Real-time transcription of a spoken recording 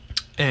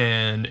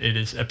it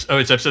is. It's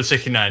episode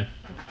 69.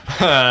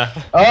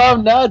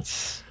 Oh,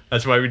 nuts!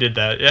 That's why we did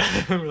that. Yeah,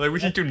 we're like, we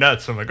should do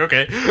nuts. I'm like,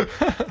 okay.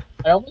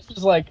 I almost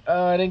was like,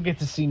 oh, I didn't get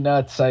to see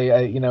nuts.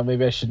 I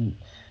maybe I shouldn't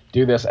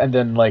do this. And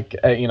then, like,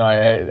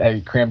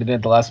 I crammed it in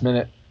at the last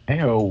minute.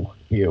 Ew.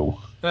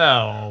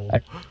 Oh.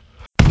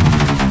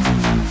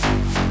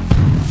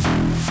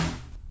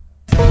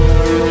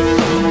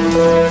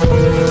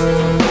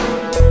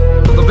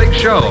 The Big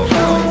Show.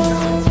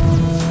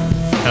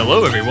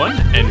 Hello, everyone,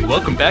 and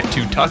welcome back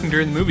to Talking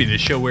During the Movie, the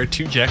show where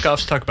two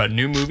jackoffs talk about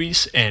new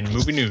movies and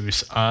movie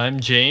news. I'm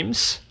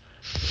James.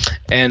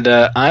 And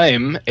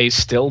I'm a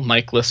still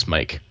mic-less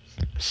Mike.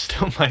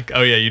 Still Mike.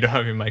 Oh, yeah, you don't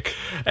have your mic.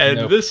 And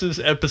Nope. This is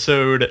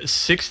episode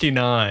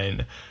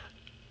 69,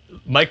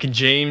 Mike and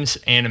James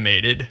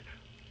Animated,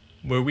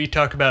 where we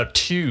talk about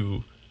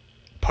two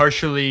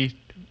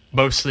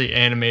mostly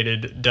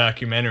animated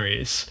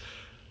documentaries.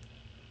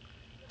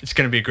 It's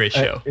going to be a great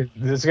show.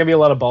 There's gonna be a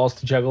lot of balls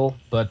to juggle,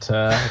 but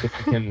I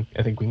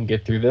think we can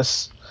get through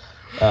this.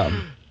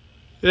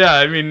 Yeah,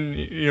 I mean,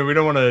 we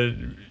don't want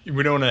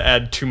to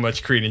add too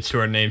much credence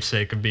to our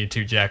namesake of being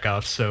two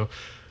jackoffs. So,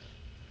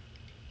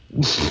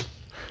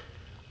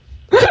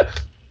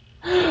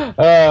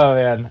 Oh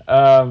man.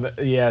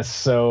 Yes.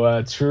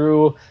 So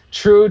true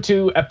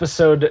to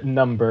episode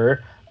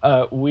number.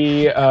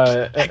 We 69.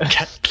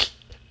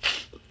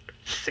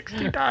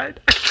 69.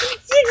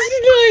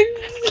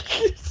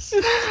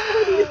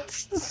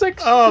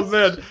 Oh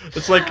man,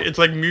 it's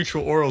like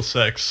mutual oral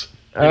sex.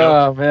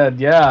 Oh man,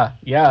 yeah.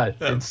 Yeah.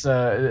 It's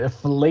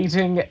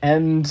filleting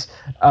and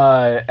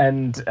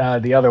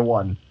the other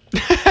one.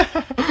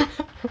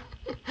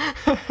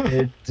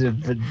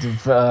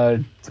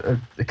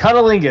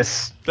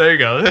 Cunnilingus. There you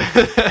go.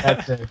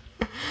 That's it.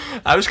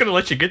 I was gonna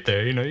let you get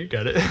there. You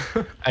got it.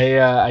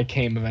 I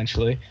came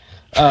eventually.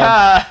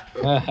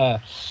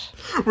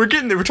 We're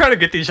trying to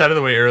get these out of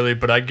the way early,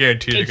 but I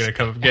guarantee they're gonna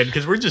come up again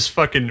because we're just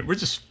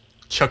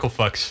chuckle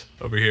fucks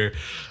over here.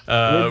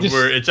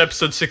 It's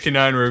episode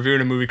 69. We're reviewing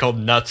a movie called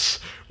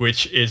Nuts,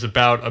 which is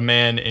about a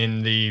man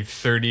in the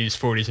 30s,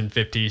 40s, and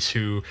 50s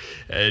who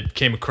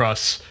came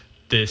across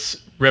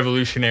this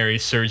revolutionary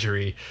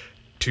surgery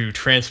to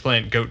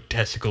transplant goat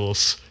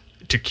testicles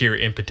to cure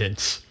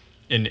impotence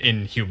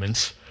in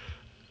humans.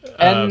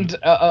 And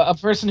a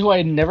person who I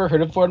had never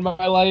heard of before in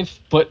my life,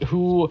 but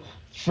who,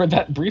 for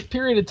that brief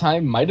period of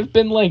time, might have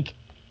been like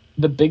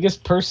the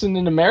biggest person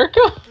in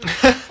America.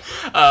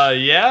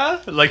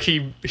 Yeah, like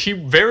he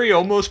very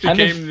almost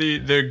became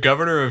the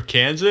governor of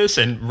Kansas,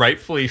 and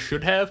rightfully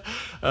should have.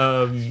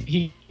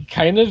 He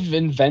kind of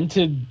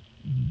invented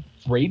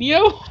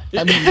radio.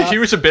 I mean, he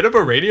was a bit of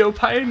a radio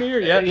pioneer.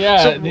 Yeah.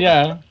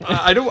 Yeah.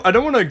 I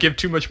don't want to give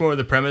too much more of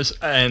the premise,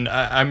 and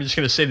I'm just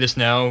gonna say this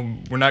now.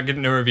 We're not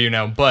getting a review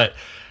now, but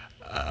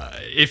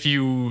if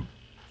you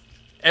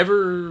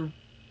ever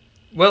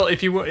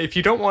if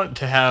you don't want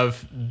to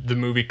have the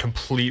movie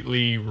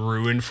completely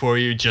ruined for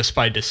you just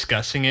by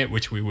discussing it,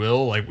 which we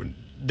will, like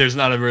there's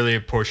not really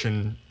a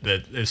portion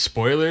that is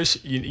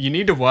spoilers. You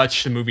need to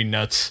watch the movie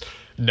Nuts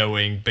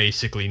knowing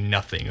basically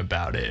nothing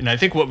about it. And I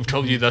think what we've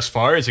told you thus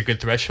far is a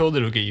good threshold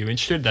that'll get you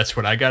interested. That's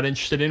what I got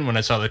interested in when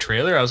I saw the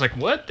trailer. I was like,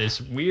 what? This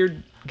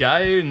weird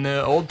guy in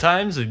the old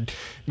times and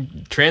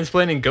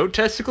transplanting goat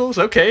testicles?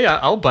 Okay,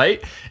 I'll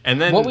bite.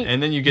 And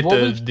then you get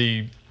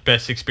the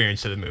best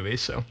experience of the movie.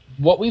 So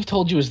what we've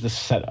told you is the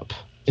setup.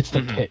 It's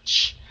the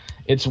pitch.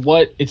 It's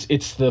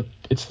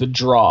the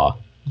draw,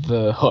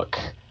 the hook.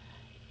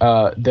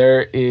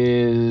 There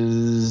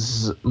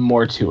is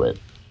more to it,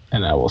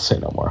 and I will say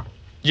no more.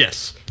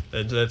 Yes,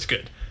 that's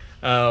good.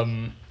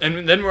 And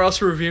then we're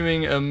also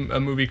reviewing a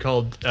movie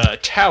called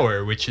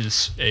Tower, which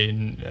is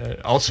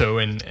also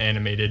an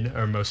animated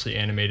or mostly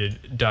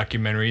animated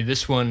documentary.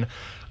 This one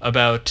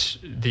about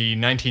the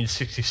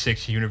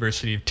 1966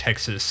 University of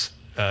Texas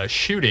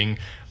shooting,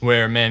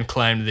 where a man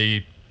climbed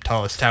the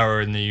tallest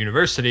tower in the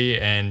university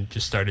and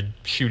just started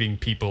shooting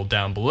people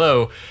down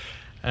below,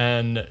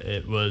 and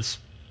it was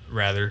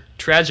rather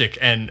tragic.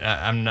 And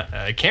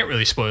I can't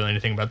really spoil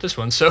anything about this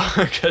one, so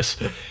because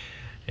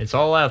it's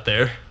all out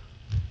there.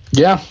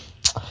 Yeah.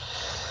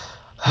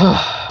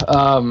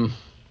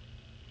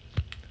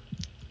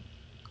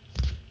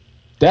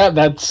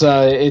 That's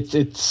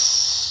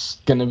it's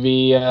gonna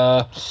be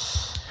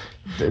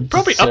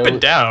probably up and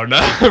down,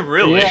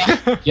 really.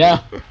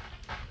 Yeah.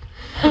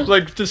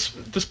 Like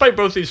despite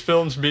both these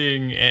films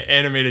being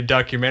animated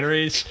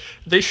documentaries,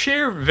 they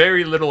share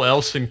very little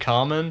else in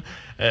common,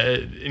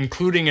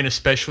 including and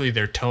especially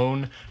their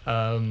tone.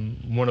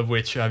 One of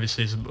which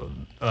obviously is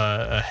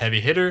a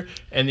heavy hitter,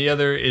 and the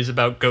other is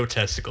about goat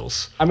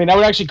testicles. I mean, I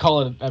would actually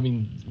call it. I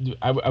mean,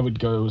 I would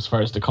go as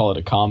far as to call it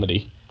a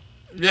comedy.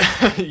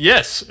 Yeah.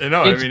 Yes.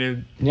 No. I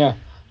mean. Yeah.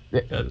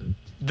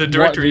 The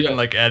director even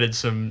like added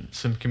some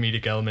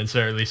comedic elements,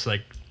 or at least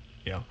like,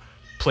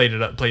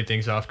 played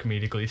things off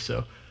comedically.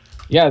 So.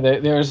 Yeah,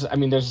 there's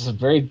a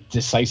very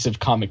decisive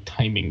comic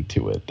timing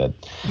to it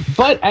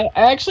but I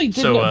actually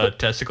did. So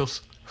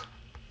testicles.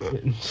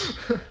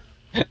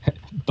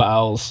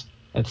 Bowels.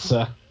 That's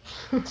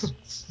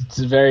It's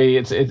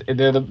very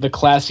they're the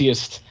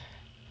classiest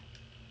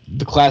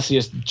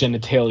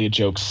genitalia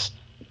jokes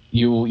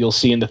you'll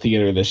see in the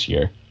theater this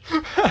year.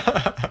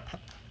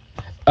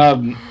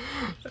 And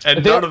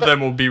none of them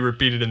will be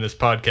repeated in this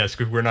podcast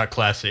because we're not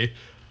classy.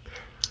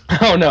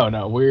 Oh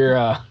no,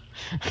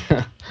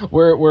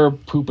 we're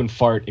poop and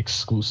fart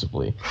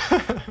exclusively.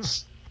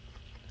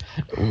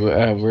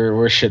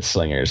 We're shit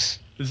slingers.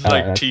 This is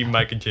like Team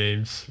Mike and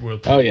James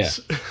World Peace. Oh yeah.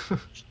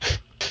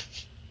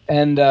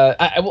 And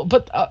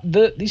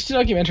these two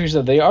documentaries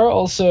though, they are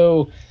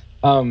also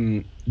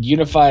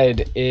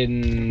unified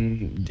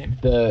in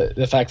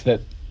the fact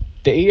that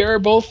they are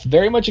both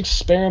very much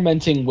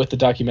experimenting with the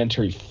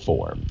documentary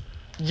form.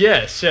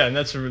 Yes, yeah, and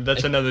that's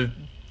another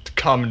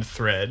common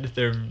thread.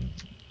 They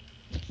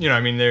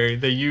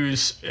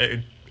use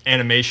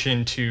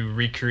animation to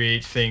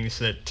recreate things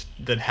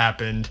that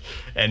happened,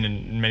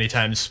 and many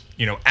times,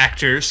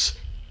 actors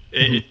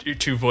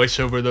to voice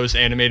over those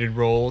animated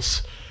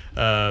roles.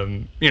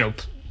 And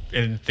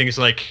things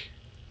like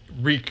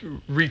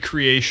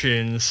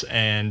recreations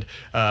and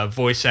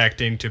voice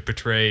acting to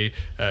portray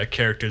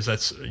characters.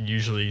 That's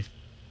usually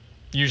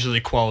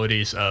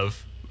qualities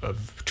of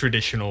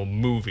traditional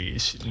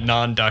movies,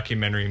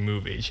 non-documentary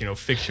movies,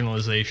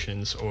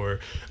 fictionalizations or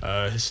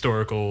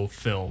historical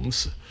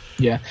films.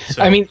 Yeah,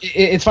 so, I mean,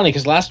 it's funny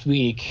because last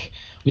week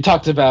we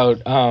talked about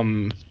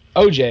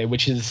OJ,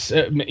 which is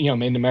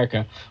Made in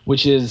America,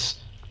 which is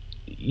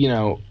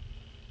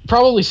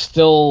probably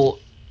still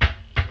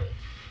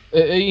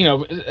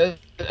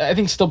I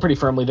think still pretty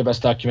firmly the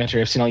best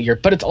documentary I've seen all year.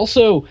 But it's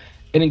also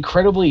an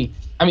incredibly,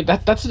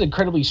 that's an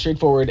incredibly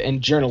straightforward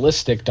and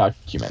journalistic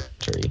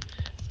documentary.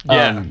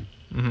 Yeah.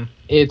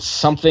 It's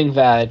something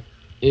that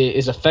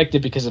is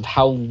effective because of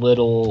how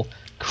little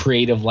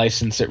creative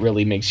license it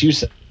really makes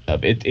use of.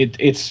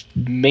 Its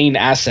main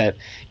asset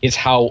is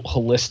how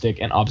holistic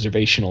and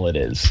observational it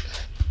is.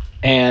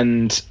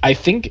 And I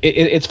think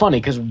it's funny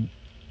because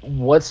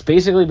what's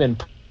basically been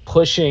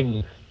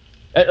pushing,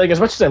 like, as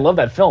much as I love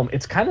that film,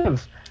 it's kind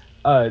of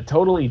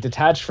totally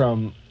detached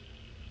from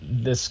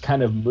this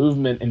kind of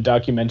movement in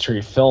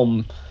documentary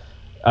film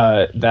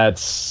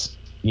that's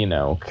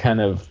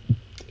kind of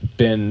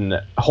been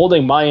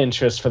holding my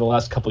interest for the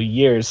last couple of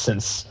years,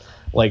 since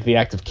like The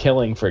Act of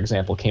Killing, for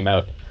example, came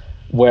out,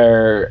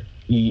 where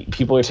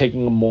people are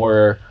taking a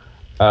more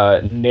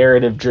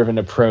narrative driven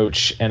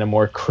approach and a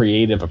more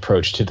creative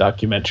approach to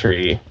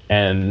documentary,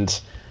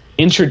 and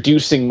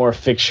introducing more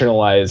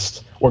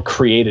fictionalized or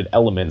created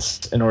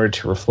elements in order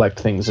to reflect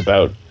things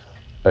about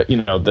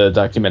the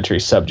documentary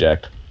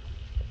subject.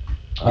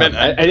 Man,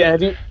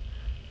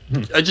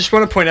 I just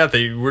want to point out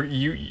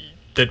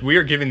that we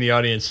are giving the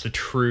audience the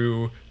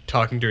true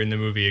talking during the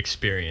movie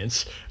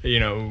experience.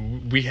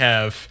 We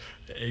have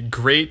a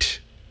great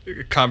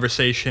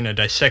conversation, a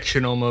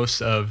dissection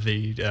almost of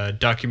the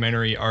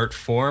documentary art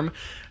form.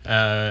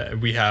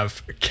 We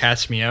have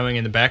cats meowing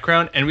in the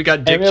background, and we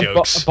got dick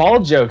jokes. Ball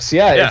jokes,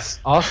 yeah. It's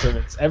awesome.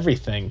 It's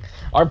everything.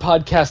 Our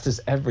podcast is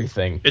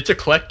everything. It's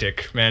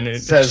eclectic, man.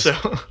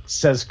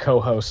 Says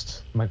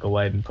co-host Michael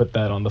Leiden. Put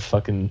that on the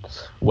fucking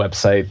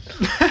website.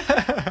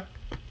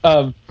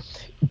 But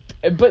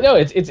no,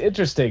 it's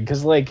interesting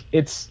because like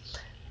it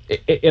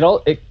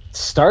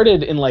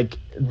started in like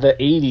the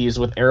 80s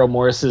with Errol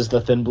Morris's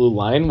The Thin Blue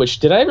Line. Which,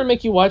 did I ever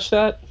make you watch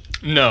that?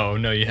 No,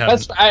 you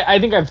haven't. I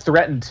think I've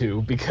threatened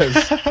to because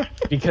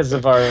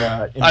of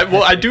our.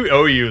 I do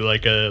owe you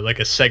like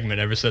a segment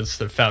ever since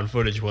the found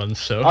footage one.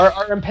 So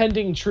our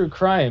impending true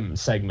crime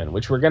segment,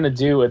 which we're gonna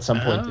do at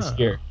some point this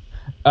year.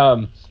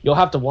 You'll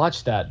have to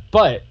watch that,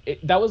 but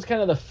that was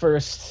kind of the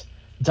first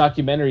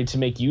documentary to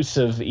make use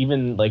of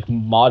even like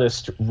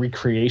modest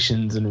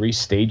recreations and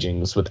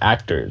restagings with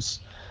actors.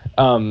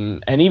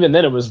 And even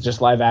then it was just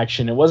live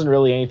action. It wasn't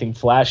really anything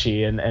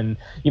flashy, and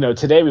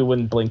today we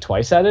wouldn't blink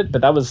twice at it,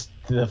 but that was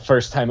the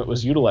first time it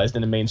was utilized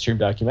in a mainstream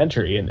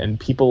documentary, and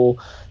people,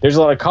 there's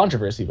a lot of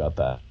controversy about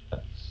that.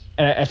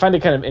 And I find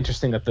it kind of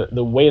interesting that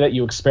the way that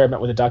you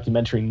experiment with a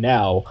documentary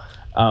now,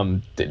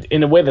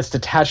 in a way that's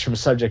detached from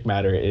subject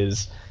matter,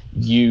 is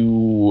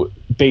you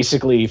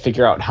basically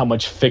figure out how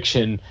much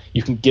fiction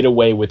you can get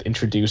away with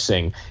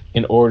introducing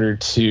in order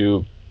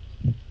to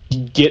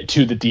get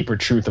to the deeper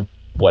truth of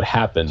what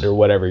happened, or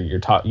whatever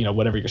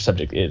whatever your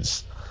subject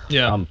is.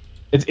 Yeah.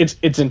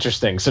 It's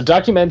interesting. So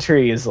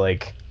documentary is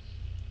like,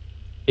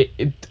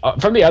 it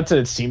from the outset,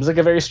 it seems like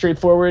a very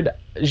straightforward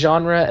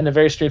genre and a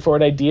very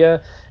straightforward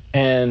idea.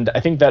 And I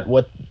think that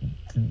what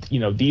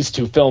these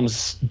two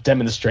films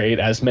demonstrate,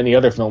 as many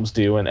other films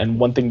do, and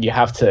one thing you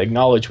have to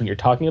acknowledge when you're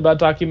talking about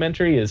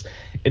documentary is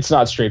it's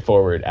not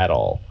straightforward at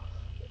all.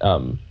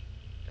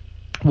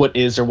 What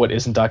is or what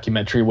isn't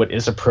documentary, what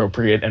is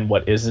appropriate and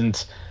what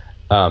isn't.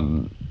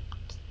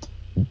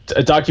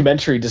 A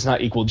documentary does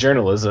not equal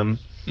journalism.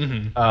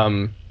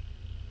 Mm-hmm.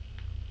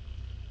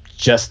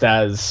 Just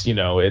as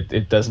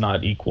it does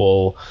not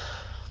equal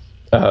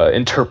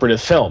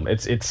interpretive film.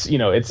 It's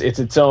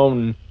its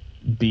own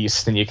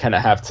beast, and you kind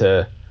of have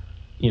to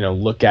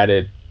look at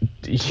it.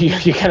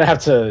 You kind of have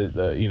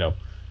to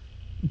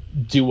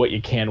do what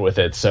you can with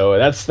it. So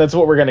that's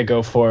what we're gonna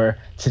go for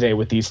today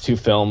with these two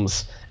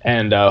films,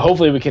 and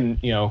hopefully we can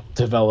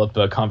develop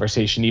a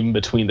conversation even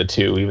between the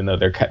two, even though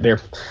they're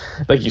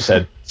like you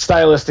said,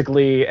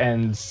 stylistically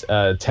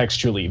and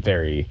textually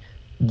very,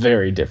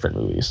 very different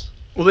movies.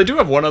 Well, they do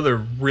have one other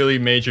really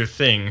major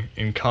thing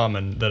in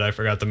common that I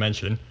forgot to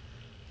mention,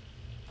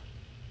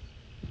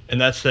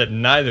 and that's that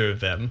neither of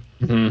them,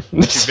 Mm-hmm.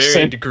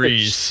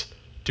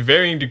 to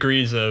varying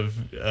degrees of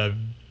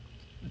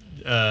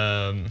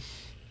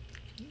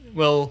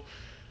well,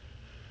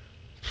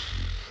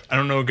 I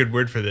don't know a good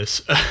word for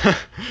this.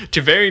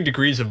 To varying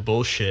degrees of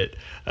bullshit,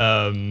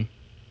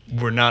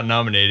 were not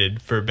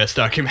nominated for Best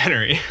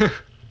Documentary.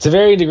 To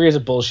varying degrees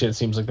of bullshit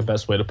seems like the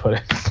best way to put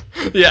it.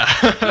 Yeah.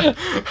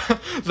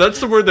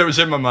 That's the word that was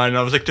in my mind.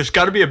 I was like, there's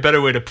got to be a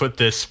better way to put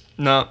this.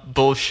 Not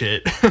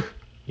bullshit.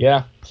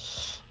 Yeah.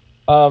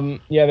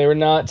 Yeah, they were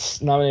not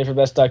nominated for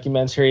Best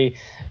Documentary.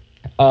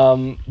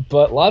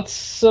 But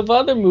lots of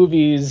other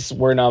movies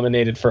were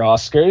nominated for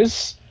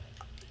Oscars.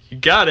 You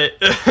got it.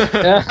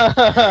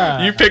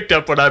 You picked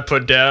up what I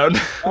put down.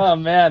 Oh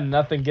man,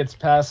 nothing gets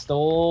past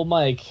old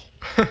Mike.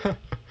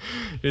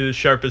 You're the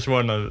sharpest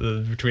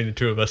one between the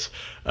two of us.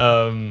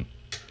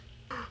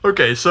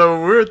 Okay,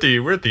 so we're at the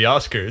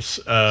Oscars.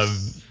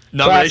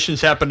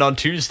 Nominations happened on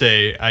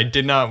Tuesday. I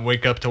did not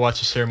wake up to watch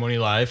the ceremony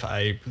live.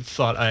 I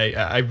thought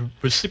I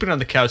was sleeping on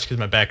the couch because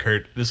my back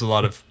hurt. There's a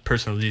lot of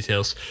personal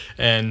details,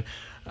 and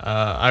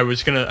I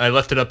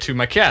left it up to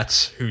my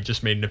cats who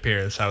just made an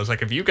appearance. I was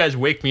like, if you guys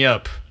wake me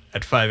up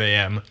at 5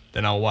 a.m.,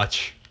 then I'll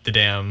watch the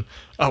damn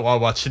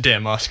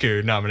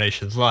Oscar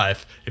nominations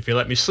live. If you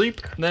let me sleep,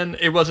 then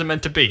it wasn't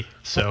meant to be.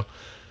 So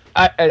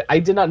I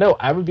did not know.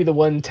 I would be the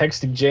one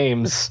texting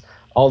James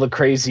all the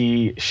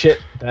crazy shit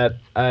that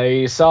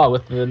I saw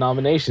with the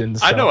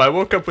nominations. So. I know. I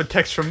woke up with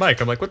text from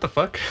Mike. I'm like, what the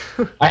fuck?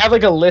 I have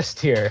like a list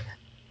here,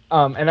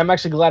 and I'm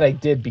actually glad I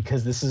did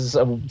because this is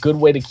a good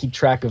way to keep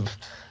track of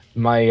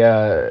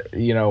my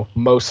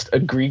most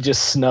egregious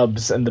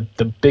snubs and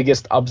the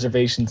biggest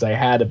observations I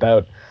had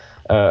about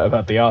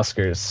the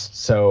Oscars.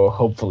 So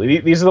hopefully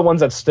these are the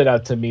ones that stood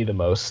out to me the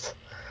most.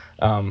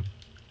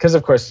 Because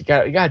of course you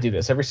gotta do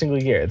this every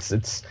single year.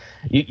 It's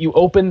you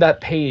open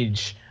that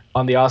page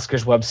on the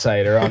Oscars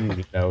website or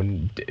on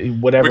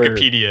whatever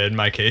Wikipedia in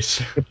my case.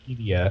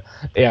 Wikipedia,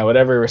 yeah,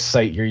 whatever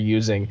site you're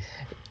using.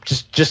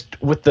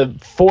 Just with the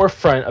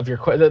forefront of your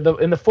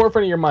in the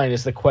forefront of your mind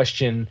is the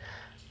question: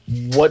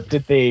 what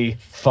did they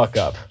fuck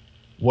up?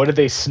 What did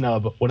they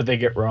snub? What did they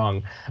get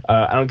wrong?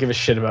 I don't give a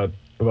shit about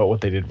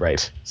what they did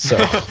right. So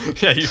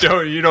yeah,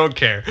 you don't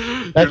care.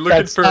 You're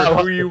looking for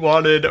who you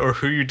wanted or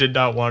who you did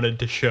not wanted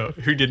to show.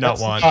 Who did not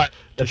want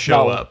to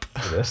show up.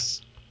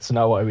 That's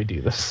not why we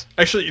do this.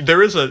 Actually,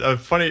 there is a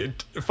funny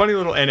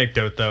little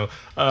anecdote though.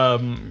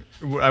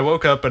 I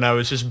woke up and I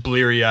was just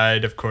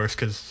bleary-eyed, of course,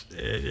 because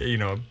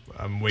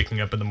I'm waking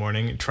up in the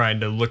morning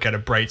trying to look at a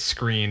bright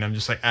screen. I'm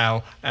just like,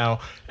 ow, ow,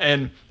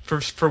 and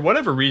for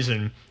whatever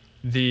reason,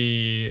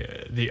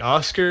 the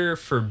Oscar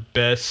for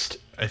best,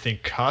 I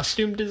think,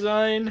 costume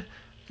design.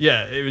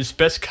 Yeah, it was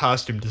best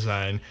costume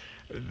design.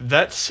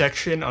 That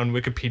section on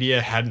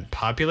Wikipedia hadn't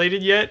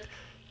populated yet,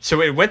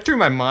 so it went through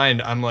my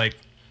mind. I'm like,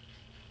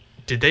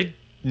 did they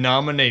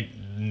nominate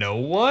no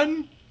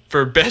one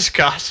for best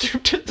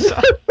costume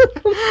design?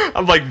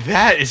 I'm like,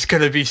 that is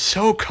gonna be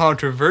so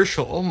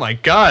controversial. Oh my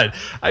god,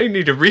 I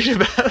need to read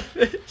about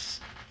this.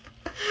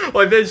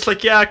 Like, it's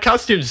like, yeah,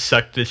 costumes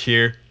sucked this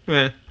year.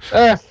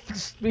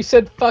 We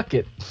said fuck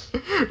it.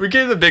 We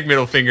gave the big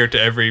middle finger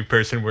to every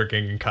person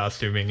working in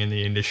costuming in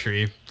the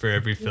industry for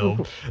every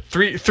film.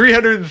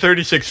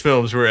 336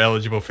 films were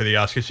eligible for the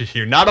Oscars this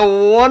year. Not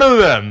a one of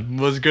them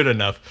was good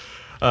enough.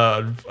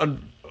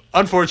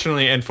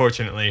 Unfortunately and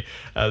fortunately,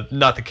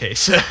 not the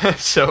case.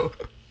 So,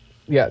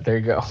 yeah, there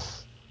you go.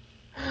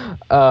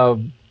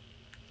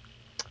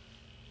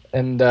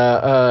 And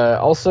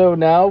also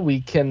now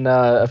we can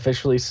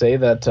officially say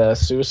that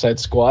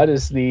Suicide Squad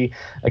is the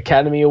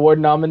Academy Award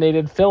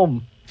nominated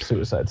film.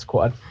 Suicide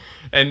Squad.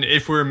 And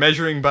if we're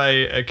measuring by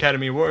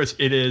Academy Awards,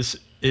 it is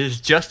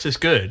just as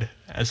good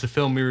as the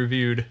film we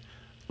reviewed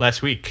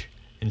last week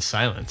in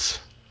Silence.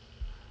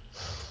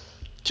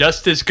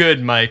 Just as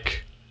good,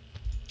 Mike.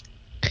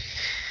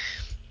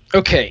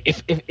 Okay,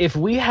 if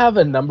we have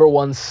a number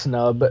one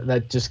snub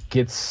that just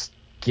gets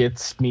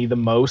me the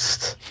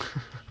most,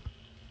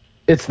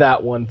 it's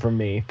that one for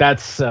me.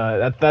 That's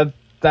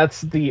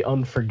that's the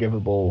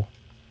unforgivable,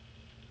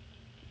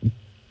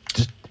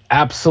 just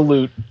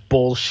absolute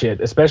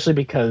bullshit. Especially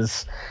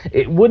because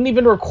it wouldn't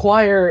even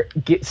require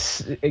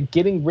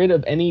getting rid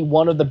of any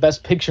one of the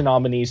Best Picture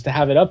nominees to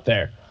have it up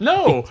there.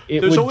 No,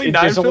 there's only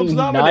 9 films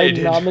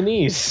nominated. 9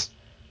 nominees.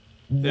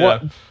 Yeah.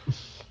 What?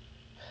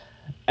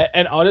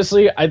 And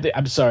honestly,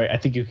 I'm sorry. I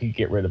think you could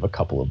get rid of a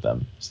couple of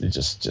them.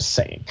 Just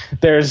saying.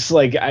 There's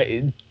like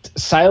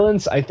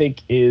Silence. I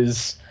think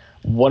is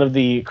one of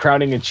the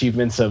crowning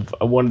achievements of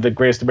one of the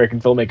greatest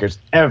American filmmakers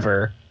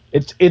ever.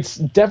 It's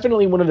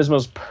definitely one of his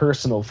most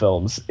personal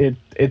films.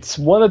 It's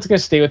one that's going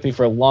to stay with me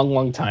for a long,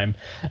 long time.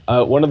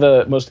 One of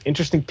the most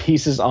interesting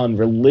pieces on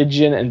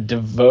religion and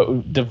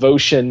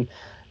devotion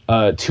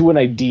to an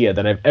idea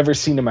that I've ever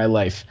seen in my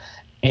life.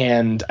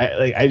 And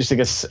I just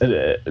think it's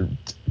a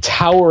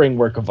towering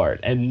work of art.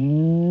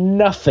 And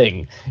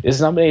nothing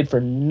is nominated for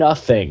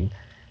nothing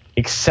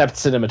except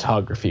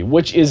cinematography,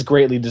 which is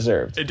greatly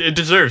deserved. It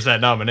deserves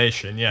that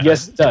nomination, yeah.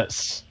 Yes, it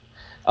does.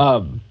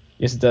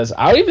 Yes, it does.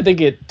 I don't even think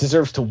it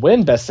deserves to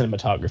win Best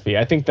Cinematography.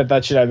 I think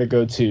that should either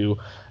go to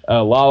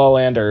La La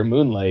Land or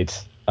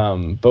Moonlight,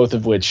 both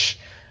of which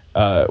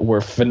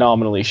were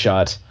phenomenally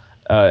shot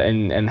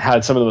and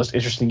had some of the most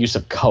interesting use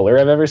of color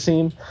I've ever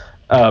seen.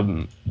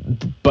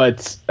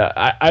 But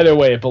either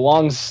way, it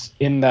belongs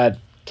in that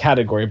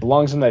category. It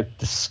belongs in that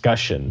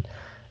discussion.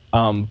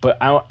 But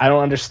I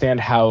don't understand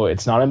how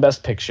it's not in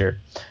Best Picture,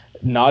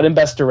 not in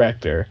Best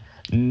Director,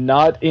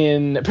 not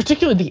in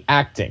particularly the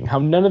acting. How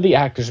none of the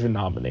actors were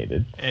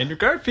nominated. Andrew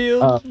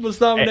Garfield was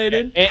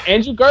nominated.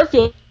 Andrew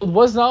Garfield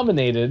was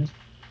nominated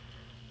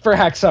for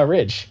Hacksaw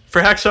Ridge.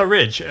 For Hacksaw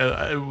Ridge.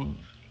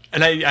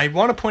 And I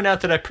want to point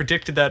out that I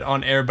predicted that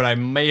on air, but I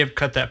may have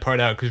cut that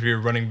part out because we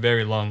were running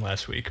very long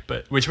last week.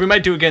 But which we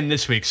might do again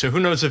this week. So who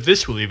knows if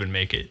this will even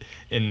make it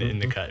in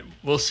the cut?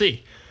 We'll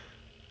see.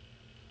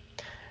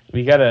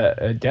 We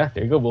gotta there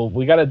you go. Well,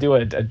 we gotta do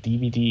a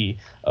DVD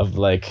of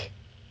like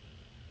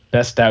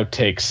best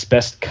outtakes,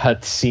 best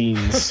cut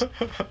scenes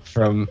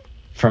from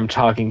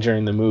talking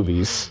during the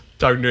movies.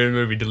 Talking during the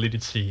movie,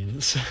 deleted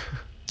scenes.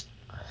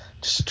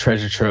 Just a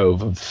treasure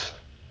trove of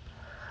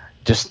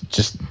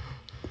just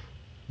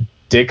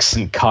dicks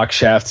and cock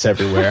shafts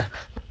everywhere.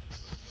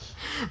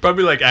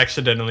 Probably like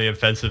accidentally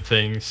offensive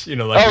things,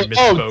 like we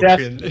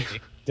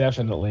misspoke.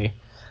 Definitely.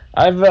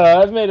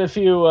 I've made a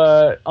few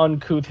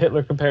uncouth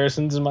Hitler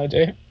comparisons in my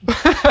day.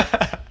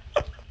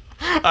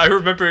 I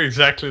remember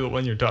exactly the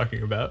one you're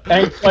talking about.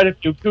 And quite a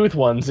few couth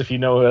ones, if you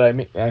know what I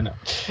mean. I know.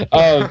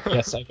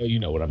 Yes, I know you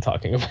know what I'm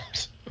talking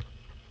about.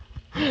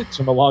 It's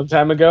from a long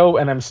time ago,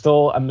 and I'm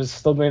still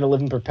going to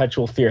live in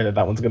perpetual fear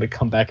that one's going to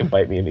come back and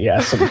bite me in the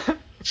ass.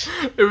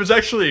 It was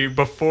actually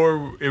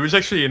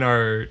in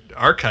our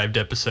archived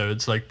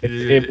episodes. Like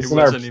it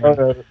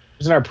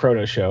was in our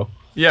proto show.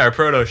 Yeah, our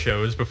proto show.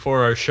 It was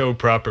before our show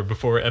proper,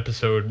 before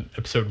episode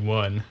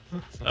 1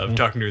 of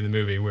Talking During the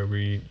Movie, where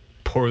we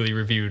poorly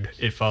reviewed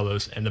It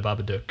Follows and The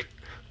Babadook.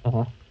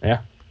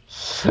 Yeah.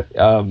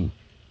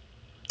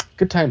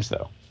 Good times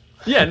though.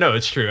 Yeah, no,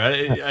 it's true.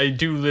 I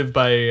do live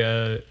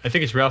by I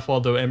think it's Ralph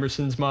Waldo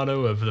Emerson's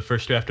motto of the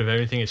first draft of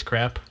everything is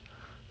crap.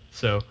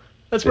 So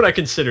that's what I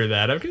consider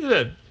that. I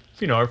consider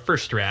that, our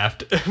first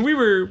draft. we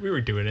were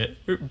doing it,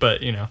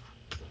 but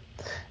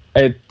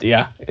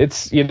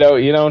it's you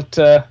don't.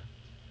 That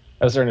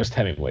was Ernest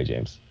Hemingway,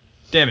 James.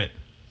 Damn it.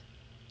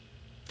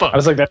 Fuck. I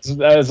was like that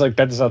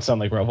does not sound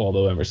like Ralph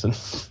Waldo Emerson.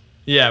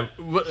 Yeah.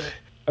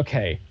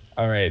 Okay.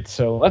 All right.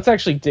 So let's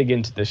actually dig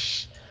into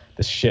this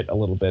shit a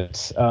little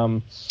bit.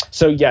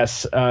 So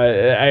yes,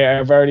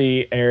 I've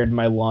already aired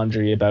my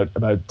laundry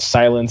about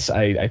Silence.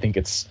 I think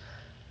it's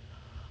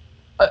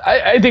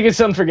I think it's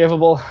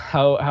unforgivable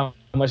how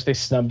much they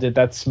snubbed it.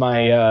 That's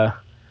my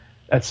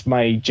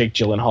Jake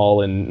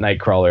Gyllenhaal in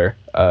Nightcrawler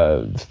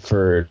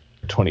for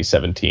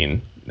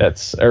 2017.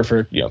 That's or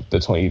for the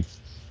 20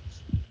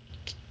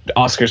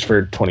 Oscars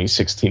for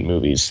 2016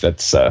 movies.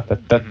 That's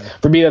that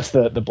for me. That's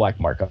the black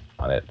mark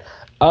on it.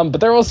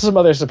 But there are also some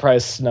other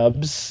surprise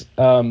snubs.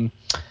 Amy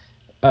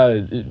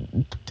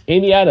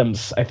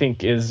Adams, I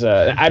think, is.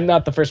 I'm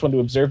not the first one to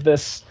observe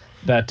this.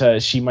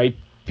 That she might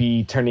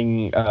be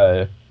turning.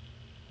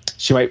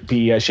 She might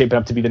be shaping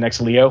up to be the next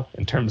Leo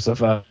in terms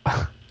of. I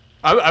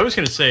was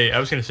gonna say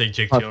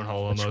Jake Gyllenhaal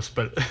almost,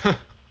 but.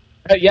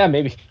 Yeah,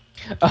 maybe.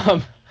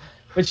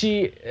 But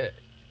she.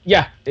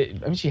 Yeah, I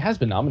mean, she has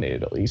been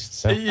nominated at least.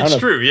 So it's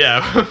true,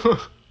 yeah.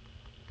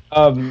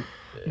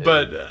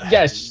 But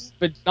yes,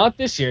 but not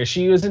this year.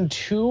 She was in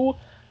two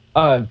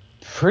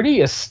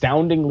pretty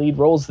astounding lead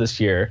roles this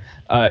year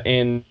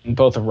in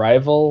both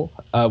Arrival,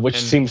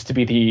 which seems to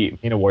be the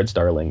awards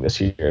darling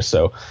this year.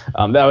 So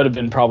that would have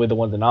been probably the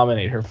one to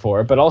nominate her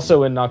for, but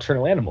also in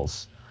Nocturnal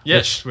Animals.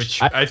 Yes,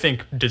 which I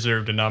think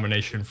deserved a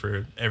nomination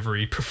for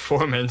every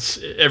performance,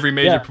 every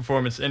major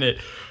performance in it.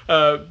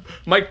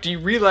 Mike, do you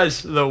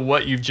realize, though,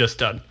 what you've just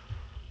done?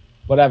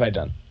 What have I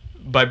done?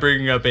 By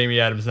bringing up Amy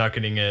Adams not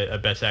getting a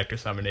Best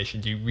Actress nomination,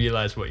 do you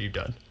realize what you've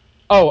done?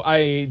 Oh,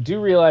 I do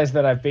realize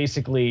that I've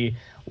basically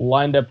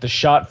lined up the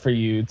shot for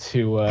you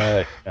to,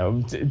 I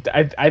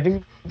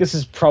think this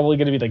is probably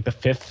going to be like the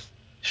 5th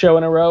show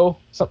in a row,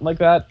 something like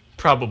that.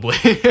 Probably.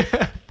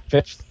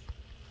 5th.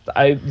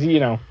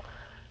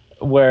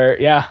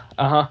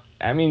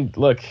 I mean,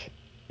 look,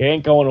 it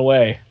ain't going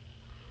away.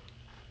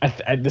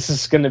 This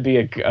is going to be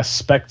a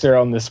specter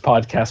on this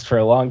podcast for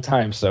a long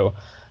time, so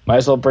might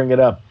as well bring it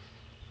up.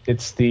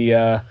 It's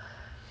the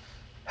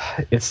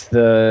I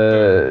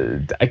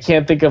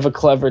can't think of a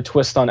clever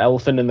twist on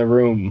Elephant in the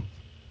Room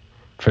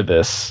for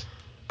this,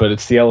 but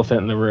it's the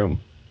elephant in the room.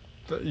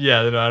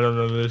 Yeah, I don't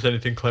know if there's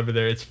anything clever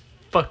there. It's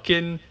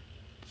fucking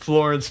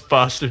Florence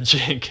Foster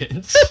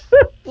Jenkins.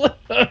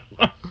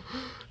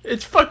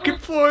 It's fucking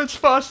Florence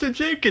Foster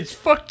Jenkins.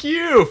 Fuck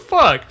you.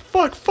 Fuck.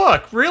 Fuck.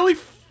 Fuck. Really?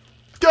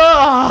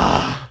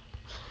 Ah.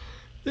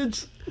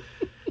 It's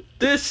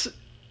this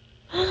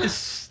is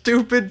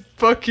stupid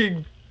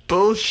fucking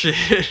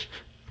bullshit.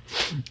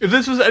 If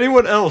this was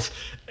anyone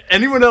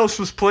else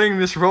was playing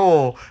this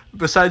role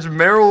besides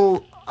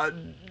Meryl,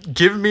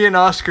 give me an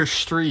Oscar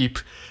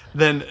Streep,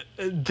 then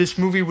this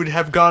movie would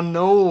have gone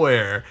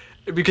nowhere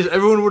because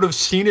everyone would have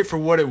seen it for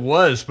what it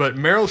was. But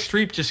Meryl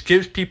Streep just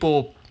gives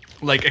people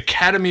like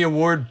Academy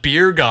Award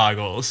beer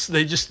goggles.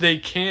 They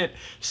can't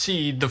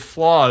see the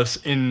flaws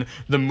in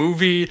the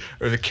movie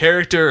or the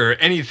character or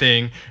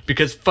anything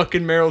because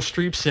fucking Meryl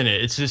Streep's in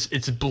it.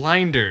 It's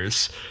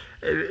blinders.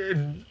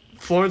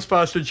 Florence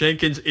Foster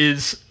Jenkins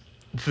is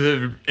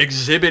the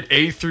exhibit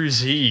A through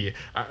Z.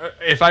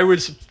 If I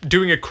was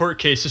doing a court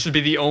case, this would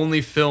be the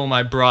only film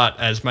I brought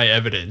as my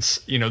evidence.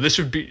 This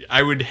would be,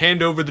 I would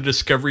hand over the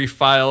discovery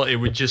file. It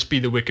would just be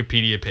the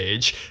Wikipedia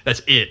page.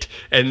 That's it.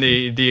 And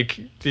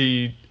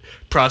the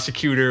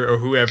prosecutor or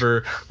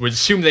whoever would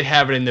assume they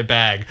have it in their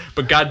bag.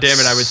 But god damn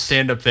it, I would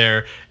stand up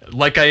there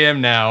like I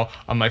am now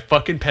on my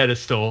fucking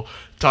pedestal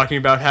talking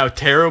about how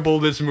terrible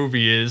this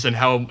movie is and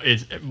how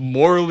it's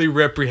morally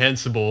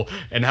reprehensible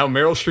and how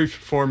Meryl Streep's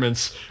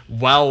performance,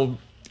 while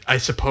I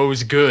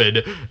suppose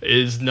good,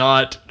 is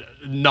not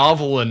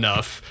novel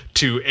enough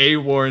to A,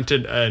 warrant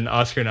an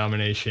Oscar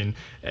nomination,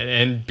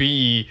 and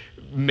B,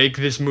 make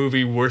this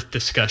movie worth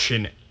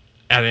discussion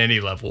at any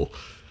level.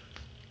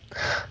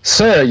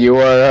 Sir,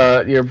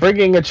 you're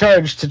bringing a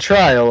charge to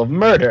trial of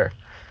murder.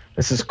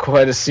 This is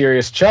quite a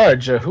serious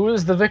charge. Who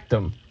is the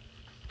victim?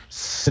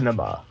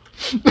 Cinema.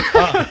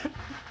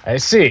 I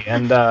see.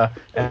 And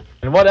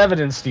what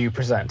evidence do you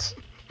present?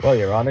 Well,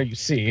 Your Honor, you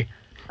see,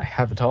 I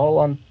have it all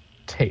on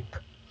tape.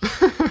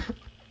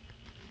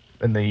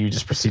 And then you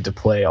just proceed to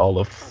play all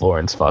of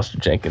Florence Foster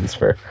Jenkins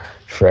for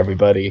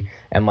everybody,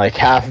 and like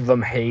half of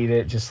them hate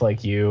it just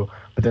like you,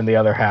 but then the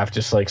other half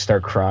just like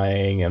start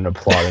crying and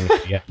applauding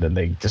at the end, and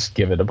they just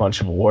give it a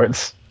bunch of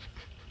awards.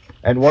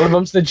 And one of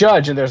them's the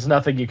judge, and there's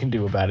nothing you can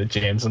do about it,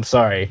 James. I'm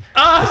sorry.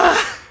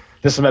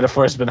 This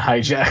metaphor has been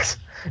hijacked,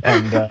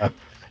 and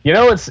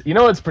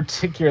what's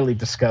particularly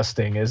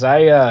disgusting is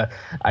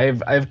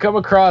I've come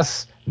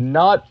across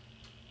not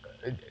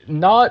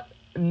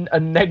a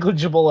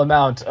negligible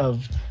amount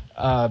of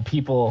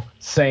people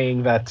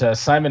saying that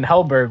Simon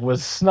Helberg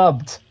was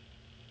snubbed.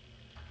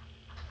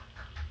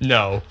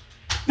 No.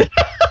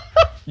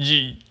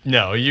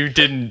 No, you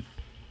didn't.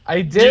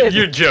 I did.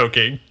 You're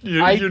joking.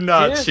 You're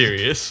not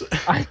serious.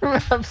 I'm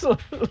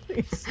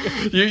absolutely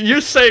serious.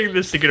 You're saying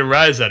this to get a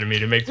rise out of me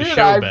to make the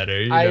show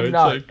better. I'm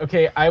not. Like...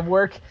 Okay, I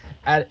work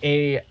at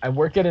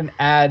an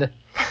ad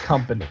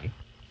company.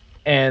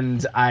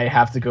 And I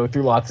have to go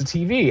through lots of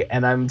TV,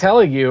 and I'm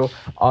telling you,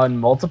 on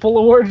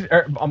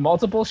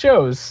multiple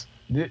shows,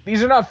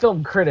 these are not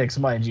film critics,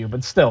 mind you,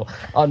 but still,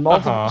 on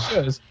multiple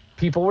shows,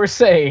 people were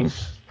saying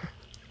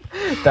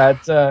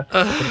that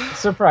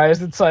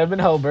surprised that Simon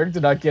Helberg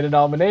did not get a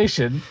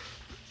nomination.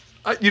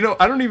 I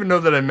don't even know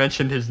that I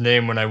mentioned his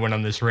name when I went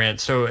on this rant.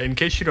 So, in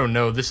case you don't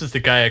know, this is the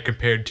guy I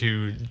compared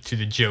to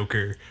the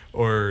Joker,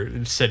 or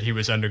said he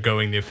was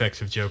undergoing the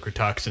effects of Joker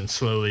toxin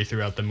slowly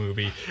throughout the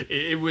movie.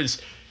 It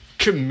was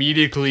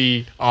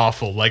comedically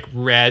awful, like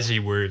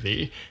Razzie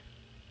worthy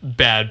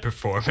bad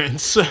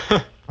performance.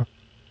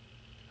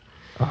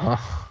 Golden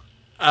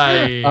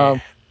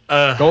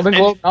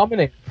Globe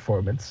nominated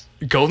performance.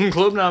 Golden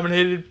Globe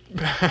nominated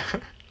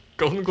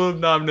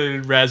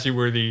Razzie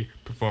worthy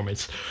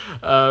performance.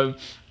 And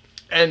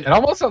it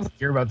almost sounds like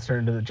you're about to turn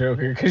into the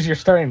Joker because you're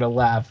starting to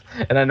laugh,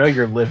 and I know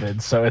you're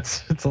livid, so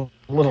it's a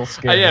little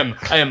scary. I am.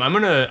 I'm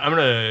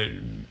gonna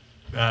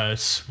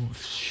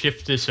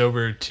shift this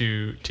over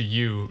to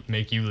you,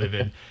 make you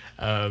livid,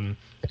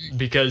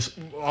 because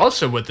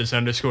also what this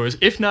underscores,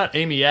 if not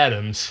Amy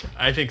Adams,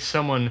 I think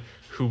someone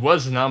who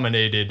was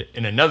nominated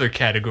in another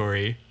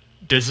category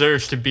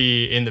deserves to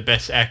be in the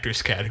Best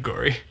Actress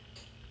category,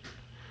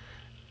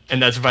 and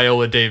that's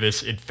Viola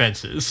Davis in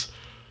Fences.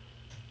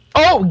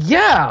 Oh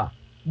yeah,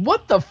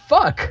 what the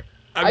fuck?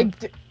 I'm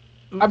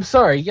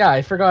sorry, yeah,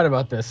 I forgot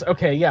about this.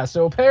 Okay, yeah,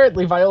 so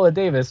apparently Viola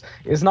Davis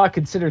is not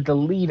considered the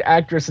lead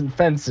actress in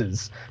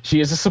Fences. She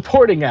is a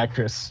supporting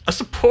actress. A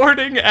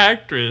supporting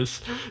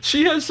actress.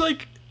 She has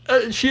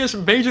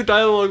major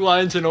dialogue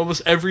lines in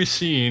almost every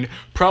scene.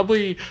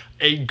 Probably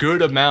a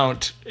good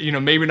amount,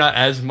 maybe not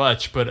as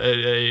much, but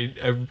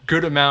a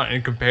good amount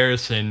in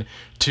comparison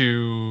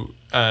to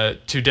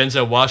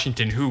Denzel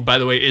Washington, who, by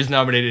the way, is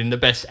nominated in the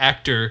Best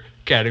Actor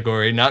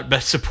category, not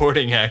Best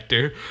Supporting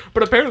Actor.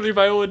 But apparently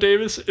Viola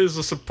Davis is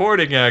a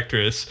supporting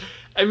actress.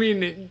 I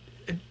mean,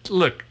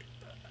 look,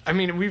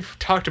 we've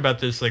talked about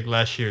this like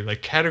last year,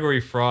 like category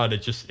fraud.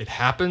 It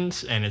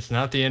happens, and it's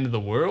not the end of the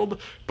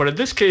world. But in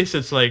this case,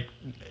 it's like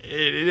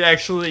it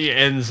actually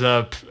ends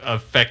up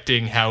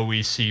affecting how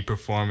we see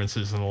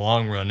performances in the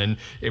long run, and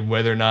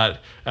whether or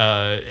not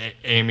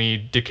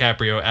Amy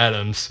DiCaprio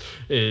Adams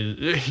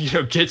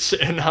gets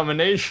a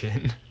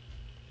nomination.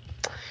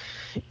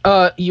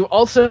 You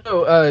also,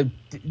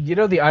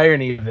 the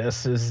irony of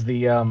this is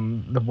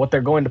what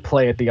they're going to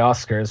play at the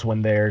Oscars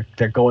when they're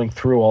going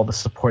through all the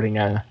supporting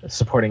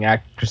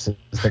actresses.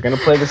 They're going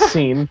to play the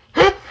scene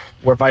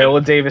where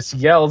Viola Davis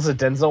yells at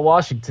Denzel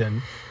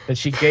Washington that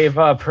she gave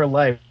up her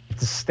life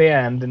to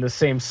stand in the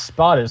same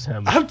spot as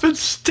him, I've been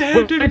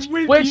standing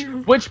with you.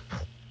 which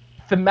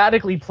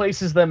thematically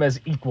places them as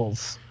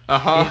equals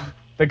in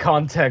the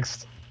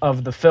context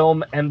of the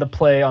film and the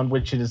play on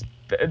which it is.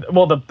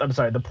 Well,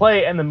 the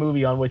play and the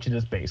movie on which it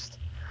is based.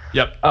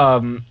 Yep.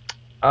 And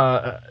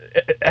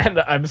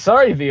I'm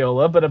sorry,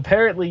 Viola, but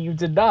apparently you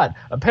did not.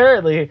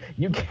 Apparently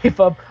you gave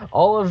up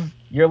all of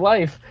your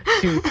life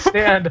to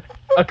stand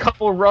a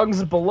couple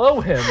rungs below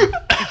him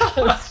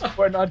because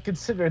you are not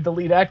considered the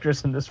lead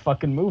actress in this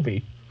fucking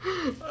movie.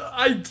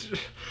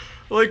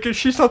 If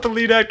she's not the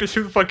lead actress,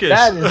 who the fuck is?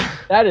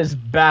 That is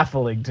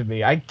baffling to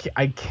me. I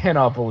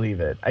cannot believe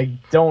it.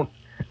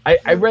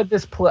 I read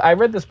this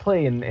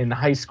play in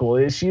high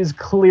school. She is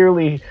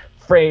clearly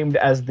framed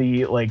as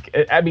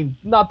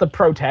not the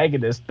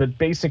protagonist, but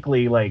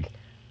basically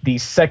the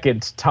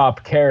second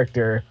top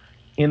character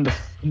in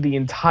the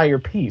entire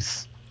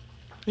piece.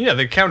 Yeah,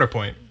 the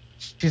counterpoint.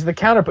 She's the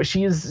counterpoint.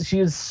 She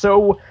is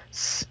so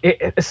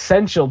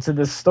essential to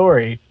this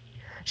story.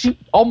 She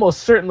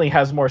almost certainly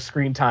has more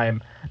screen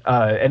time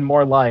and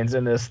more lines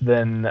in this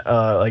than,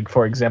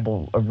 for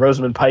example,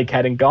 Rosamund Pike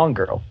had in Gone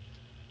Girl.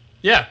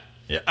 Yeah.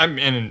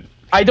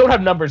 I don't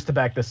have numbers to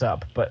back this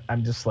up, but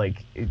I'm just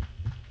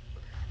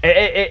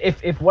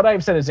if what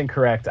I've said is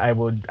incorrect, I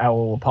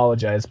will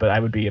apologize, but I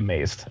would be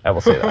amazed. I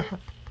will say that.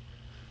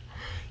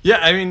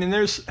 Yeah, and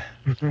there's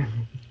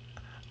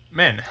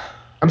man.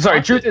 I'm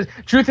sorry.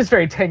 Truth is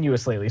very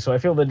tenuous lately, so I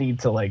feel the need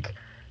to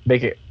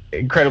make it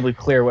incredibly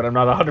clear when I'm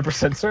not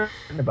 100%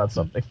 certain about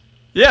something.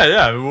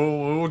 Yeah,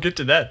 we'll get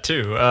to that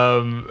too.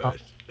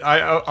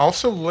 I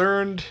also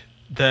learned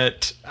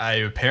that I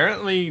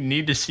apparently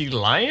need to see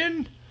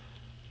Lion.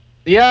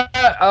 Yeah,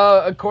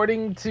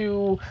 according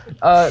to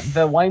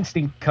the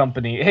Weinstein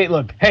Company.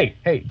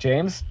 Hey,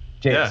 James.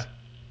 Yeah.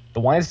 The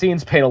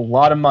Weinsteins paid a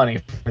lot of money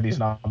for these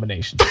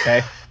nominations.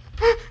 Okay.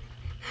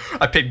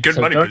 I paid good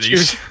money for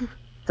these.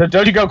 So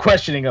don't you go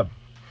questioning them.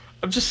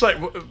 I'm just like,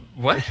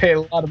 what? They pay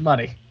a lot of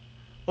money.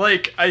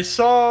 I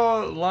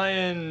saw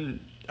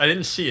Lion. I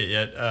didn't see it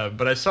yet,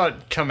 but I saw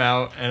it come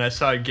out, and I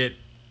saw it get,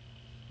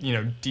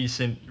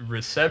 decent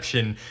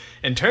reception.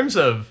 In terms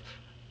of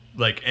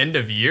end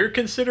of year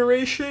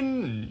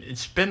consideration,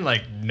 it's been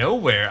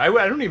nowhere. I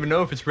don't even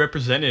know if it's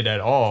represented at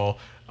all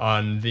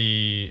on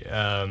the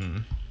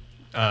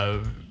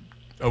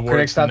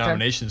awards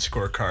nomination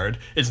scorecard.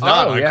 It's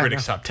not on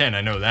Critics Top 10.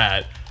 I know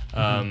that.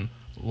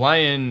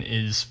 Lion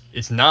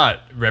it's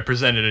not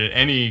represented in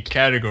any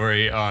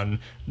category on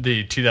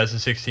the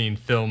 2016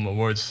 Film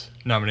Awards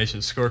nomination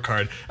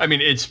scorecard.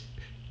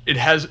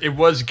 It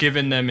was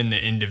given them in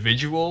the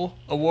individual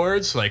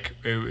awards,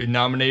 it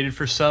nominated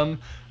for some,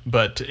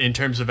 but in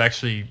terms of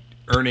actually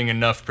earning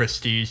enough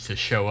prestige to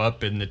show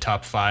up in the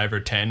top 5 or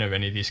 10 of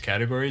any of these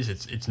categories,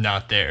 it's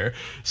not there.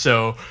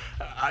 So,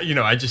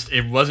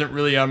 it wasn't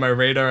really on my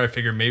radar. I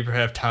figured maybe if I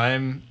have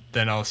time,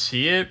 then I'll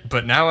see it.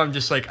 But now I'm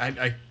just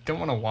I don't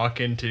want to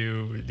walk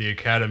into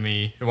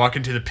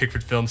the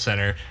Pickford Film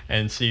Center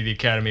and see the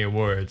Academy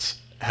Awards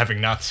having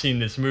not seen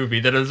this movie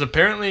that is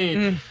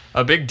apparently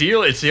a big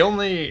deal. It's the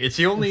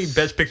only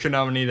Best Picture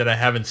nominee that I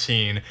haven't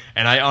seen,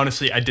 and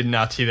I did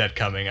not see that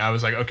coming. I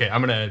was like, okay,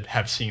 I'm gonna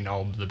have seen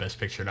all of the Best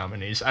Picture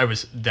nominees. I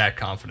was that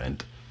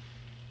confident.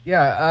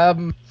 Yeah.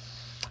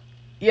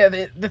 Yeah.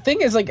 The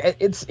thing is,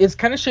 it's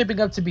kind of shaping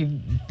up to be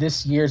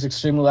this year's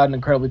Extremely Loud and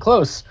Incredibly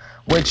Close,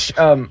 which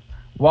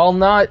while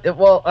not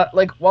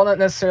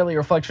necessarily a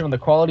reflection on the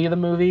quality of the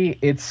movie,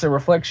 it's a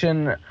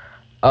reflection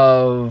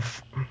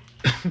of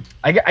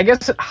I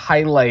guess it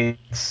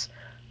highlights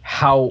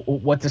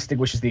what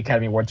distinguishes the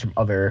Academy Awards from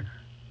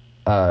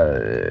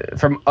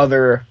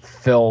other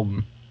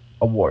film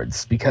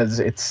awards, because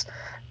it's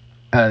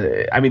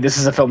this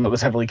is a film that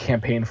was heavily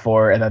campaigned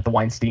for and that the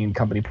Weinstein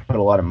Company put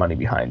a lot of money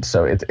behind,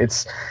 so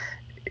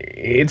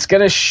it's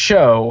gonna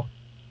show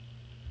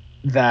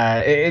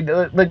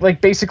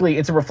that basically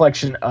it's a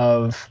reflection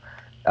of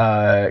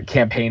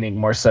campaigning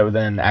more so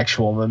than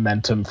actual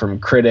momentum from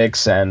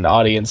critics and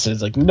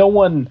audiences. No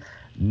one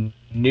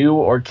knew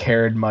or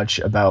cared much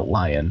about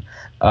Lion.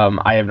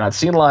 I have not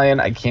seen Lion.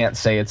 I can't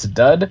say it's a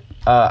dud.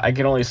 I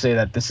can only say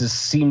that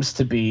seems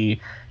to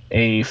be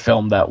a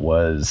film that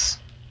was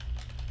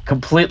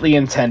completely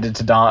intended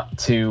to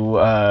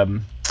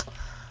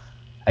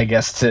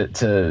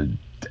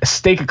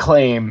stake a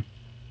claim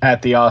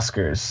at the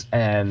Oscars,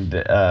 and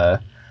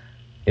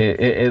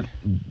it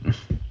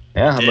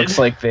looks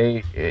like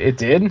it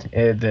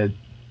did.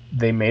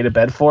 They made a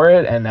bed for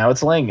it, and now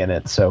it's laying in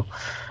it. So,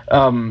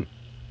 well,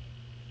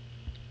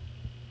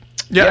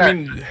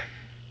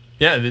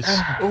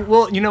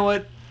 you know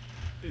what?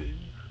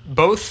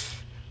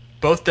 Both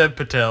Dev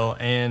Patel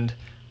and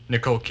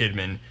Nicole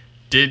Kidman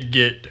did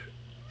get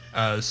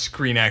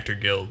Screen Actor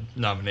Guild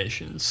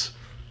nominations.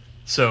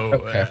 So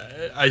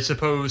Okay. I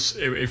suppose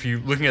if you're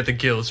looking at the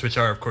guilds, which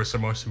are of course the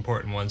most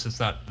important ones, it's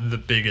not the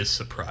biggest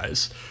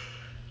surprise.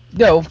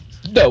 No,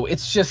 no,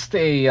 it's just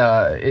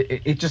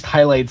it just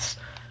highlights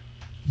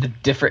the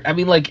different. I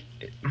mean, like,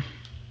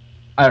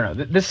 I don't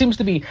know. This seems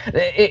to be.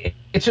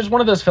 It's just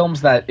one of those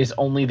films that is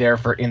only there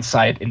for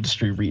inside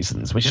industry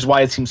reasons, which is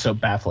why it seems so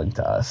baffling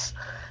to us,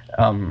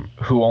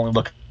 who only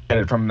look at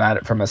it from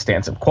a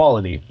stance of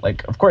quality.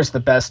 Like, of course, the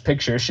best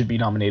picture should be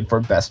nominated for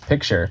best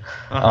picture.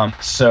 Uh-huh.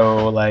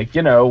 So, like,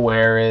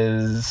 where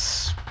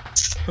is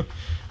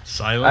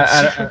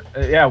Silence.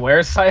 yeah,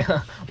 where's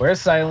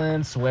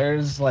Silence?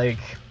 Where's like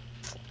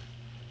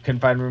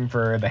Couldn't Find Room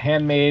for The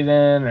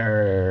Handmaiden,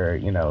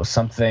 or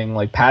something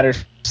like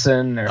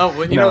Patterson, or Oh,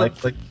 well,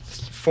 like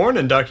foreign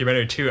and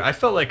documentary too. I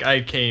felt like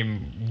I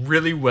came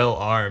really well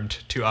armed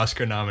to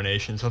Oscar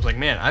nominations. I was like,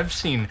 man, I've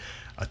seen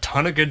a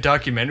ton of good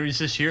documentaries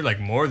this year, like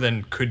more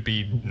than could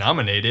be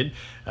nominated,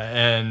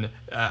 and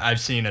I've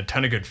seen a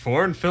ton of good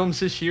foreign films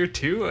this year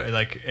too.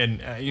 Like,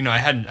 and I know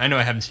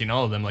I haven't seen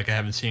all of them. Like, I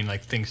haven't seen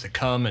like Things to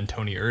Come and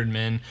Tony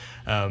Erdman.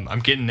 I'm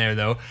getting there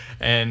though,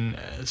 and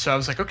so I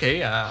was like,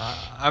 okay,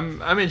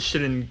 I'm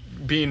interested in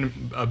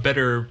being a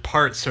better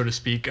part, so to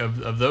speak,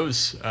 of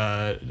those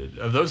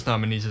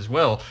nominees as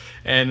well.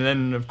 And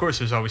then of course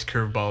there's always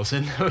curveballs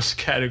in those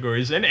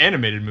categories, and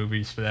animated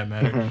movies for that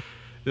matter. Mhm.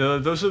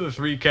 Those are the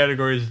three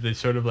categories they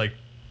sort of like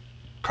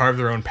carve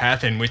their own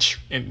path in, which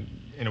in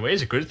a way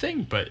is a good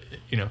thing. But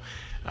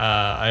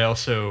I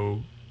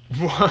also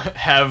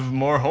have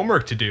more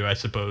homework to do, I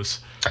suppose.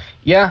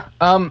 Yeah.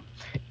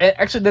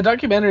 Actually, the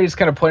documentaries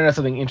kind of pointed out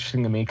something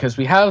interesting to me, because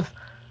we have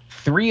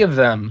three of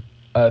them,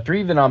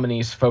 three of the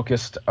nominees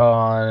focused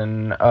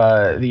on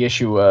the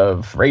issue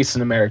of race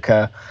in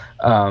America,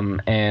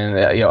 and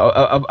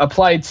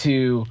applied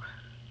to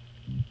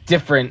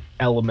different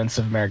elements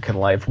of American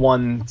life.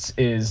 One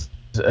is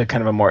a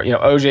kind of a more,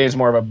 OJ is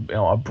more of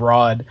a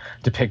broad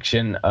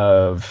depiction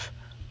of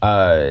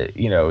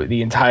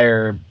the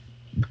entire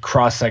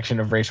cross section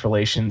of race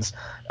relations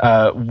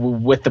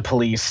with the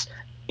police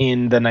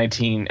in the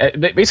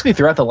basically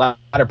throughout the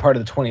latter part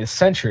of the 20th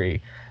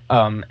century,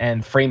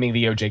 and framing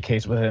the OJ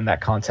case within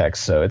that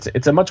context. So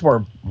it's a much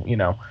more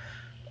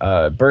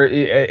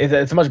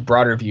it's a much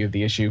broader view of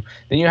the issue.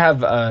 Then you have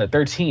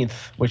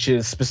 13th, which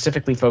is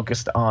specifically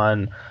focused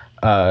on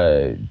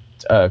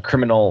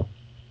criminal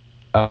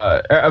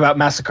about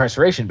mass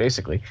incarceration,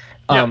 basically.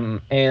 Yeah.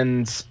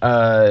 And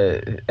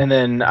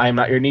then I'm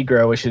Not Your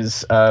Negro, which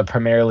is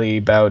primarily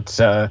about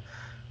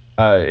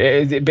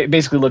it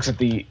basically looks at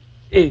the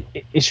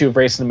issue of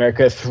race in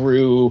America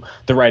through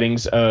the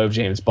writings of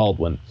James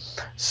Baldwin.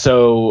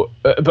 So,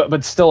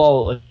 but still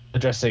all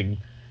addressing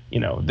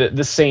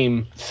the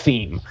same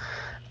theme,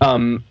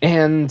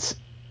 and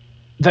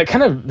that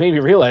kind of made me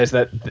realize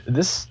that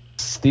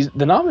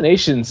the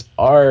nominations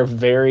are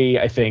very,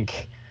 I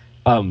think,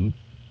 I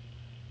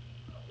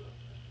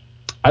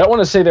don't want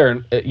to say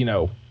they're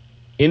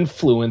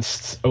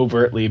influenced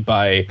overtly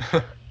by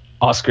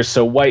Oscars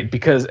So White,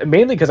 because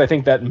I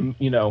think that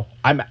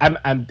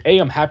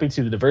I'm happy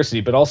to the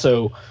diversity, but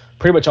also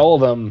pretty much all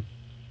of them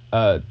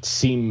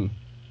seem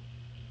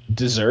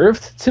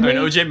deserved to I mean,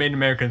 me. OJ Made in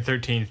America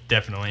 13th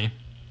definitely No,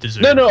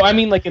 deserved. no, I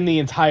mean, like, in the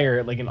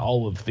entire, like, in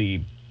all of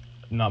the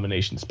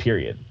nominations,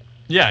 period.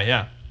 Yeah,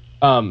 yeah.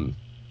 Um,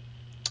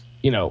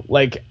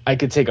 like, I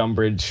could take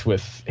umbrage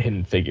with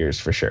Hidden Figures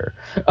for sure.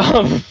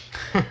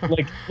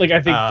 Like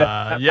I think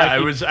that Yeah,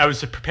 might be. I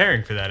was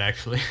preparing for that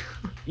actually.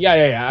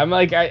 Yeah. I'm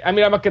like, I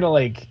mean, I'm not gonna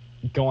like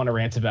go on a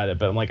rant about it,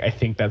 but I'm like, I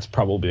think that's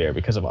probably there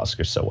because of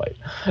Oscars So White.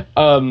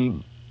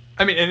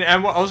 I mean, and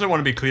I also want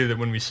to be clear that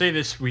when we say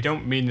this, we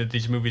don't mean that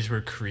these movies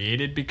were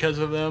created because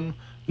of them.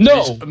 These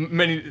No.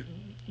 many,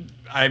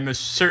 I'm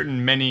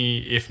certain many,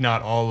 if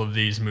not all of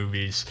these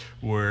movies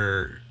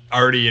were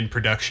already in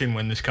production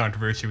when this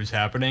controversy was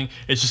happening.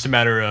 It's just a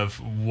matter of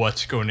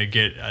what's going to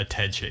get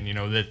attention.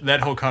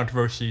 That whole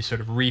controversy sort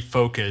of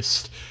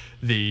refocused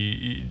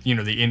the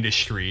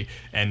industry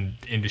and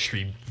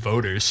industry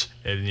voters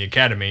in the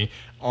Academy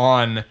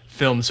on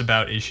films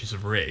about issues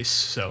of race.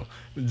 So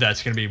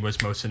that's going to be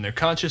what's most in their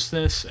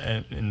consciousness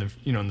and in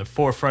the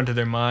forefront of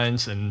their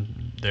minds,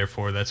 and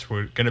therefore that's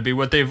going to be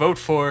what they vote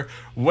for,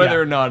 Yeah. whether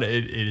or not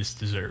it is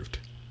deserved.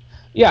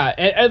 Yeah,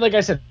 and like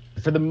I said,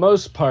 for the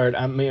most part,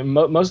 I mean,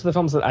 most of the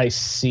films that I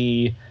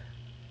see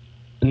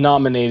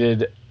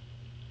nominated,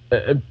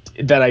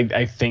 that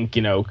I think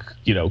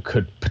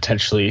could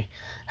potentially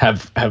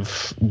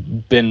have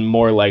been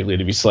more likely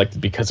to be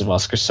selected because of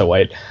Oscar So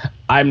White,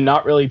 I'm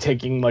not really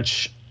taking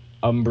much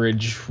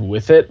umbrage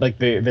with it. Like,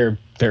 they're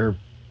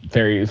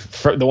very,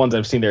 for the ones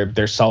I've seen,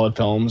 they're solid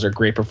films or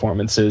great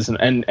performances,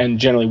 and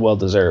generally well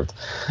deserved.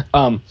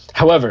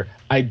 However,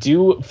 I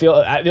do feel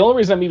the only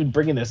reason I'm even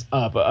bringing this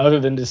up, other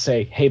than to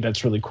say, hey,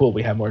 that's really cool,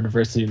 we have more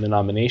diversity in the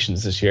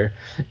nominations this year,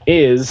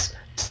 is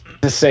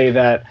to say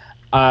that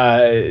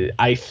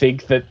I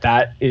think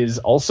that is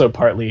also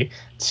partly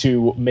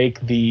to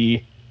make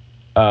the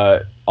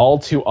all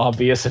too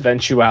obvious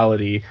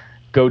eventuality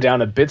go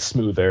down a bit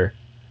smoother,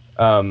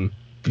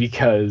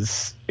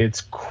 because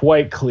it's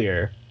quite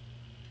clear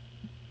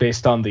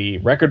based on the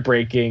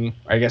record-breaking,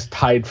 I guess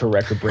tied for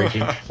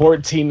record-breaking,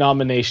 14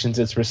 nominations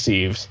it's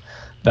received,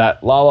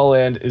 that La La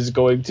Land is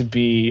going to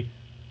be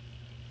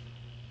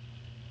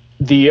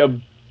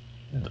the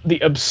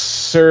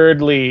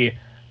absurdly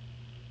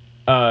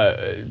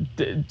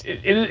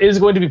it is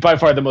going to be by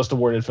far the most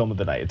awarded film of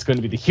the night. It's going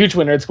to be the huge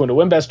winner. It's going to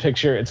win Best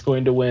Picture. It's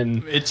going to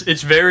win. It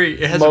has a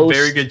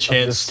very good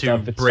chance to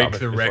break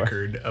the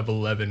record of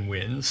 11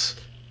 wins.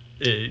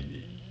 At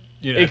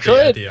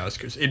the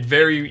Oscars. It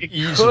very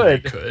easily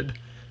could.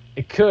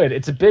 It could.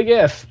 It's a big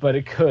if, but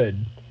it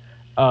could.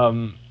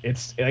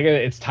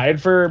 It's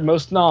tied for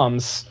most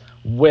noms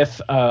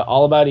with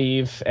All About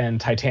Eve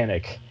and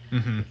Titanic.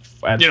 Mm-hmm.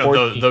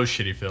 Those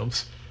shitty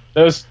films.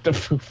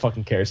 Who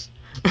fucking cares?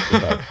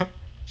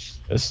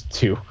 Those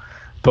two,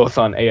 both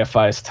on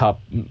AFI's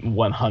top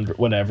 100,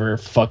 whatever.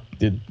 Fuck.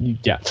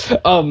 Yeah.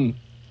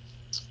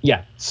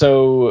 Yeah.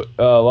 So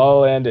La La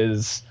Land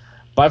is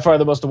by far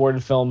the most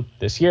awarded film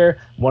this year.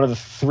 One of the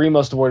 3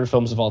 most awarded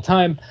films of all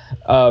time.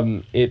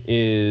 It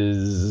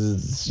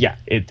is. Yeah.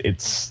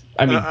 It's.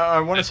 I mean,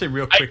 I want to say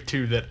real quick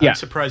too that I'm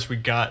surprised we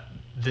got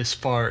this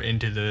far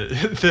into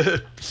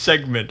the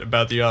segment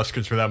about the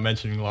Oscars without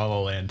mentioning La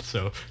La Land.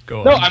 So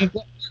go on.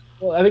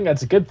 Well, I think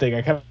that's a good thing.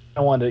 I kind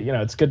of wanted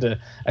to, it's good to,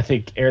 I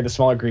think, air the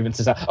smaller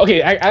grievances out.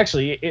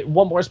 Okay,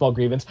 one more small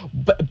grievance.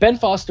 Ben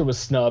Foster was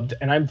snubbed,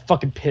 and I'm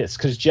fucking pissed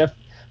because Jeff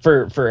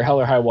for Hell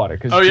or High Water.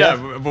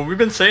 Well, we've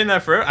been saying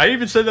that forever. I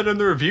even said that in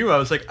the review. I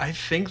was like, I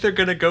think they're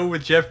gonna go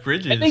with Jeff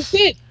Bridges. And they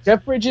did.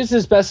 Jeff Bridges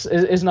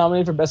is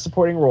nominated for Best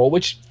Supporting Role,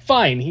 which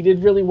fine, he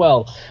did really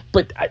well.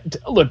 But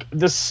look,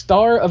 the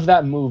star of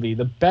that movie,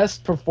 the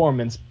best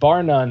performance,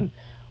 bar none,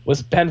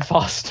 was Ben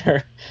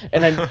Foster,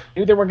 and I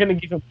knew they weren't going to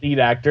give him lead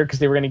actor because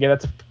they were going to give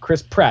that to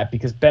Chris Pratt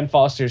because Ben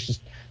Foster is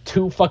just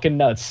too fucking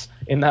nuts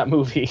in that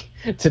movie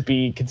to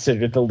be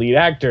considered the lead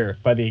actor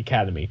by the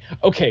Academy.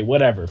 Okay,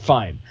 whatever,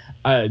 fine.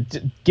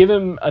 Give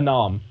him a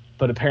nom,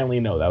 but apparently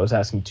no, that was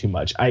asking too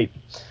much. My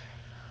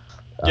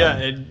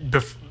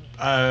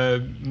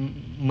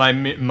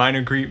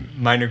minor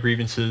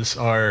grievances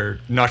are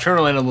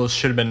Nocturnal Animals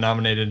should have been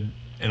nominated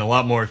in a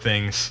lot more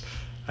things.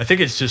 I think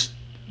it's just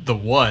the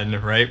one,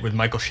 right, with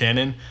Michael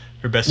Shannon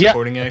for Best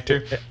Supporting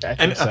Actor. I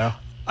think so.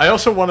 I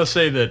also want to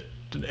say that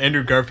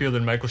Andrew Garfield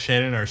and Michael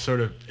Shannon are sort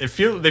of they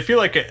feel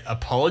like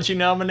apology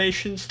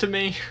nominations to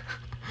me.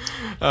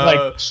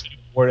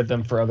 Awarded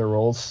them for other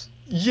roles.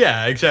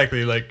 Yeah,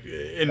 exactly. Like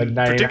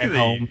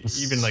particularly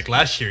even like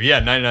last year,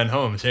 99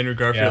 Homes, Andrew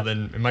Garfield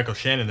and Michael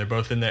Shannon, they're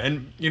both in there.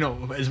 And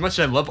as much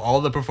as I love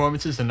all the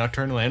performances in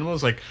Nocturnal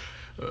Animals, like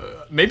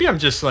maybe I'm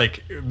just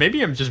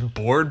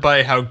bored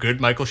by how good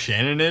Michael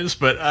Shannon is,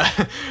 but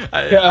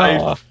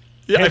I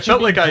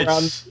felt like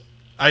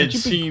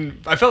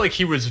I felt like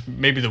he was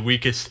maybe the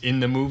weakest in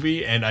the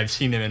movie, and I've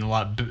seen him in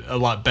a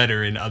lot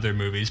better in other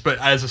movies. But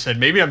as I said,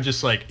 maybe I'm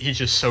just like he's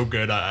just so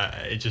good,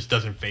 it just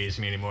doesn't faze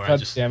me anymore.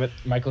 God damn it,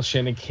 Michael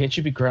Shannon, can't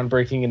you be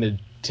groundbreaking in a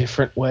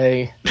different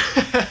way?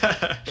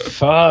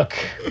 Fuck.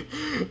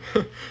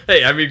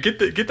 Hey, I mean, get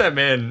that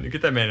man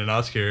an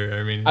Oscar.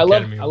 I mean, I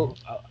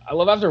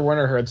love after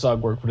Werner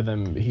Herzog worked with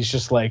him. He's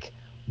just like,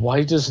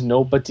 why does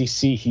nobody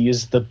see he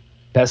is the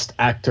best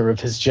actor of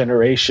his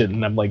generation?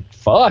 And I'm like,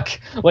 fuck.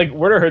 Like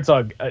Werner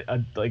Herzog,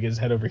 like is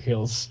head over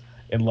heels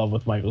in love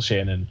with Michael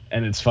Shannon,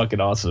 and it's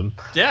fucking awesome.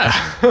 Yeah.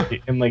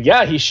 I'm like,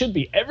 yeah, he should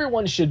be.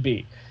 Everyone should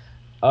be.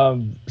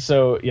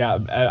 So yeah,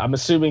 I'm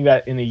assuming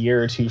that in a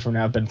year or two from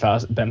now, Ben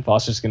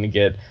Foster's going to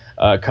get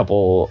a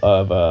couple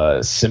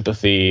of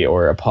sympathy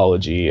or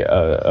apology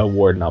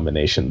award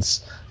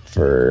nominations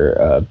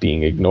for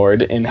being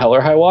ignored in Hell or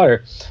High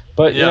Water.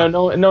 But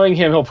knowing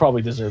him, he'll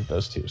probably deserve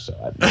those too.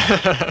 So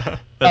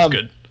that's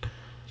good.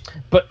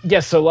 But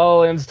yes, so La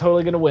La Land's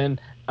totally going to win.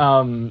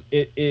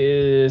 It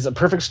is a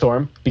perfect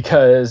storm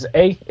because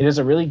it is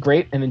a really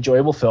great and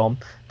enjoyable film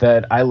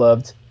that I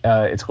loved.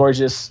 It's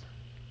gorgeous.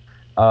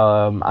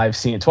 I've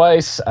seen it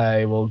twice.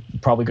 I will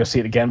probably go see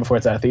it again before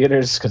it's out of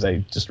theaters because I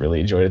just really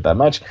enjoyed it that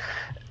much.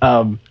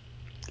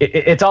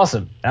 It's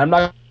awesome. I'm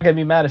not gonna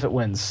be mad if it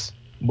wins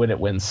when it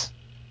wins.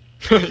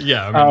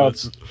 Yeah, I mean,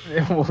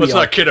 let's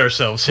not kid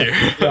ourselves here.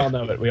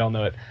 We all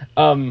know it.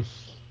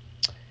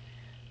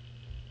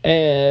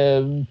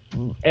 And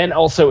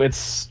also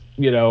it's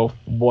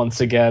once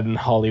again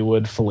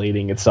Hollywood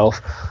filleting itself.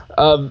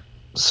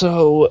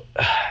 So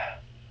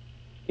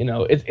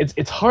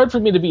it's hard for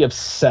me to be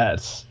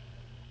upset.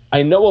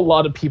 I know a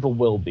lot of people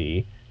will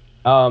be.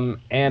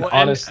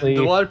 Honestly,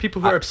 a lot of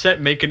people who are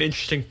upset make an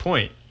interesting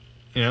point.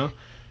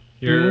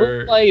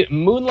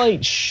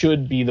 Moonlight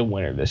should be the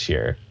winner this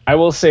year. I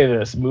will say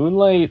this: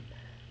 Moonlight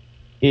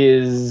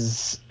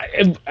is.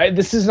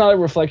 This is not a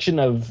reflection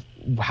of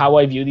how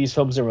I view these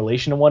films in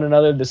relation to one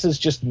another. This is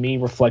just me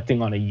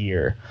reflecting on a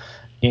year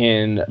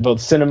in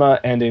both cinema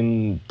and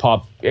in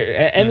pop,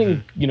 and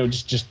in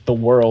just the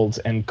world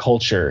and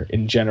culture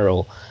in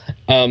general.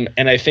 And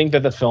I think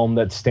that the film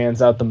that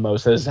stands out the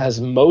most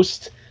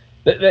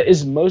that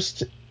is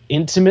most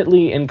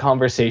intimately in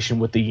conversation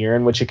with the year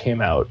in which it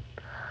came out,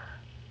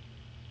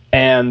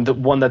 and the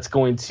one that's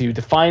going to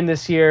define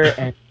this year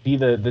and be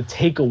the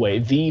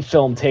takeaway, the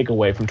film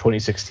takeaway from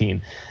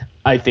 2016,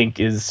 I think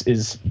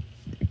is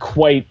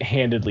quite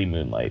handedly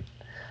Moonlight.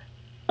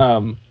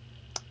 And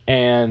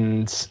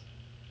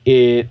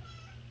it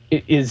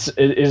is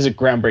a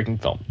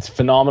groundbreaking film. It's a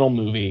phenomenal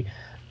movie.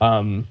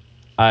 I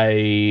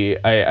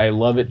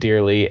love it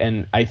dearly,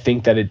 and I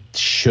think that it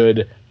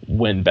should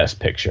win Best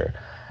Picture.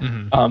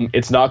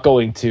 It's not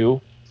going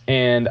to,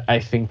 and I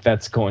think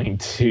that's going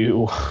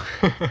to.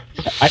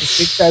 I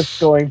think that's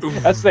going.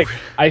 That's the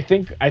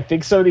thing. I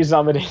think some of these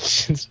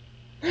nominations.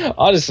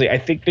 Honestly, I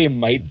think they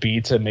might be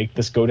to make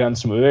this go down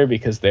smoother,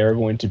 because there are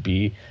going to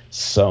be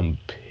some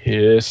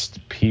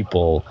pissed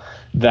people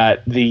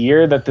that the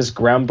year that this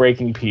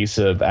groundbreaking piece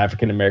of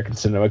African American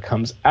cinema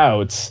comes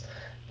out,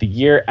 the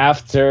year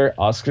after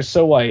Oscar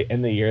So White,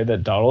 and the year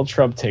that Donald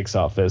Trump takes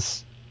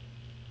office,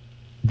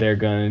 they're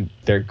going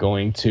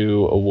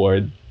to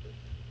award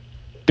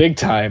big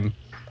time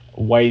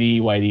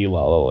Whitey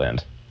La La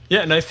Land.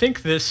 Yeah, and I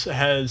think the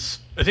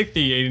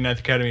 89th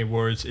Academy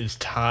Awards is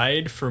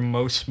tied for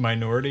most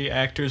minority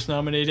actors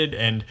nominated,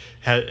 and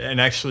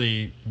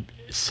actually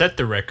set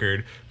the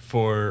record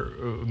for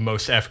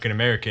most African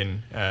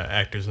American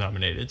actors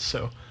nominated.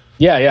 So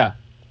yeah,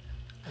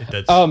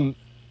 that's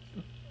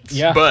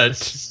yeah. But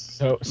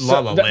So La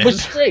La Land, which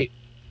is great,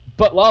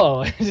 but La La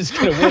Land is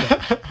gonna win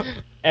it.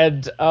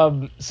 And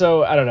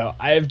so I don't know.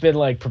 I've been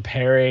like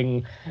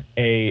preparing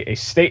a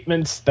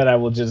statement that I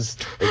will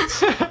just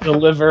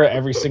deliver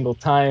every single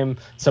time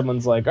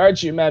someone's like,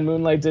 "Aren't you mad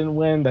Moonlight didn't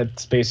win?"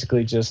 That's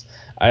basically just,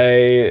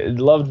 I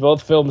loved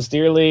both films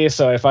dearly,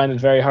 so I find it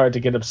very hard to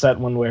get upset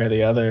one way or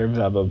the other.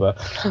 Blah blah blah.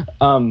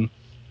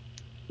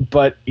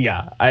 But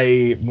yeah,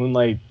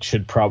 Moonlight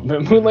should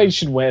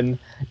win.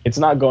 It's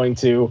not going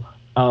to.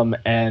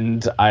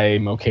 And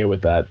I'm okay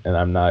with that, and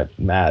I'm not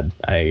mad.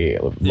 I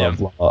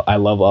love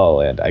La La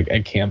Land.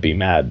 I can't be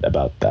mad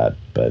about that.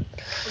 But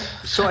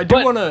so I do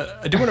want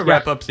to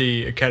wrap up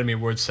the Academy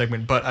Awards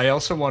segment, but I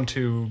also want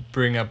to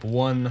bring up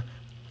one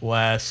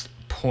last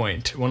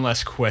point, one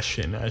last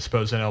question, I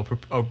suppose, and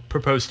I'll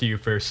propose to you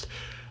first.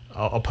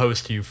 I'll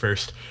pose to you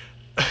first.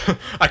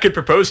 I could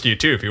propose to you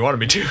too if you wanted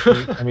me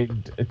to. I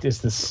mean,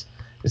 it's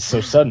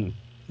so sudden.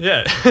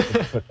 Yeah.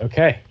 But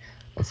okay,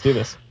 let's do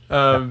this.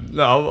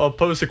 No, I'll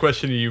pose the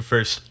question to you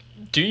first.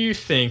 Do you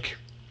think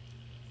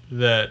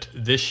that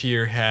this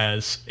year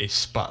has a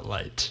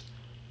spotlight?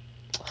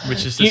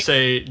 Which is to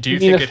say, do you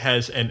think it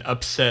has an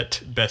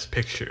upset Best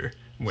Picture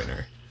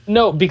winner?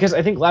 No, because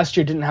I think last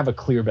year didn't have a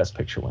clear Best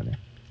Picture winner.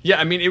 Yeah,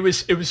 I mean, it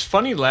was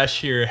funny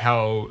last year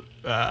how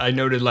I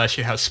noted last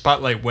year how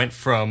Spotlight went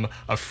from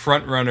a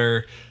front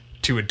runner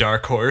to a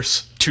dark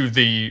horse to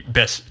the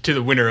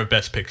winner of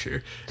Best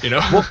Picture. You know,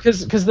 well,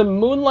 because the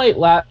Moonlight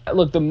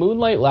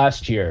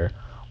last year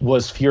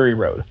was Fury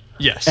Road.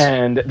 Yes.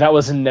 And that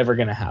was never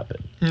going to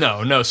happen.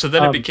 No. So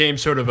then it became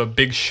sort of a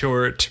Big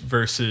Short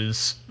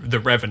versus The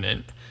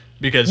Revenant.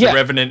 Because The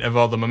Revenant of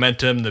all the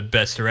momentum, the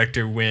Best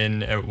Director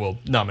win,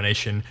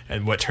 nomination,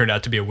 and what turned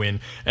out to be a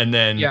win. And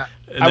then,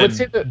 I would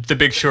say The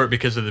Big Short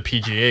because of the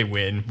PGA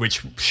win,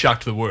 which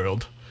shocked the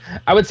world.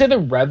 I would say The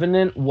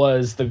Revenant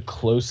was the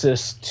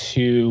closest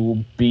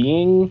to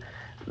being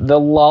the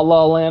La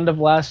La Land of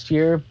last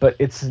year, but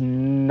it's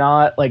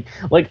not like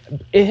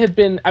it had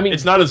been. I mean,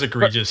 it's not as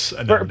egregious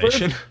a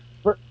nomination.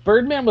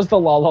 Birdman was the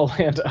La La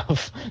Land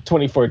of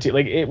 2014.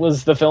 Like, it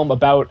was the film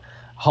about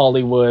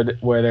Hollywood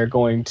where they're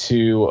going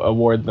to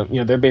award them.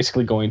 They're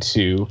basically going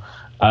to,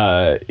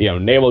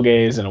 navel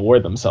gaze and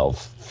award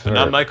themselves. But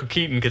not Michael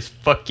Keaton, because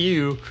fuck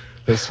you.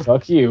 Because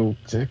fuck you.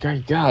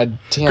 God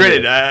damn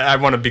Granted, I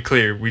want to be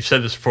clear. We've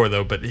said this before,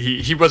 though, but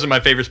he wasn't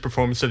my favorite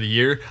performance of the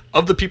year.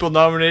 Of the people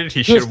nominated,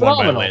 he should have won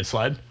by a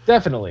landslide.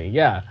 Definitely,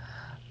 yeah.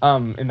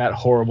 In that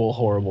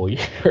horrible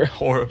year.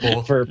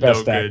 Horrible. For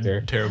Best no Actor.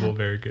 Good, terrible,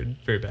 very good,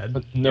 very bad.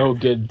 But no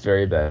good,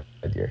 very bad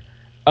year.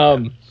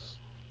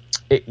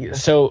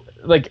 So,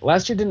 like,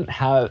 last year didn't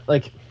have,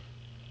 like,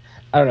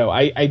 I don't know.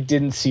 I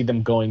didn't see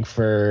them going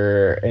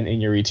for an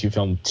Iñárritu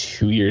film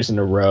 2 years in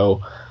a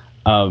row.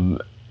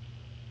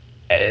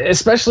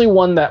 Especially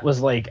one that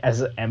was, like,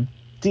 as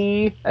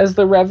empty as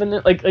The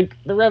Revenant. Like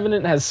The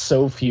Revenant has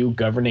so few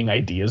governing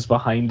ideas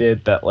behind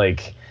it that,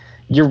 like,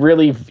 you're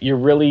really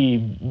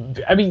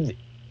I mean,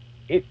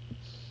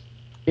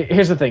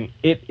 here's the thing.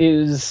 It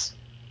is,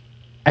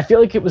 I feel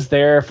like it was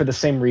there for the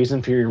same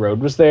reason Fury Road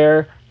was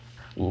there,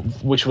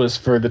 which was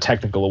for the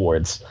technical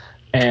awards.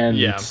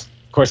 And of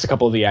course a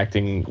couple of the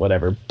acting,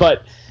 whatever.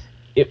 But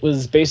it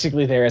was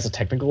basically there as a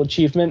technical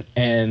achievement,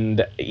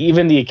 and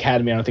even the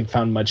Academy, I don't think,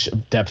 found much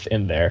depth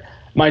in there.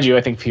 Mind you,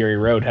 I think Fury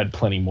Road had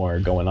plenty more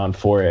going on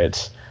for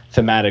it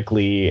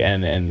thematically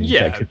and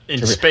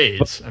in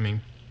spades.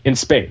 In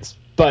spades.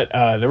 But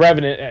The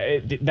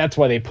Revenant, that's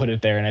why they put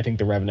it there, and I think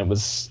The Revenant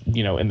was,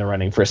 in the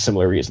running for a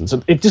similar reason.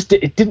 So it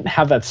didn't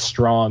have that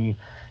strong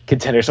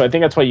contender. So I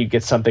think that's why you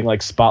get something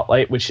like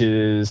Spotlight, which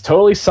is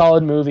totally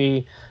solid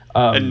movie.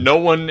 And no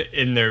one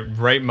in their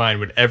right mind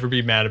would ever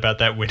be mad about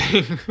that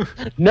winning.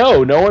 No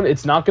one.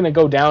 It's not going to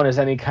go down as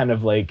any kind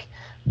of, like,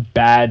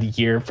 bad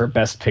year for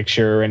Best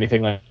Picture or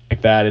anything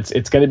like that.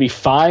 It's going to be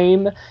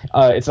fine.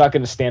 It's not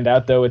going to stand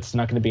out though. It's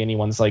not going to be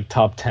anyone's like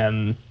top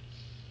 10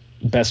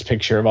 Best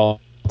Picture of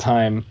all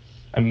time.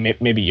 I mean,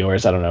 maybe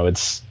yours. I don't know.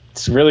 It's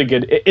really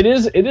good. It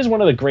is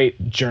one of the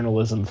great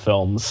journalism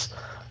films.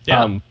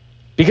 Yeah.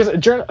 Because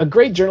a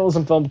great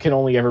journalism film can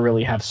only ever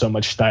really have so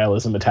much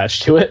stylism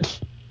attached to it.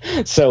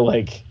 So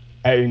like,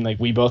 I mean, like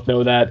we both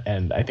know that,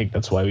 and I think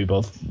that's why we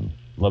both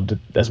loved it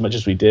as much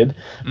as we did.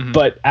 Mhm.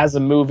 But as a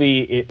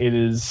movie, it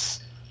is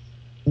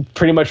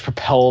pretty much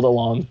propelled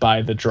along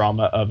by the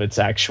drama of its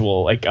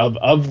actual like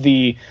of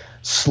the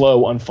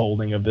slow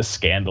unfolding of this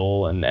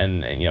scandal,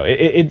 and you know,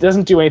 it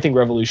doesn't do anything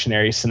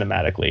revolutionary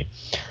cinematically.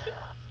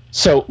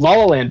 So La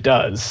La Land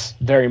does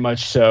very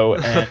much so,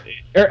 and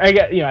I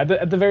get, you know,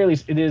 at the very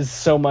least, it is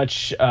so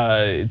much.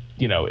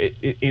 You know,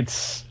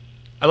 it's.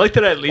 I like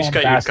that I at least got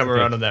you to bombastic come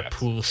around on things. that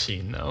pool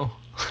scene, though.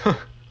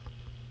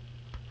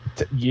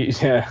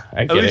 Yeah,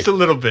 I At get least it. a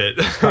little bit.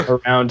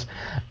 Around.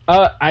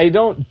 I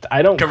don't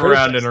Come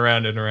around and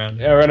around and around.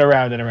 run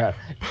around and around.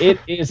 It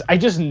is. I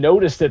just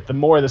noticed it the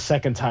more the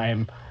second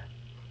time.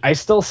 I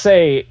still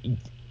say,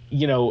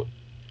 you know,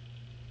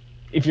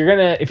 if you're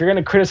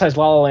gonna criticize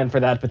La La Land for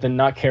that, but then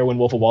not care when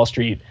Wolf of Wall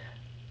Street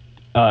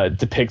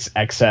depicts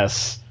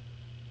excess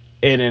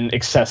in an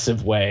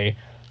excessive way,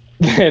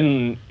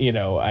 then you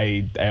know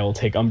I will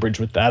take umbrage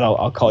with that.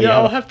 I'll call you Yeah,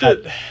 out. I'll have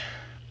to.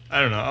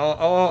 I don't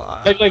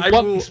know. Like, I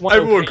what will. makes one I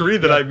will okay, agree you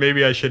that know?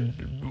 maybe I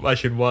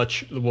should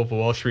watch The Wolf of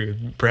Wall Street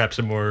with perhaps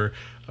a more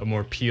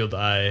peeled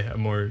eye, a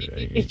more.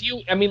 If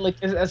you, I mean, like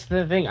that's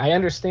the thing. I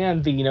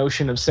understand the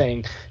notion of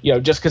saying, you know,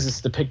 just because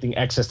it's depicting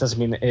excess doesn't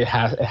mean that it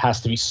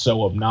has to be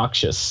so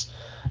obnoxious.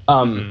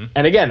 And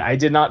again, I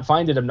did not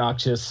find it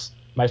obnoxious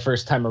my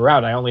first time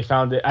around. I only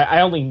found it.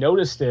 I only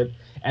noticed it,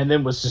 and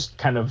then was just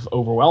kind of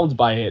overwhelmed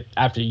by it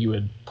after you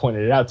had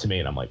pointed it out to me,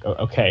 and I'm like, oh,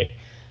 okay.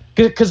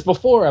 Because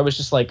before I was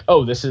just like,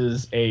 oh, this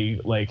is a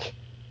like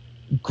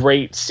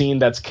great scene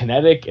that's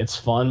kinetic, it's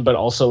fun, but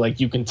also like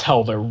you can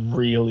tell they're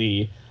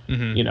really,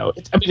 you know,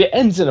 I mean, it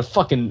ends in a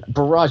fucking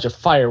barrage of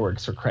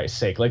fireworks, for Christ's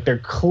sake. Like they're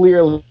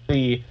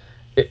clearly,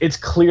 it's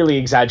clearly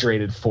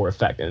exaggerated for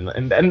effect,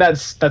 and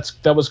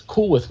that was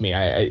cool with me.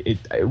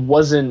 It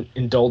wasn't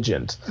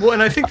indulgent. Well,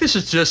 and I think this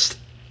is just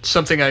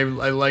something I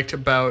liked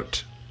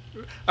about.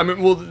 I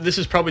mean, well, this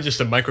is probably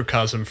just a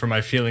microcosm for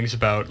my feelings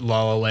about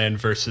La La Land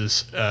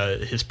versus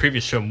his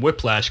previous film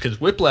Whiplash, because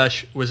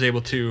Whiplash was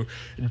able to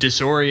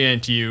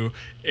disorient you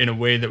in a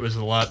way that was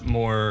a lot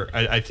more,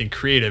 I think,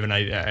 creative. And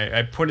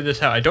I pointed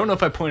this out. I don't know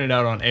if I pointed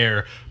out on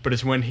air, but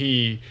it's when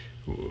he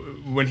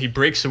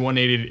breaks the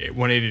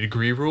 180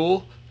 degree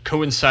rule,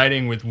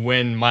 coinciding with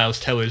when Miles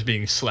Teller is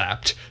being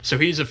slapped. So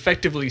he's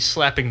effectively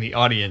slapping the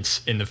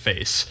audience in the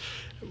face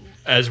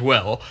as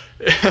well.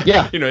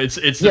 Yeah. You know,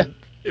 it's Yeah.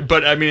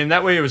 but I mean, in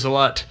that way, it was a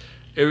lot.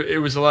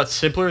 It was a lot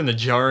simpler, and the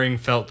jarring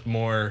felt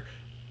more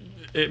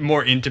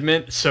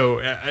intimate. So,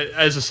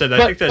 as I said,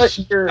 I think that's.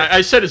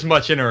 I said as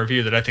much in our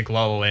review that I think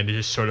La La Land is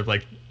just sort of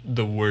like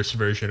the worst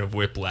version of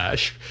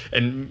Whiplash,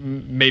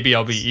 and maybe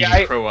I'll be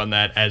eating crow on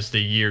that as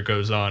the year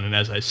goes on and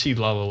as I see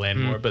La La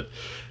Land more. But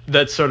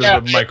that's sort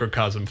of a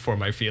microcosm for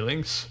my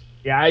feelings.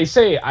 Yeah,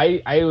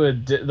 I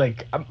would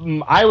like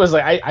I was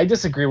like I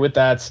disagree with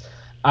that.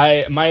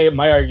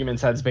 My argument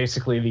that's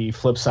basically the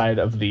flip side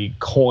of the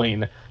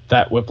coin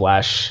that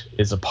Whiplash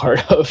is a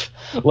part of.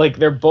 Like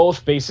they're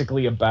both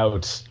basically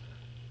about,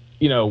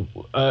 you know,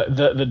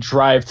 the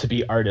drive to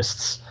be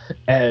artists,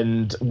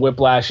 and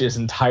Whiplash is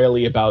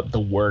entirely about the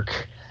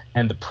work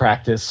and the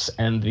practice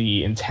and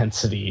the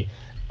intensity,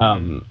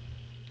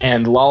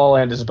 and La La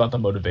Land is about the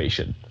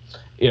motivation.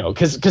 You know,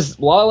 because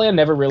La La Land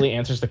never really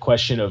answers the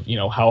question of, you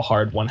know, how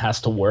hard one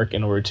has to work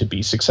in order to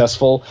be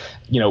successful.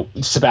 You know,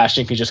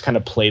 Sebastian could just kind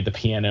of play the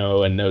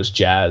piano and knows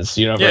jazz.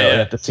 You know, really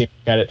have to see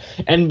at it.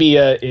 And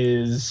Mia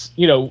is,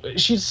 you know,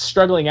 she's a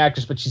struggling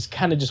actress, but she's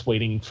kind of just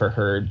waiting for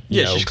her.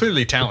 You know, she's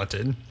clearly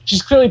talented.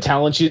 She's clearly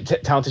talented.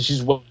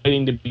 She's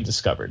waiting to be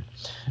discovered.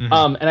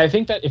 And I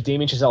think that if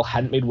Damien Chazelle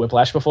hadn't made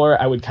Whiplash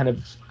before, I would kind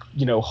of,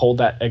 you know, hold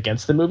that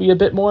against the movie a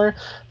bit more.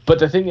 But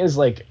the thing is,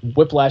 like,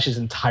 Whiplash is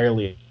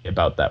entirely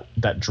about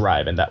that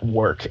drive and that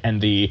work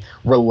and the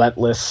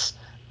relentless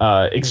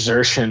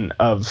exertion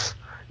of,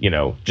 you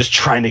know, just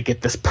trying to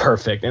get this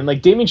perfect. And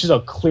like Damien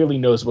Chazelle clearly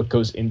knows what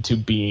goes into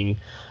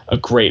being a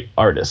great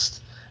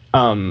artist.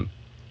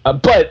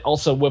 But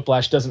also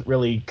Whiplash doesn't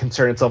really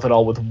concern itself at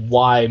all with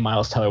why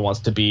Miles Teller wants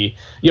to be,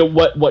 you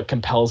know, what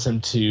compels him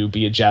to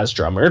be a jazz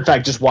drummer. In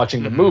fact, just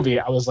watching the movie,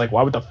 I was like,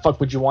 why would the fuck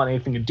would you want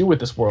anything to do with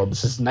this world?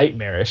 This is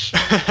nightmarish.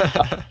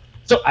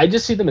 So I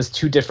just see them as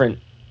two different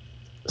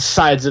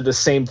sides of the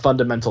same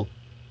fundamental.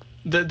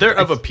 They're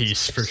of a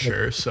piece for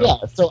sure. So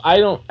yeah, so I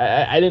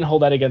didn't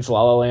hold that against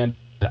La La Land.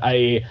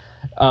 I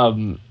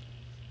don't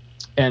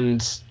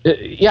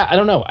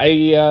know.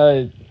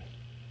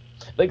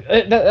 Like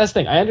that's the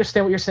thing. I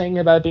understand what you're saying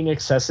about it being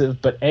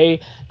excessive, but that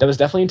was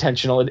definitely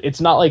intentional.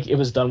 It's not like it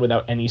was done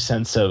without any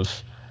sense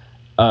of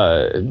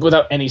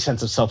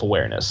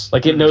self-awareness.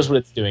 Like it knows what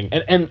it's doing,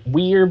 and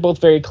we're both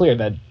very clear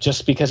that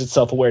just because it's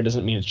self-aware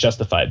doesn't mean it's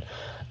justified.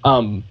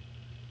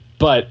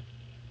 But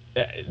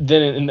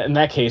then in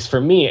that case, for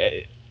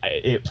me,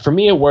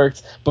 it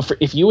worked. But for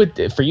you it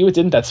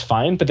didn't. That's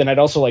fine. But then I'd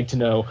also like to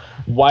know,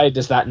 why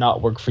does that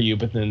not work for you?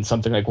 But then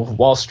something like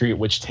Wall Street,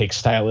 which takes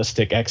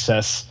stylistic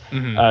excess to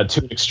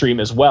an extreme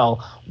as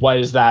well, why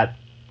does that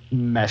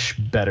mesh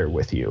better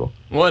with you?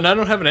 Well, and I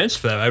don't have an answer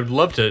for that. I would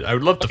love to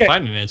Okay.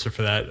 find an answer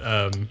for that.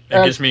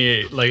 It gives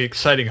me like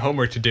exciting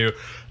homework to do.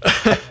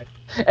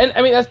 And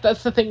I mean,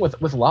 that's the thing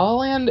with La La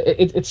Land.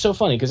 It's so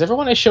funny because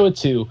everyone I show it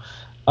to,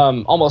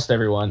 almost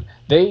everyone,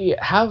 they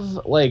have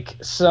like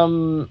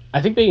some.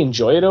 I think they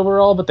enjoy it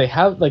overall, but they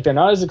have like, they're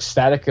not as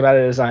ecstatic about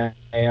it as I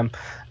am.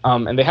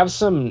 And they have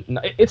some.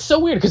 It's so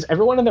weird because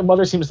everyone and their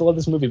mother seems to love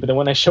this movie, but then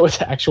when I show it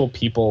to actual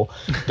people,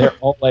 they're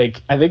all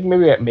like, I think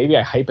maybe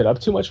I hype it up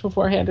too much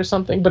beforehand or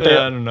something. But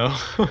Yeah, I don't know.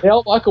 they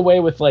all walk away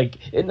with like,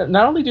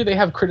 not only do they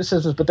have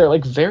criticisms, but they're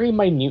like very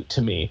minute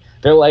to me.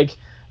 They're like,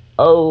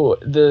 oh,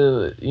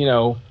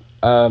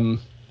 I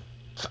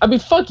mean,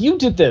 fuck, you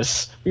did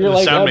this. You're The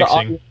like, sound oh,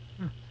 mixing.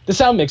 the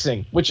sound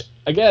mixing, which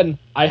again,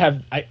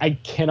 I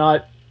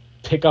cannot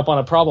pick up on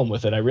a problem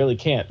with it. I really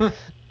can't.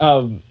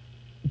 um,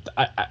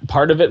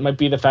 Part of it might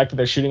be the fact that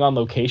they're shooting on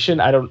location.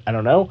 I don't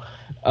know.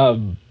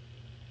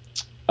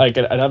 Like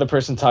another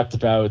person talked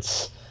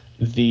about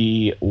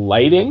the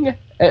lighting,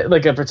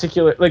 like a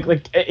particular,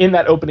 like in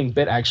that opening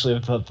bit, actually,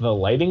 the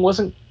lighting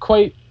wasn't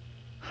quite.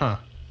 Huh.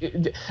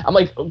 I'm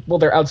like, well,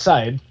 they're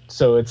outside,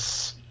 so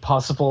it's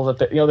possible that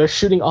they're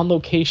shooting on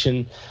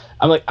location.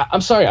 I'm like, I'm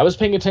sorry, I was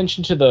paying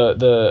attention to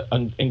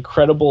the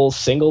incredible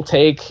single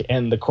take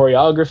and the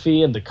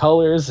choreography and the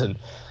colors and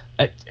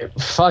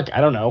fuck, I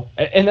don't know.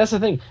 And that's the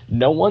thing.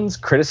 No one's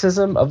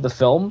criticism of the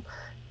film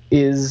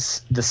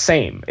is the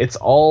same. It's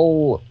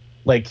all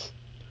like,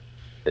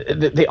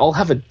 they all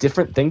have a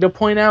different thing to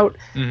point out,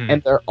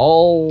 and they're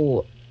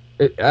all,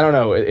 I don't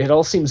know. It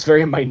all seems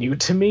very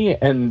minute to me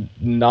and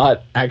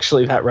not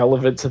actually that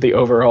relevant to the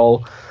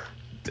overall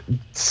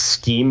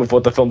scheme of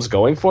what the film's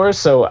going for.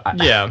 So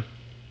Yeah.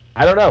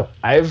 I don't know.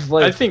 I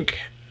think.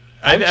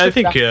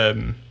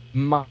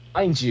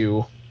 Mind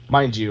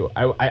you,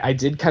 I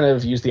did kind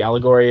of use the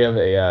allegory of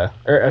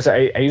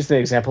I used the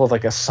example of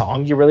like a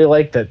song you really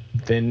like that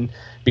then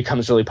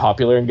becomes really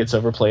popular and gets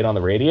overplayed on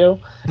the radio,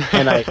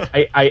 and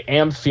I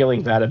am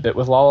feeling that a bit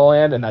with La La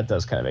Land, and that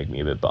does kind of make me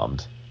a bit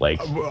bummed. Like,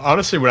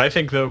 honestly, what I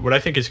think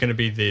is going to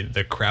be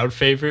the crowd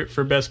favorite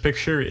for Best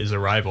Picture is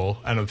Arrival.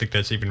 I don't think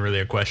that's even really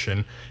a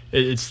question.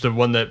 It's the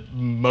one that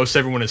most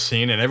everyone has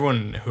seen, and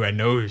everyone who I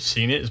know who's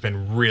seen it has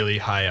been really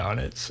high on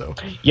it. So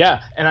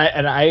yeah,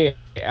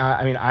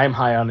 I mean, I'm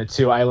high on it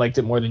too. I liked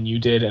it more than you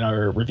did in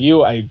our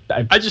review. I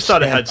just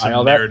thought it had stand by all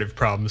some that. narrative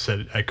problems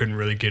that I couldn't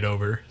really get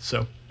over.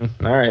 So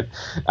All right,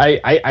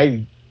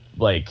 I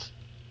like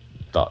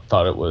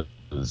thought it was.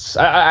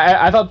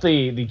 I thought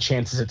the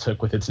chances it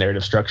took with its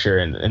narrative structure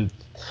and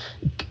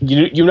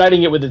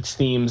uniting it with its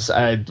themes,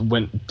 I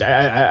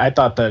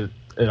thought that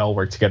it all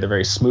worked together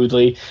very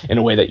smoothly in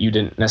a way that you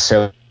didn't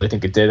necessarily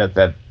think it did.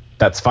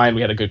 That's fine.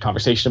 We had a good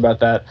conversation about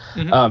that.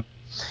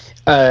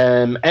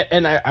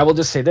 And I will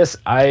just say this: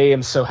 I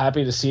am so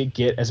happy to see it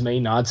get as many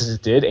nods as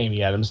it did,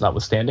 Amy Adams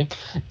notwithstanding,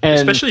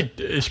 and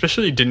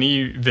especially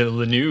Denis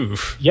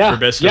Villeneuve yeah, for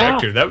Best yeah,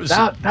 Director. That was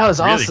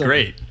really awesome.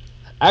 great.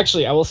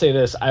 Actually, I will say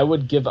this: I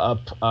would give up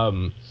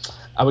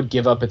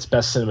its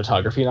Best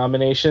Cinematography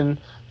nomination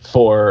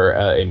for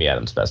Amy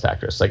Adams Best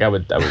Actress. Like I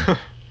would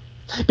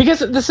because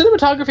the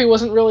cinematography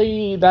wasn't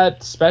really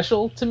that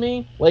special to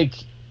me. Like,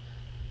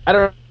 I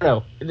don't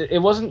know,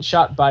 it wasn't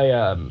shot by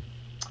oh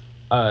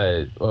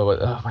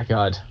my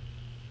god,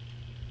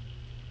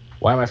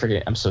 why am I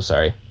forgetting? I'm so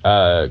sorry.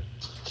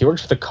 He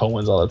works with the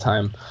Coens all the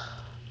time.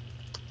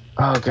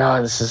 Oh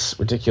god, this is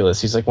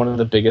ridiculous. He's like one of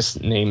the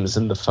biggest names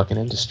in the fucking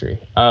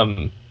industry.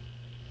 Roger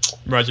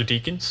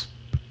Deakins.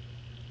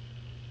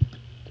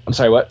 I'm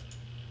sorry, what?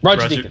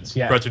 Roger Deakins,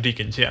 yeah. Roger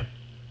Deakins, yeah.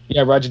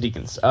 Yeah, Roger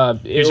Deakins.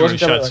 He's the one who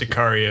shot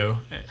Sicario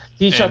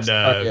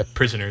and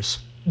Prisoners.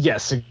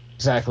 Yes,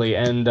 exactly.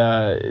 And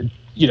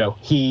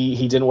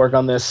he didn't work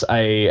on this.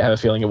 I have a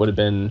feeling it would have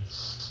been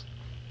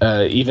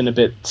even a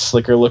bit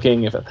slicker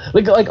looking. If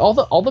like all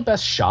the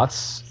best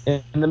shots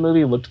in the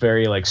movie looked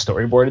very like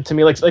storyboarded to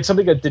me, like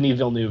something that Denis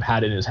Villeneuve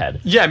had in his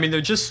head. Yeah, I mean they're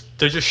just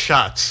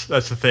shots.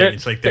 That's the thing.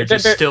 It's like they're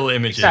just still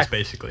images,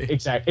 basically.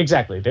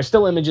 Exactly. They're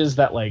still images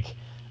that like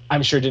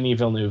I'm sure Denis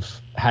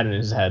Villeneuve had in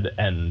his head,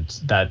 and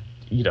that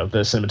the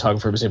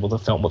cinematographer was able to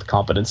film with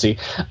competency.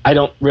 I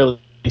don't really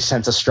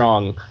sense a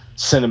strong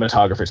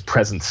cinematographer's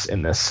presence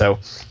in this. So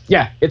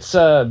yeah, it's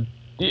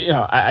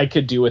I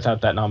could do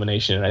without that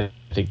nomination. And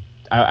I think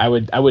I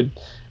would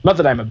not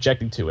that I'm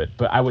objecting to it,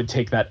 but I would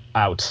take that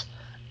out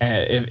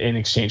in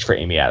exchange for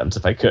Amy Adams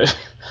if I could.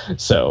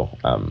 So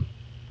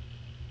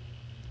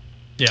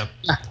yeah,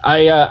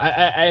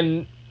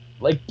 I'm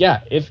like,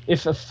 yeah,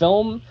 if a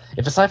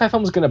sci-fi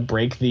film is going to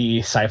break the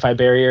sci-fi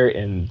barrier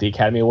in the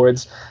Academy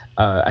Awards,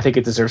 I think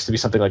it deserves to be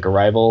something like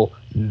Arrival,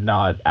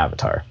 not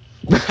Avatar,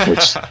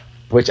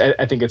 which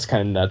I think it's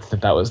kind of nuts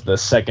that was the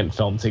second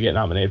film to get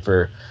nominated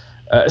for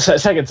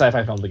second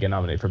sci-fi film to get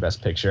nominated for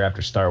Best Picture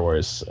after Star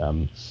Wars.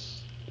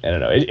 I don't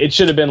know. It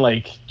should have been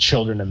like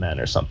Children of Men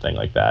or something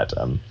like that.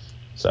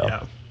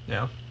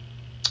 Yeah.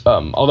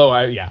 Although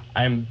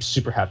I'm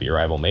super happy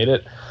Arrival made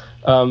it.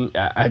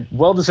 I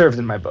well deserved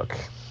in my book.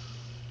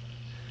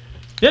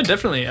 Yeah,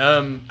 definitely.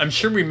 I'm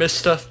sure we missed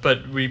stuff,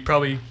 but we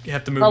probably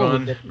have to move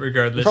on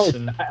regardless.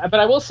 But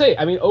I will say,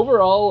 I mean,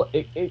 overall,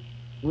 it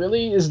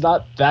really is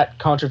not that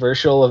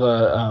controversial of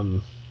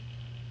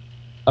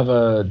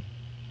a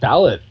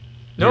ballot.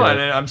 No, and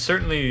I'm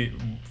certainly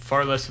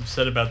far less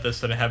upset about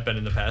this than I have been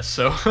in the past.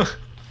 So.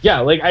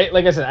 Yeah, like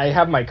I said, I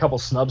have my couple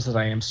snubs that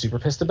I am super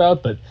pissed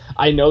about, but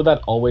I know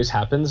that always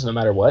happens no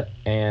matter what,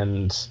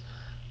 and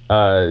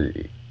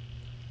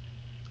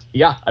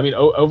yeah, I mean,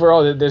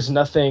 overall, there's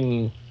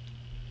nothing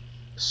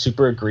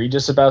super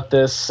egregious about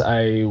this.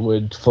 I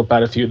would flip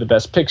out a few of the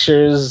best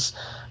pictures,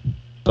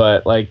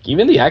 but like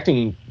even the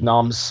acting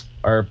noms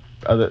are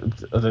other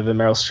than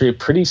Meryl Streep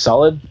pretty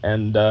solid,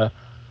 and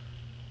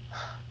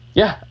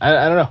yeah,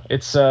 I don't know.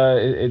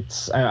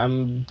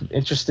 I'm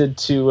interested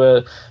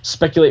to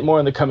speculate more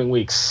in the coming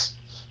weeks.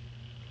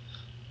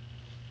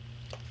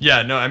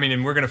 Yeah, no, I mean,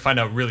 and we're gonna find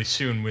out really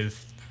soon.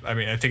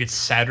 I think it's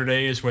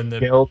Saturday is when the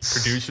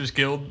Producers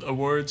Guild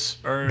Awards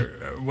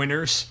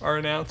winners are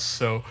announced.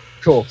 So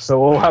cool.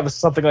 So we'll have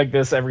something like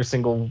this every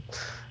single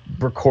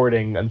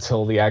recording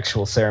until the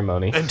actual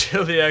ceremony.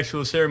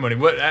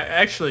 What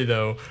actually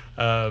though,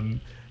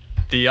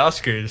 the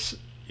Oscars,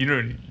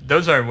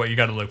 those aren't what you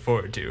got to look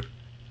forward to. You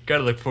got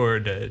to look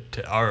forward to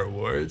our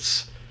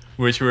awards,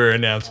 which we're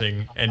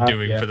announcing and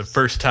doing for the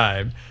first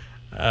time.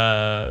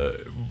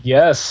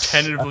 Yes.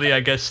 Tentatively, I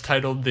guess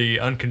titled the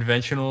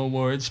Unconventional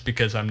Awards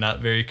because I'm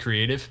not very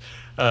creative.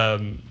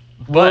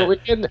 But we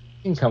can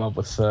come up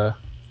with some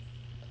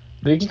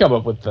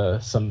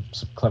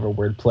clever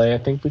wordplay. I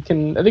think we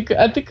can. I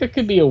think it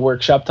could be a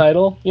workshop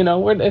title.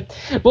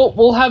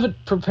 We'll have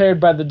it prepared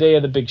by the day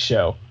of the big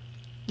show.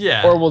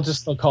 Yeah. Or we'll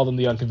just still call them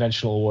the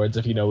Unconventional Awards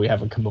if we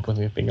haven't come up with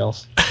anything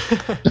else.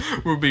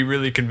 We'll be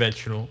really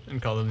conventional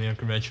and call them the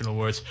Unconventional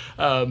Awards.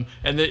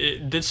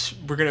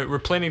 We're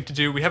planning to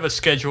do. We have a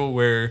schedule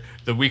where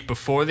the week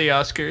before the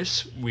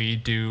Oscars we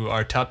do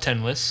our top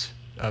 10 lists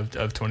of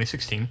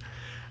 2016.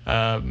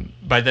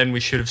 By then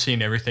we should have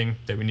seen everything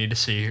that we need to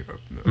see,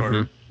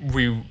 or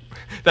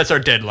that's our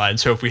deadline.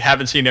 So if we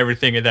haven't seen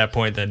everything at that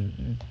point,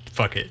 then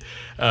fuck it.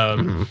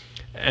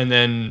 And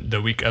then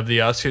the week of the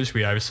Oscars,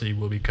 we obviously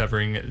will be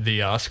covering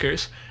the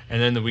Oscars.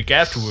 And then the week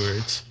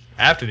afterwards,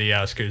 after the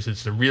Oscars,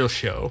 it's the real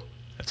show.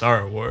 That's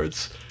our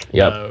awards.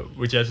 Yep.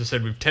 Which, as I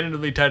said, we've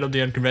tentatively titled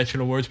the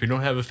Unconventional Awards. We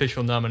don't have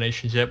official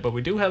nominations yet, but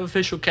we do have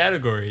official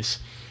categories.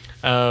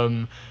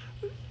 The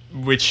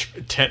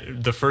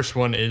first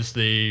one is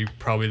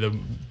probably the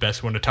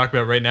best one to talk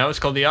about right now. It's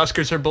called the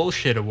Oscars Are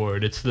Bullshit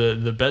Award. It's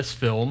the best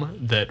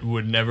film that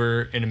would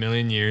never in a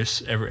million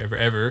years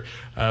ever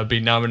be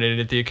nominated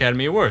at the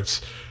Academy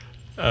Awards.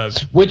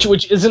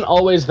 Which isn't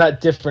always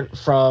that different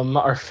from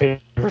our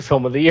favorite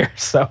film of the year.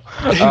 So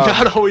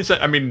not always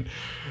that. I mean,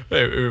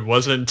 it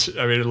wasn't.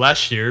 I mean,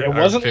 last year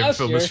our favorite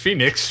film was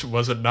Phoenix,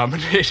 wasn't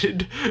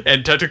nominated,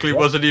 and technically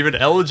wasn't even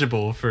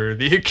eligible for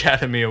the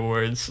Academy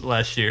Awards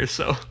last year.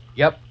 So.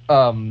 Yep.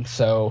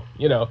 So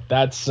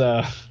that's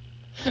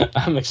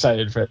I'm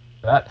excited for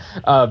that.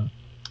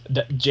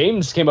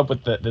 James came up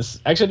with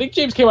this. Actually, I think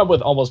James came up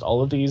with almost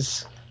all of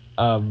these.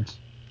 And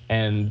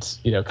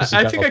because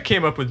I think I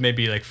came up with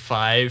maybe like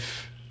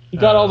 5. You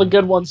got all the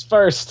good ones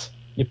first,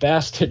 you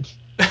bastard.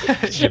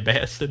 You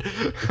bastard.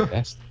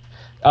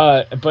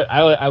 But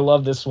I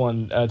love this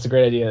one. It's a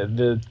great idea.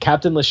 The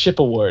Captain Le Ship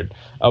Award,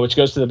 which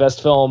goes to the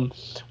best film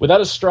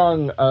without a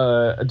strong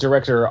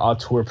director or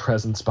auteur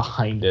presence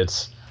behind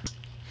it.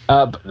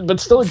 But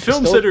still,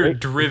 films that are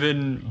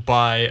driven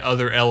by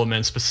other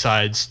elements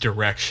besides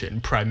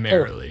direction,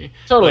 primarily.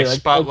 Totally. Like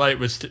Spotlight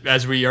was,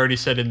 as we already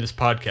said in this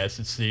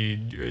podcast, it's the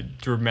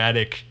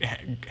dramatic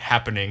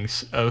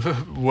happenings of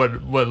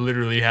what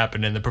literally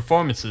happened and the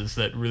performances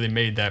that really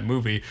made that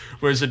movie.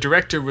 Whereas the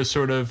director was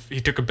he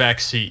took a back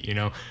seat.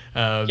 There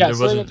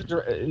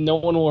wasn't. No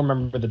one will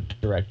remember the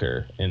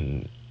director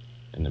in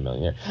a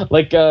million years.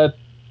 Think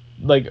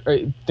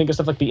of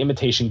stuff like The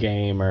Imitation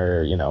Game,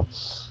 or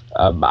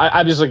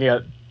I'm just looking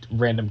at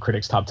random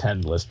critics' top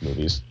 10 list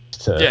movies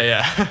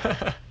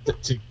to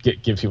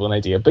give people an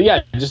idea. But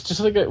yeah, just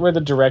like where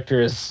the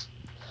director is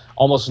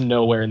almost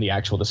nowhere in the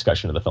actual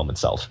discussion of the film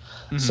itself.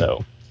 Mm-hmm.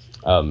 So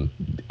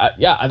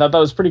I thought that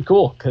was pretty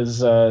cool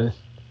because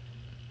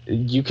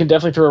you can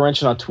definitely throw a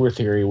wrench in auteur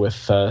theory with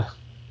some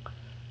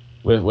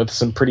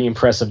pretty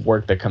impressive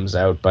work that comes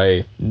out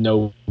by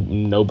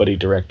nobody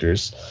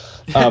directors.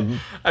 I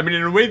mean,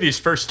 in a way, these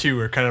first two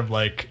are kind of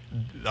like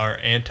our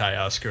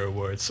anti-Oscar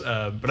awards,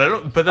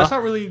 but that's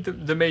not really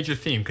the major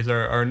theme, because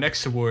our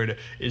next award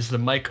is the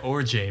Mike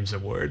or James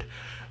Award,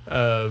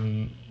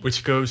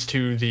 which goes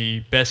to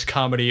the best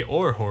comedy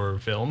or horror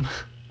film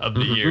of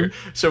the year.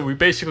 So we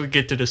basically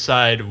get to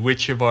decide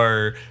which of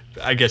our,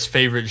 I guess,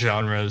 favorite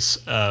genres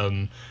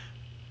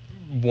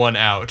won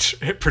out,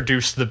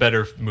 produced the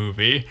better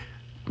movie.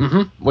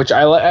 Which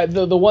I like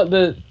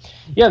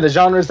the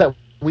genres that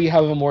we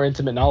have a more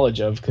intimate knowledge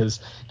of, because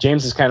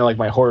James is kind of like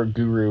my horror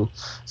guru.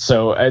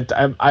 So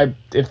I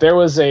if there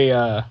was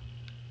a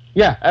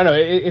yeah, I don't know,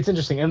 it's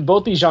interesting, and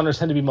both these genres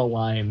tend to be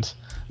maligned.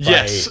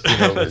 Yes, by,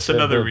 that's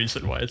another the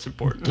reason why it's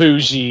important.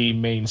 bougie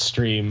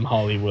mainstream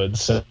Hollywood.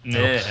 So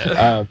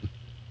Yeah.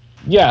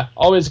 yeah,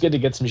 always good to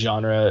get some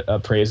genre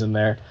praise in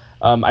there.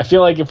 I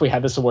feel like if we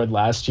had this award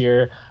last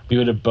year, we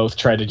would have both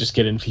tried to just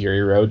get in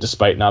Fury Road,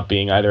 despite not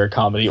being either a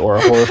comedy or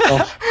a horror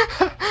film.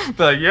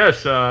 But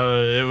yes,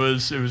 it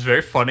was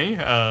very funny.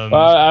 Well,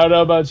 I don't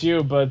know about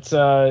you, but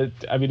I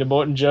mean,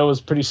 Immortan Joe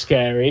was pretty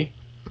scary.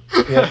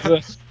 Yeah,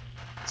 it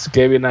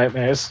gave me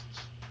nightmares.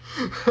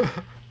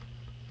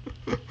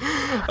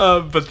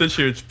 But this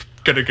year it's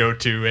gonna go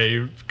to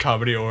a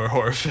comedy or a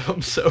horror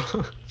film. So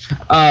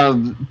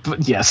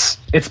But yes,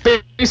 it's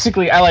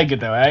basically, I like it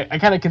though. I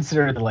kind of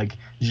consider it the like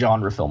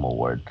genre film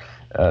award.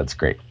 It's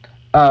great.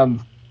 I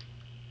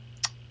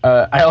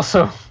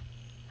also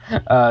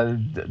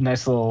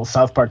nice little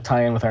South Park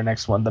tie-in with our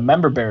next one, the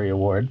Memberberry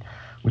Award,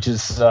 which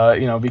is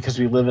because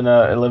we live in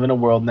a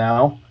world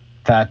now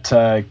that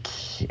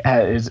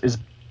is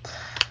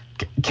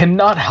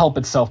cannot help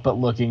itself but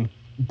looking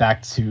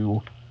back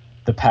to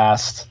the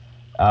past,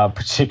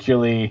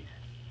 particularly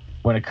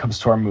when it comes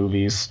to our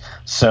movies.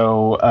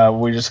 So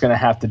we're just gonna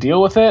have to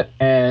deal with it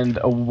and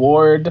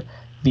award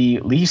the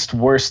least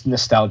worst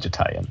nostalgia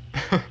tie-in.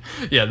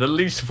 yeah, the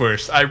least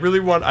worst. I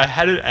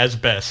had it as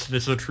best.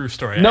 This is a true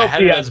story. I Nope.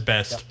 had it Yeah. as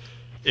best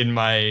in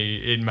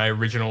my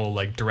original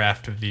like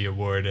draft of the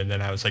award, and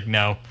then I was like,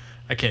 no,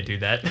 I can't do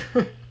that.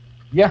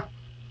 Yeah.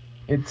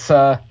 It's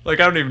like I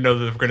don't even know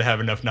that we're gonna have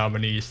enough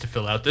nominees to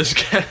fill out this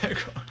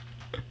category.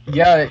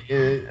 yeah.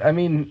 I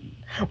mean,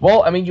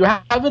 you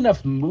have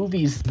enough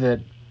movies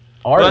that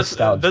are Well,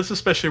 nostalgic. that's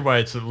especially why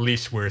it's the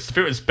least worst. If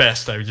it was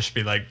best, I would just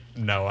be like,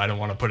 no, I don't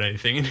want to put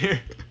anything in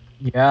here.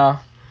 Yeah.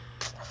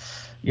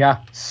 Yeah.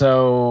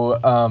 So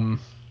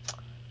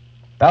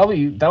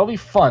that'll be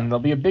fun. There'll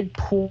be a big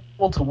pool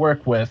to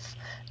work with,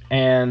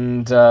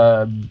 and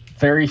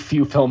very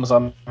few films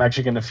I'm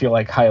actually going to feel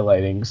like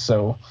highlighting.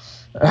 So,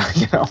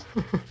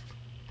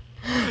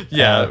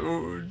 yeah,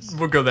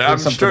 we'll go there. I'm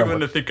there's something to struggling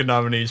work. to think of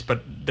nominees,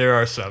 but there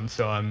are some,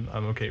 so I'm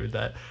okay with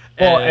that.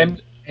 Well,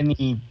 And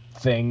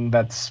anything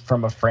that's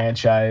from a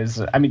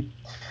franchise. I mean,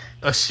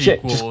 a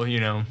shit. Just sequel,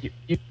 you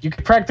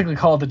could practically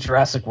call it the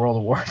Jurassic World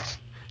Award.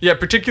 Yeah,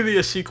 particularly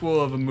a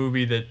sequel of a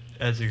movie that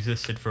has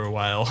existed for a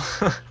while.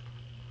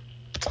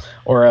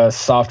 Or a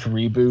soft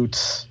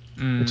reboot,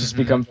 which has Mm-hmm.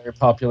 become very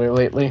popular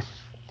lately.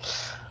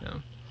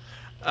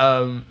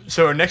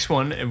 So our next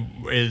one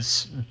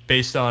is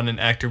based on an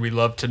actor we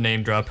love to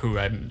name drop, who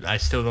I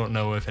still don't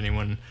know if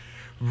anyone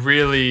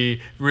really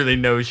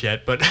knows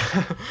yet, but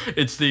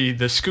it's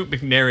the Scoot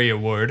McNairy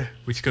Award,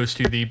 which goes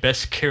to the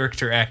best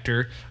character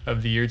actor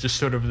of the year. Just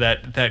sort of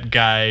that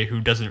guy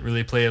who doesn't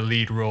really play a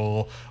lead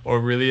role or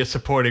really a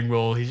supporting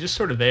role. He's just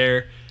sort of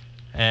there,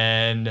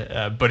 and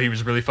but he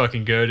was really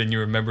fucking good, and you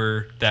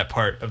remember that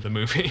part of the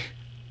movie.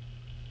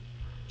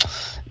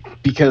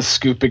 Because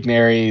Scoot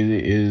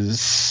McNairy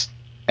is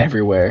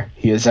everywhere.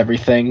 He is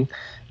everything.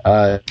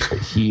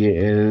 He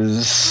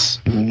is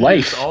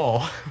life. He is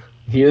all.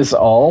 He is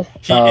all.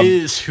 He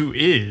is who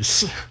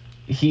is.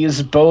 He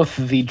is both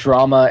the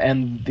drama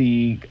and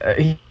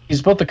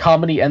he's both the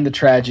comedy and the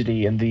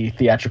tragedy and the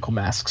theatrical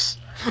masks.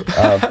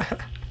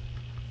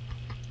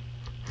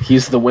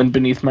 He's the wind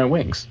beneath my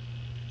wings.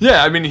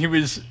 Yeah, I mean he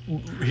was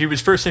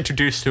first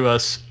introduced to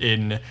us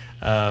in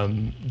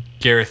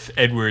Gareth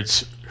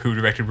Edwards, who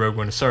directed Rogue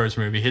One: A Star Wars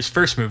movie. His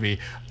first movie,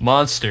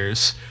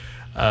 Monsters,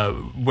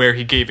 where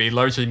he gave a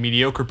largely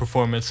mediocre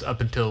performance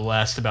up until the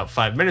last about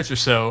 5 minutes or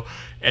so,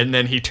 and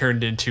then he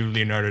turned into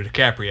Leonardo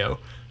DiCaprio,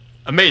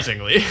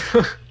 amazingly.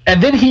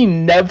 And then he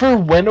never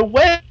went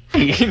away.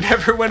 He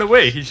never went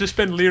away. He's just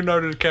been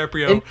Leonardo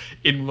DiCaprio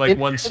in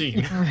one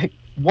scene.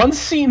 One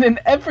scene in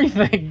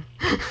everything.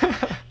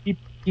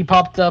 He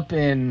popped up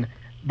in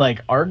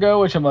like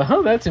Argo, which I'm like,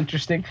 oh, that's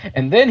interesting.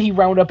 And then he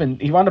wound up in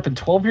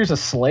 12 Years a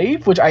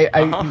Slave, which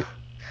I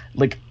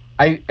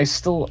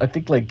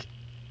think like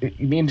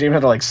me and James had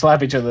to like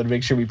slap each other to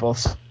make sure we both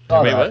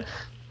saw Wait, that.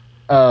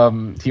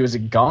 what? He was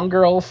in Gone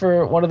Girl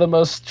for one of the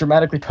most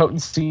dramatically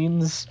potent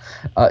scenes.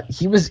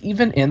 He was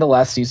even in the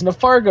last season of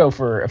Fargo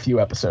for a few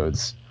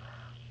episodes.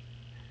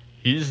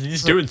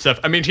 He's doing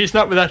stuff. I mean, he's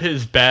not without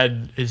his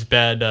bad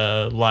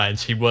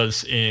lines. He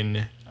was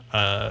in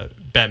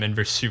Batman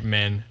vs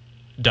Superman: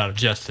 Dawn of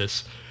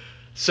Justice.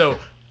 So,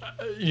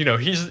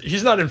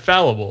 he's not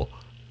infallible,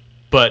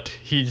 but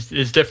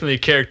is definitely a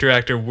character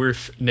actor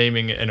worth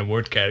naming an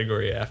award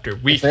category after.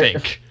 We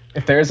think.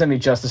 If there is any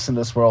justice in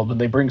this world, when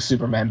they bring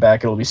Superman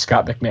back, it'll be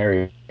Scott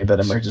McNairy that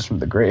emerges from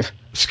the grave.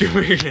 Scott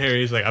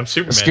McNairy's like, I'm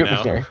Superman Scoot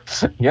now.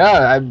 McNairy.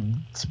 Yeah,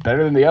 it's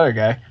better than the other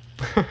guy.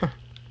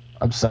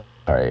 I'm sorry,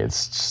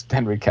 it's just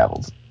Henry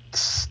Cavill's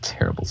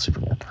terrible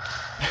Superman.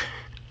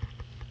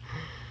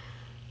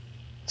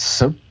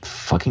 So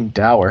fucking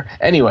dour.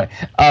 Anyway,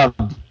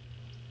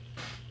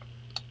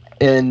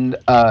 and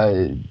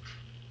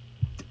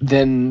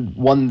then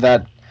one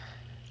that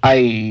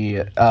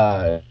I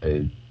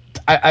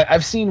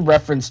I've seen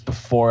referenced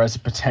before as a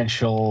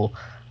potential,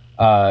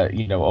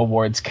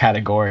 awards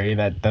category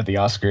that the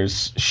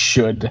Oscars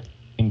should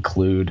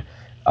include.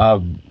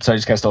 So I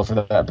just got stole for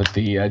that. But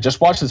the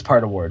Just Watch This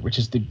Part award, which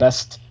is the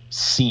best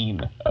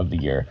scene of the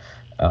year,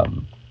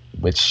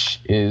 which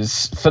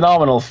is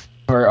phenomenal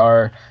for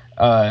our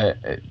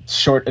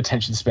short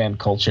attention span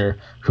culture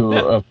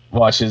who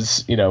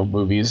watches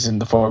movies in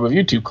the form of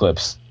YouTube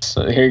clips.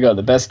 So here you go,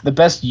 the best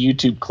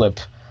YouTube clip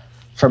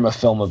from a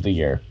film of the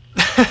year.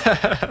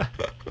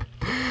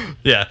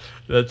 Yeah,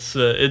 that's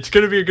it's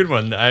gonna be a good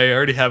one. I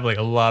already have like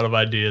a lot of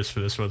ideas for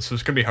this one, so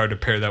it's gonna be hard to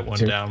pare that one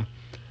down.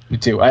 Me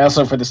too. I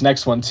also, for this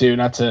next one too,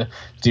 not to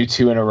do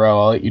two in a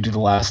row, I'll let you do the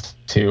last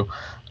two.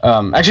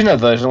 Actually, no,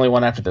 there's only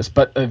one after this,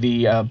 but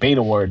the Bane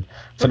Award,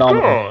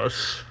 phenomenal,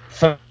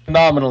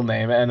 phenomenal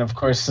name, and of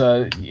course,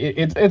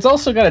 it's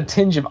also got a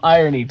tinge of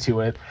irony to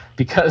it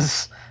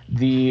because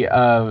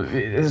so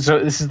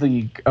this is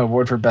the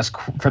award for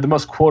the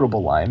most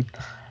quotable line.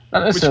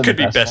 Which could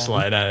be best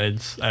line. I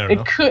don't know.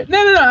 It could. No.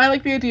 I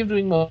like the idea of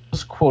doing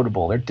most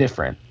quotable. They're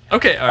different.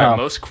 Okay, all right.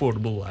 Most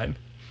quotable line.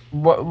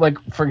 Like,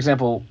 for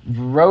example,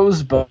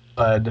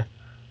 Rosebud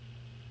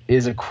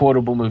is a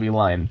quotable movie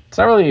line. It's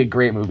not really a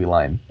great movie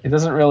line. It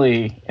doesn't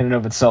really, in and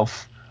of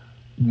itself,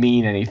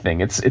 mean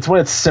anything. It's what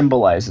it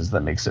symbolizes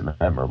that makes it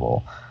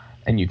memorable,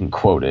 and you can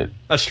quote it.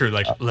 That's true.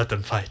 Like, let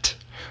them fight.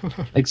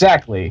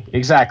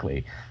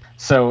 Exactly.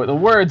 So the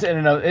words in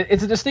and of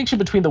it's a distinction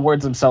between the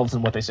words themselves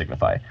and what they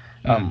signify,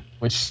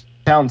 which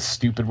sounds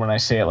stupid when I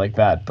say it like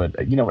that,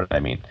 but you know what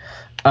I mean.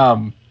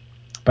 But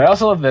I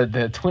also love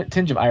the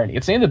tinge of irony.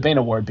 It's named the Bane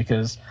Award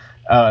because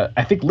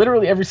I think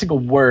literally every single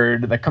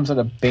word that comes out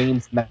of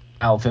Bane's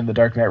mouth in The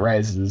Dark Knight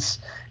Rises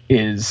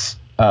is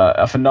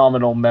a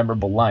phenomenal,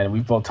 memorable line.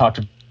 We've both talked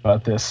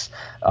about this.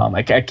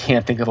 I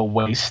can't think of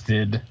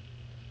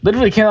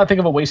literally cannot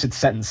think of a wasted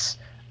sentence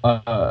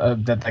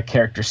that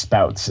character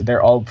spouts.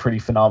 They're all pretty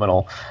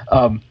phenomenal.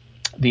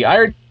 The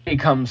irony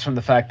comes from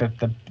the fact that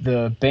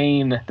the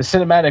Bane, the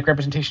cinematic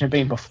representation of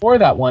Bane before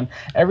that one,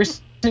 every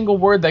single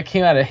word that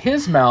came out of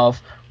his mouth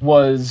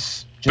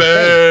was just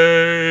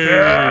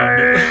Bane.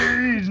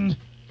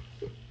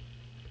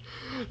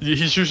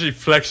 He's usually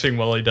flexing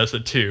while he does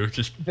it too.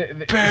 Just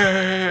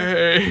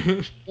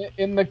Bane.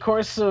 In the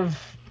course of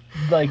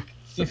like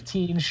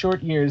 15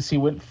 short years, he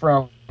went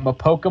from a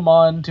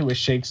Pokemon to a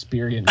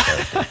Shakespearean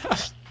character.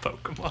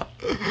 Pokemon.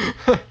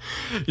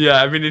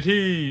 Yeah, I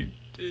mean,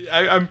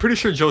 I'm pretty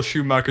sure Joel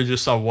Schumacher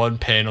just saw one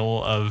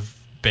panel of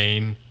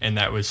Bane, and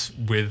that was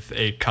with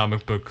a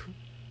comic book,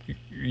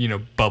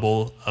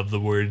 bubble of the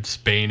words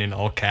Bane in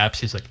all caps.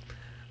 He's like,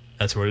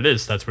 that's what it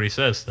is. That's what he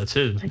says. That's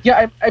it.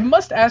 Yeah, I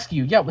must ask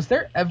you, was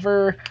there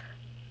ever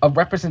a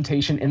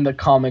representation in the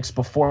comics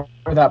before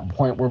that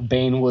point where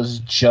Bane was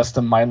just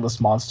a mindless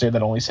monster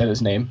that only said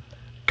his name?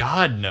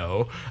 God,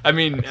 no. I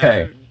mean,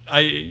 okay.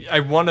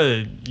 I want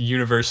to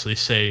universally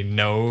say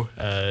no,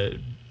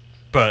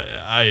 but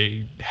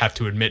I have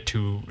to admit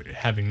to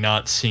having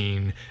not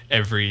seen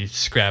every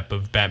scrap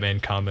of Batman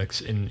comics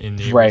in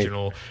the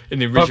original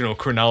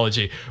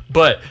chronology.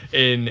 But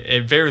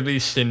at very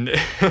least in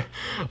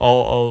a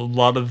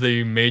lot of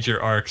the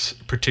major arcs,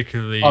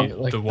 particularly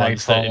like the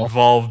ones that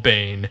involve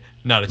Bane,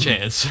 not a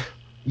chance.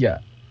 Yeah.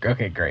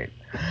 Okay, great.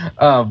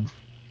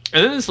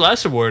 And then this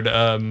last award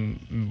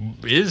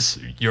is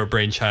your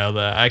brainchild.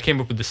 I came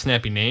up with the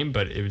snappy name,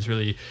 but it was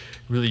really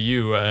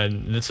you.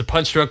 And it's a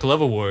Punch Drunk Love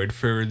Award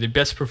for the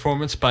best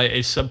performance by a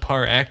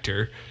subpar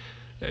actor,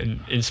 and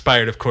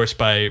inspired, of course,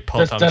 by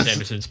Paul Thomas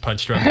Anderson's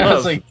Punch Drunk Love. I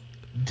was like,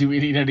 do we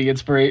need any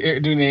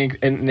inspiration? Do we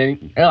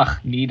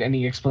need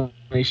any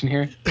explanation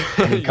here?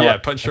 Yeah,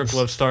 Punch Drunk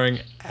Love starring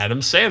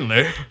Adam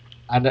Sandler.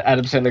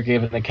 Adam Sandler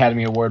gave an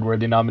Academy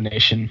Award-worthy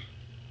nomination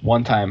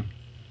one time.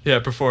 Yeah,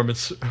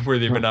 performance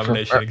worthy of a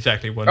nomination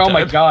exactly one time. Oh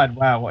my God!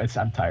 Wow,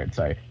 I'm tired.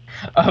 Sorry.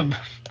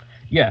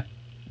 Yeah,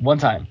 one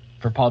time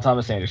for Paul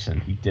Thomas Anderson.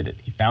 He did it.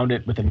 He found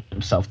it within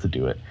himself to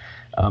do it,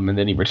 and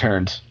then he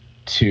returned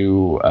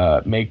to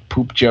make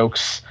poop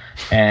jokes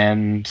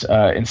and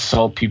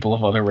insult people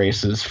of other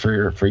races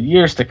for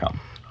years to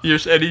come.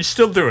 Years, and he's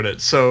still doing it.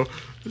 So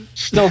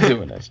still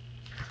doing it.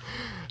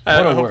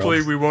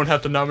 Hopefully we won't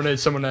have to nominate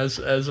someone as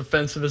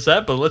offensive as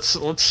that, but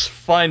let's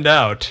find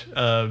out.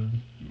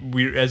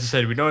 As I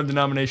said, we don't have the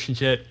nominations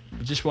yet.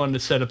 We just wanted to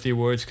set up the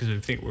awards because I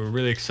think we're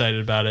really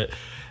excited about it,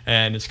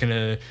 and it's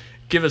gonna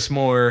give us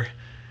more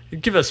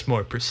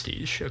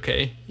prestige.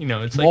 Okay,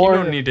 it's like you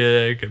don't need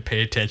to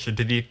pay attention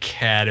to the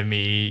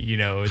Academy.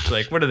 It's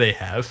like, what do they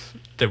have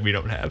that we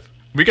don't have?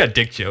 We got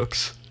dick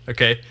jokes.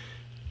 Okay,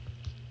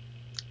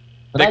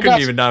 they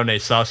couldn't even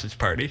nominate Sausage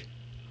Party.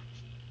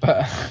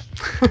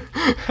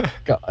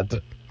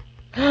 God.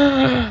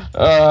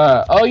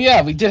 Oh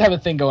yeah, we did have a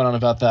thing going on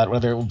about that,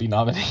 whether it would be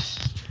nominated.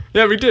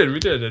 Yeah, we did,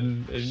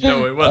 and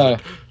no, it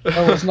wasn't.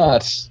 No, it was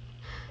not,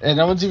 and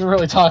no one's even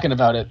really talking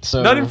about it.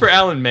 So not even for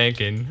Alan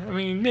Menken. I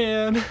mean,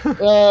 man.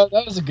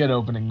 That was a good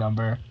opening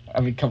number. I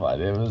mean, come on,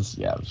 it was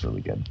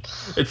really good.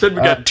 It said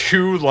we got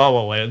 2 La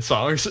La Land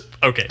songs.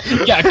 Okay.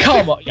 Yeah,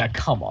 come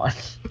on.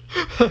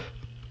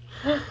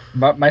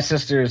 My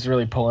sister is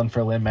really pulling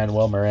for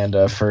Lin-Manuel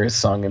Miranda for his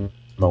song in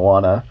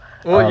Moana.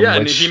 Well, yeah,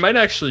 and Which he might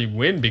actually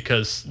win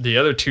because the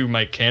other two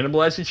might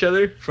cannibalize each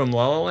other from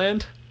La La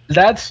Land.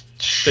 that's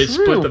true. They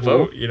split the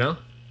vote, you know?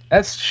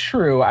 That's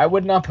true. I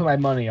would not put my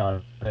money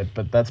on it,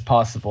 but that's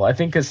possible. I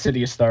think because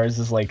City of Stars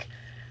is like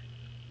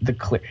the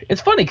clear.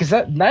 It's funny because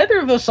neither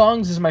of those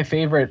songs is my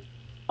favorite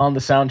on the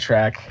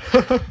soundtrack,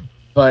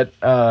 but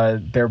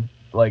they're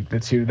like the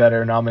two that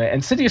are nominated.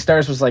 And City of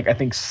Stars was like I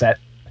think set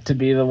to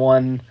be the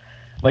one.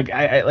 Like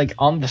I like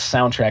on the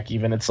soundtrack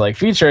even it's like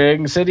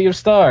featuring City of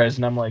Stars,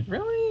 and I'm like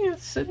really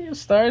City of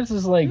Stars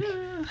is like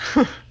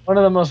one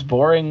of the most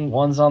boring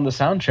ones on the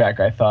soundtrack.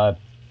 I thought.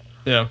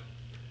 Yeah.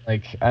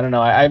 Like I don't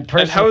know. I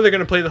personally, and how are they going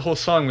to play the whole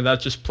song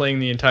without just playing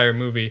the entire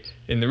movie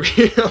in the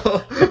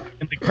reel?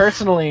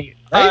 personally,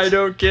 I right?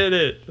 don't get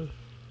it.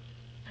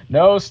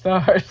 No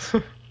stars.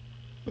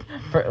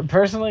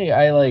 Personally,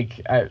 I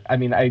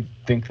mean, I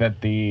think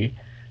that the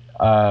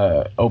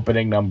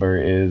opening number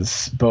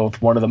is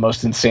both one of the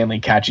most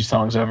insanely catchy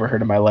songs I've ever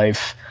heard in my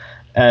life,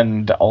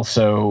 and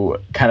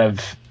also kind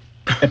of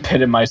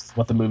epitomizes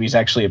what the movie's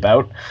actually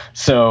about.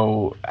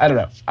 So I don't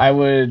know. I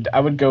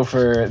would go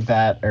for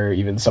that or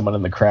even Someone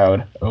in the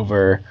Crowd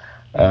over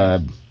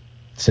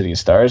City of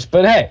Stars.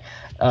 But hey,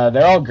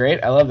 they're all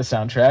great. I love the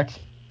soundtrack.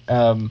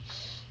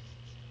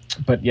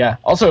 But yeah,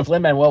 also if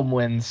Lin-Manuel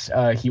wins,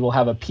 he will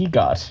have a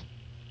PGOT.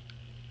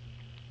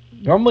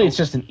 Normally it's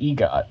just an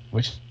EGOT,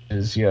 which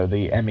is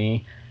the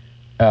Emmy.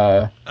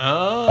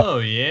 Oh,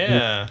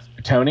 yeah.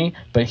 Tony,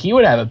 but he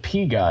would have a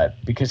PGOT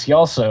because he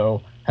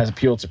also has a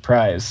Pulitzer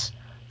Prize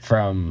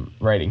from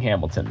writing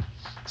Hamilton.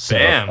 So,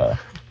 Bam.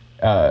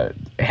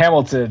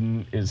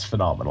 Hamilton is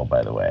phenomenal,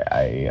 by the way.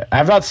 I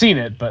have not seen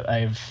it, but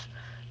I've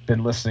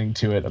been listening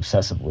to it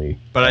obsessively.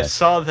 But I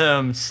saw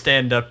them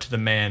stand up to the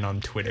man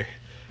on Twitter.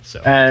 So.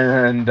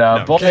 And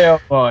No, boy, oh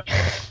boy.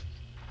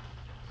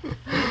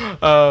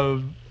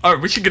 All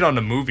right, we should get on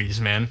to movies,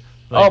 man.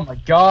 Oh my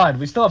God,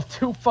 we still have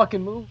 2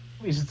 fucking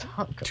movies to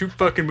talk about. 2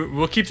 fucking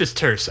We'll keep this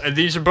terse.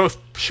 These are both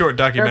short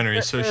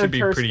documentaries, so it should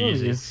be pretty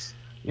easy.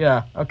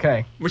 Yeah,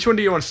 okay. Which one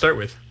do you want to start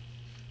with?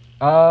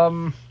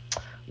 Let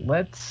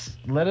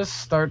us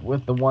start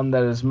with the one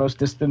that is most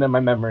distant in my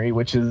memory,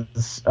 which is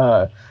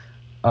the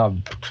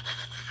one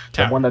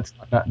that's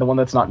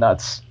not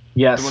nuts.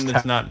 Yes, the one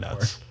that's not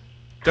nuts.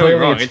 Don't Clearly get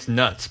me wrong, it's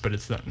nuts, but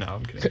it's not. No,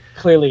 I'm kidding.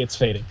 Clearly, it's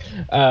fading.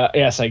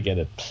 Yes, I get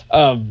it.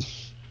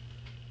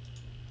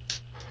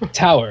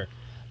 Tower.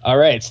 All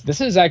right,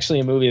 this is actually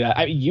a movie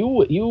that you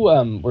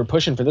were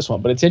pushing for this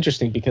one, but it's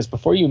interesting because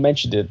before you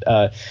mentioned it,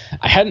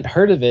 I hadn't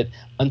heard of it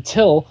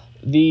until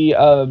the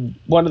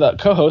one of the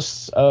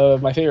co-hosts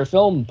of my favorite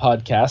film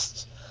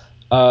podcasts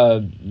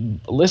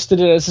listed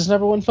it as his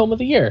number 1 film of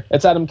the year.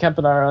 It's Adam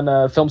Kempenaar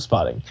on Film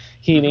Spotting.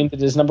 He named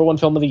it his number 1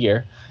 film of the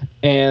year,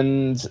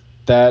 and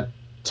that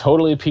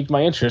totally piqued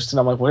my interest.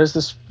 And I'm like, what is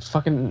this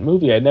fucking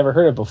movie? I'd never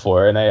heard of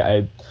before, and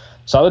I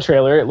saw the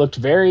trailer. It looked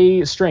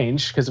very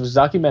strange because it was a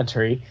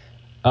documentary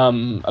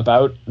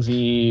about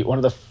one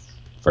of the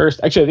first,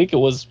 actually I think it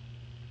was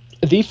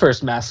the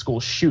first mass school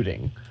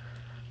shooting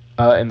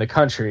in the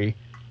country,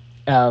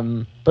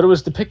 but it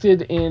was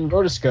depicted in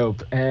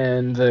rotoscope,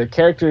 and the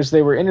characters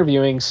they were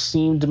interviewing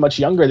seemed much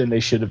younger than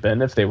they should have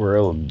been if they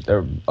were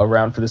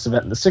around for this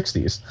event in the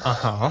 60s.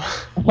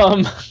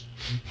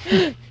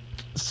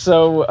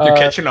 So you're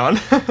catching on.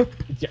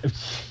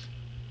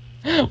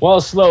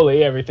 Well,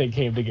 slowly everything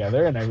came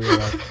together, and I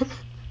realized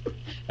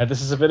that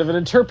this is a bit of an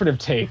interpretive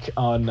take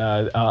on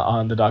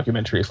the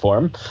documentary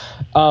form.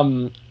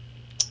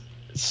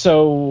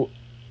 So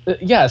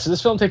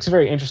this film takes a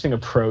very interesting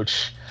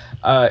approach.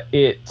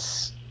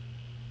 It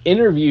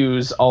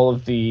interviews all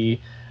of the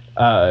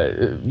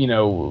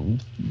everyone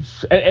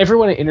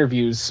it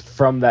interviews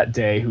from that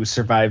day who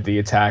survived the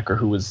attack or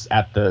who was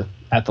at the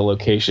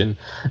location.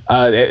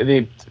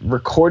 They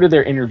recorded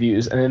their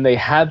interviews, and then they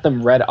had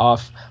them read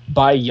off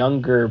by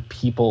younger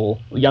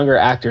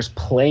actors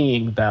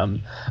playing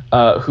them,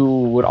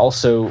 who would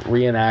also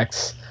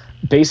reenact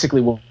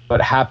basically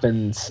what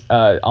happened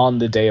on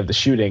the day of the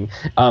shooting,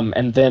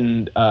 and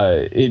then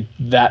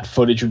that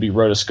footage would be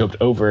rotoscoped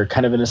over,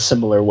 kind of in a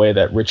similar way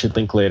that Richard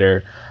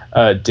Linklater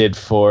did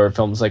for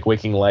films like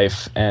Waking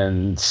Life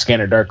and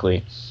Scanner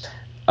Darkly.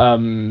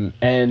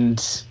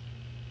 And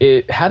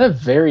it had a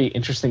very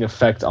interesting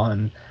effect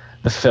on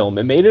the film.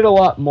 It made it a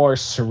lot more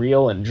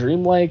surreal and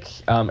dreamlike.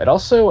 It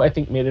also, I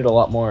think, made it a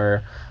lot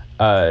more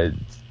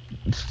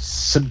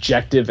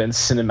subjective and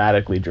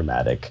cinematically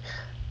dramatic.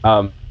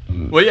 Well,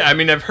 yeah, I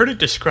mean, I've heard it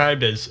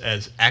described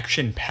as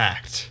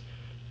action-packed,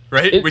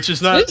 right? Which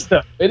is not...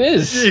 It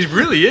is. It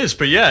really is,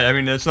 but yeah, I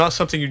mean, it's not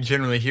something you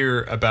generally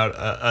hear about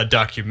a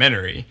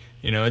documentary.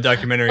 A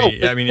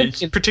documentary, I mean,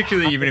 it's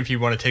particularly even if you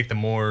want to take the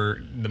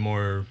more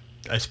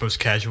I suppose,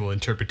 casual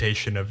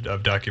interpretation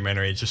of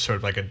documentary. It's just sort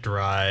of like a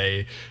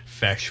dry,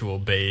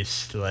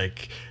 factual-based,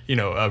 like,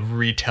 a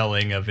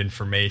retelling of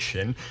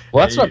information.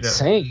 Well, that's what I'm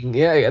saying.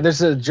 Yeah,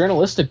 there's a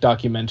journalistic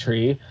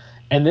documentary,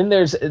 and then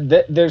there's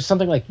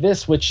something like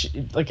this, which,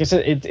 like I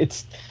said,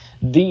 it's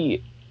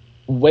the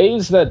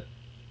ways that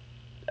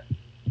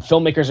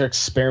filmmakers are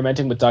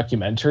experimenting with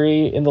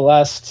documentary in the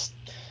last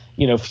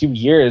few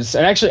years,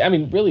 and actually, I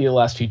mean, really the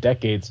last few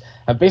decades,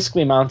 have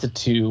basically amounted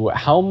to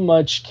how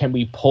much can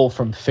we pull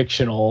from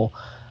fictional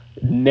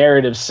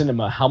narrative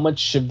cinema? How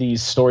much of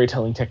these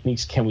storytelling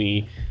techniques can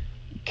we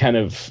kind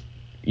of,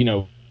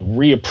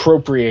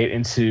 reappropriate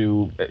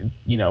into,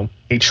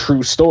 a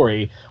true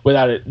story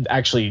without it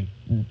actually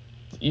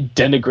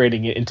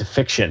denigrating it into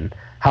fiction?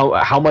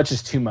 How much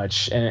is too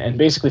much, and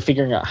basically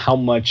figuring out how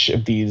much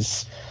of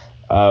these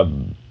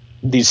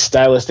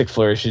stylistic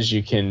flourishes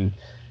you can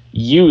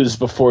use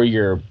before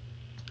you're,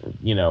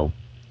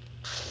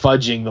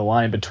 fudging the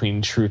line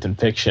between truth and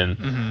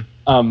fiction.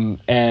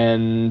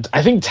 And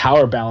I think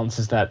Tower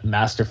balances that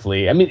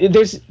masterfully. I mean,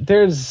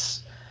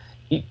 there's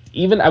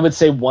even, I would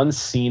say, one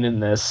scene in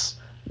this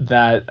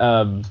that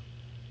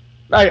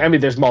I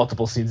mean, there's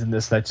multiple scenes in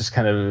this that just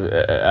kind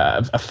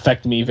of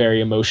affect me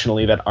very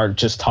emotionally that aren't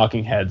just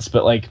talking heads,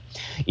 but like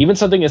even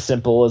something as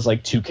simple as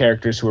like two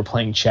characters who are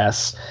playing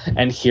chess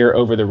and hear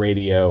over the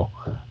radio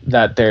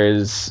that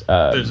there's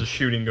a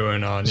shooting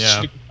going on,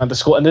 at the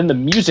school, and then the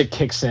music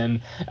kicks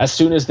in as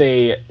soon as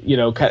they,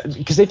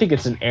 because they think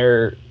it's an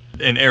air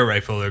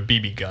rifle or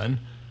BB gun.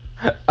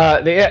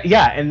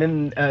 And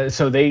then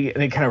so they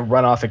kind of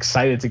run off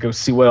excited to go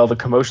see what all the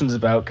commotion's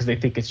about because they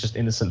think it's just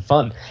innocent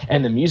fun,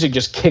 and the music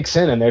just kicks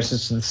in, and there's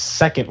this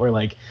second where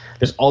like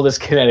there's all this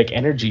kinetic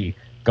energy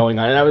going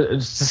on, and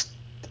it's just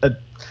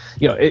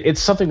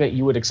it's something that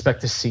you would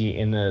expect to see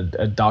in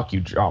a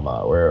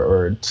docudrama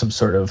or some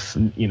sort of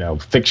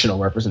fictional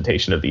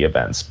representation of the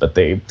events, but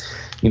they're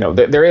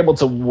able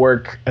to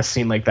work a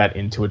scene like that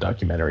into a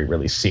documentary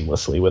really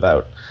seamlessly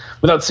without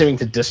seeming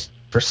to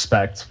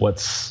disrespect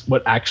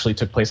what actually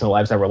took place in the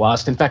lives that were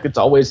lost. In fact, it's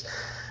always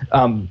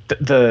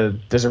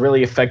there's a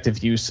really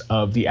effective use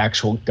of the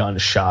actual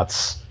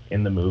gunshots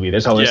in the movie.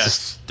 There's always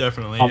this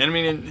definitely. And I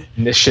mean,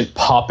 omniscient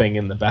popping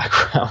in the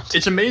background.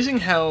 It's amazing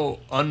how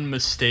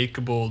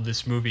unmistakable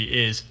this movie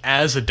is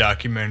as a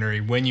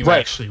documentary when you Right.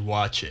 actually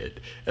watch it.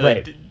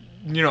 Right.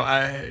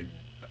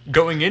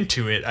 Going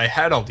into it, I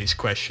had all these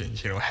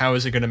questions. How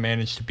is it going to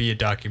manage to be a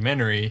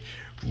documentary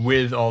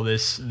with all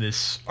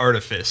this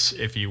artifice,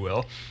 if you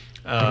will?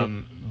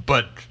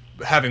 But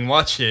having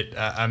watched it,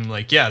 I'm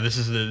like, yeah, this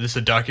is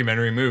a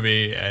documentary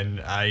movie, and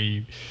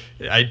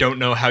I don't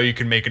know how you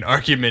can make an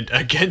argument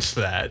against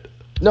that.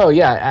 No,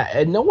 yeah,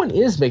 and no one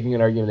is making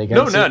an argument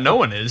against it. No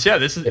one is. Yeah,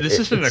 this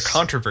isn't a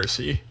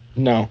controversy.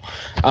 No,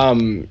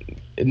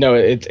 no,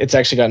 it's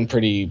actually gotten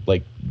pretty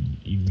like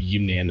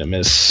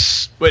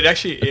unanimous. But it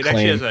actually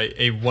acclaim. has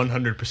a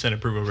 100%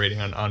 approval rating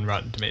on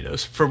Rotten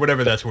Tomatoes, for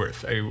whatever that's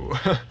worth.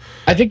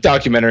 I think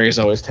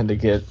documentaries always tend to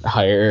get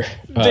higher.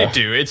 They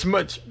do. It's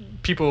much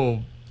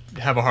people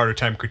have a harder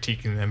time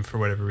critiquing them for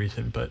whatever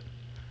reason, but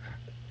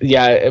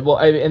yeah, well,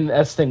 and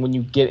that's the thing when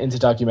you get into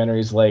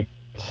documentaries like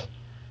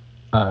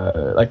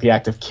The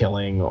Act of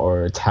Killing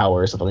or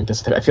Tower or something like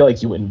this. I feel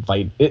like you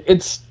invite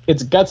it's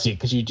gutsy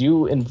because you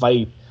do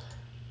invite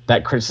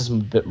that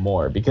criticism a bit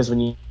more, because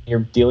when you're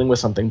dealing with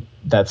something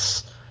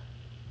that's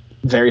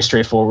very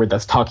straightforward,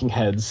 that's talking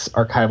heads,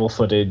 archival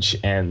footage,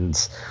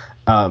 and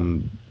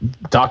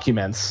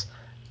documents,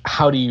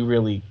 how do you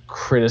really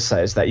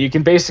criticize that? You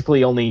can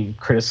basically only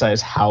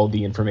criticize how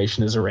the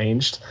information is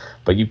arranged,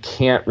 but you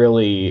can't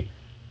really,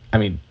 I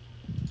mean,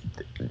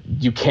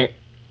 you can't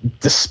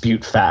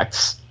dispute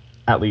facts,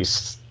 at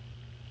least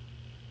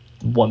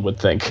one would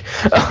think.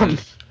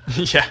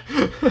 Yeah.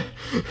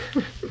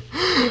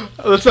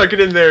 Let's not get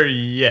in there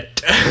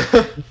yet.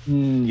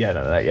 Yeah,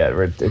 no, not yet.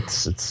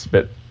 It's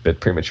a bit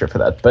premature for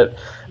that. But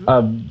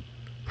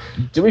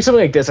doing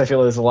something like this, I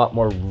feel, is a lot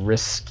more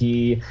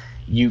risky.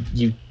 You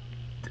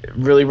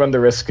really run the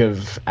risk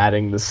of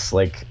adding this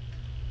like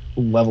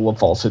level of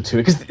falsehood to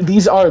it, because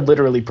these are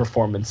literally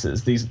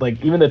performances. These,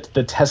 like, even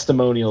the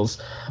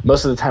testimonials,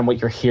 most of the time what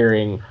you're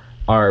hearing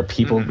are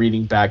people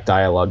reading back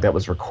dialogue that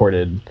was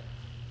recorded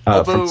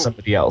from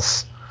somebody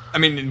else. I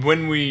mean,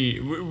 when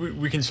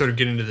we can sort of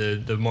get into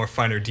the more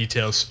finer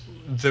details,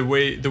 the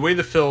way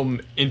the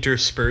film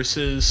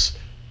intersperses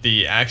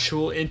the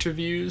actual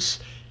interviews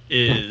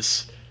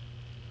is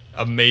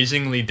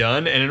amazingly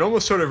done, and it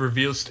almost sort of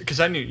reveals, because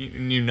I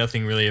knew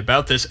nothing really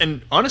about this,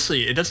 and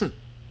honestly, it doesn't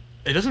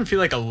feel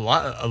like a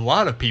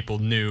lot of people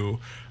knew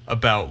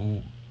about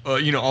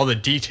all the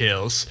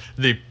details,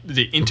 the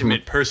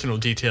intimate personal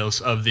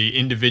details of the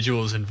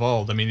individuals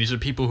involved. I mean, these are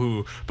people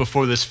who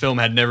before this film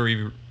had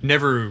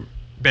never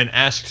been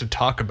asked to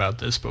talk about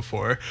this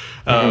before,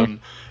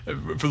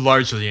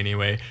 largely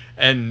anyway,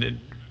 and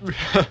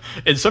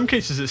in some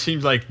cases it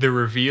seems like the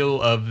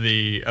reveal of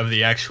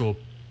the actual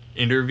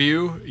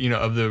interview,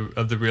 of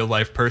the real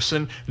life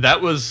person,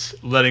 that was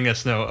letting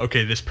us know,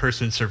 okay, this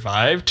person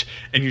survived,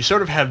 and you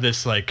sort of have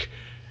this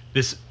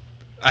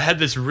I had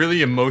this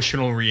really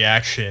emotional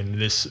reaction,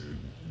 this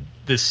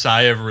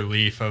sigh of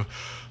relief of,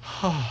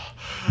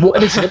 well,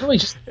 and it's literally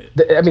just,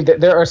 I mean,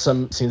 there are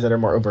some scenes that are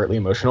more overtly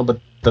emotional, but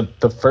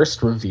the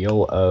first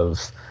reveal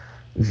of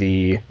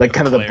the, like,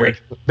 kind of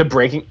the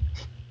breaking,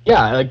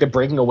 yeah, like the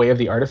breaking away of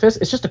the artifice,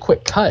 it's just a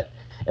quick cut,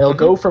 It'll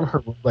go from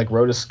her like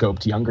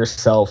rotoscoped younger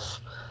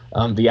self,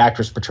 the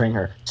actress portraying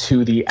her,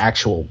 to the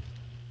actual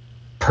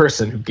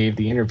person who gave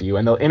the interview,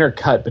 and they'll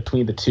intercut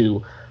between the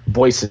two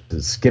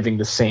voices giving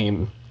the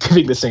same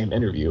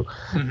interview.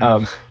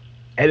 And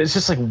it's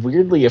just like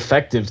weirdly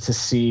effective to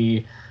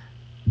see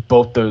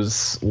both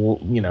those.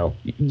 You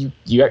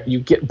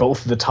get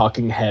both the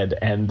talking head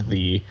and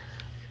the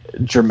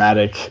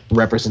dramatic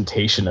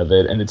representation of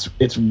it, and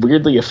it's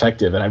weirdly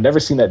effective, and I've never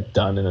seen that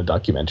done in a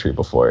documentary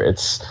before.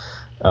 It's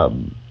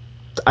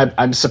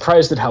I'm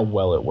surprised at how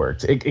well it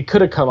worked. It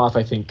could have come off,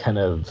 I think,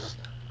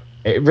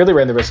 it really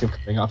ran the risk of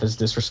coming off as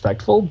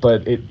disrespectful,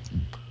 but it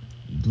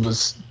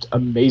was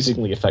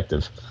amazingly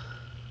effective.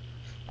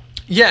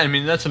 Yeah, I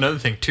mean, that's another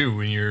thing too,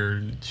 when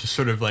you're just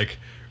sort of like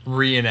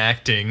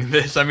reenacting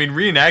this. I mean,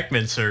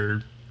 reenactments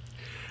are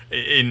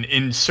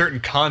in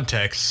certain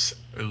contexts,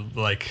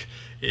 like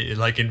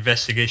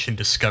investigation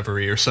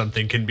discovery or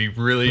something, can be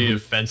really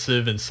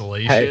offensive and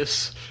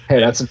salacious. Hey,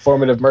 that's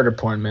informative murder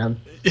porn,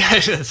 man. Yeah,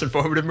 that's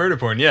informative murder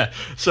porn. Yeah.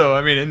 So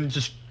I mean, and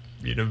just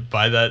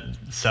by that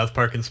South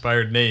Park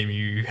inspired name,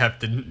 you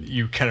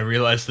kind of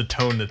realize the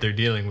tone that they're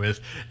dealing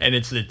with, and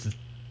it's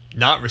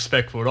not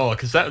respectful at all.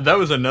 Because that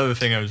was another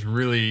thing I was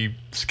really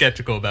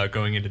skeptical about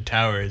going into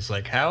Tower. Is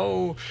like,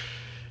 how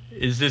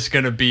is this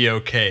going to be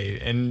okay?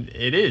 And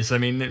it is. I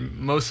mean,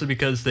 mostly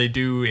because they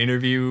did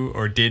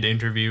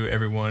interview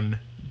everyone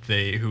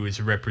who is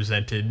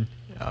represented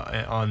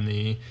on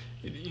the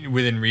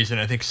within reason.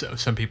 I think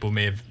some people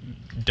may have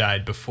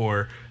died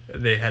before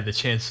they had the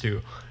chance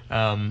to,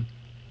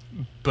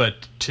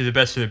 but to the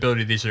best of their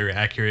ability, these are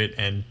accurate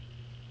and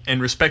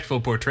respectful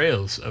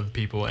portrayals of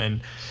people.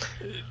 And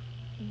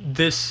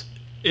it's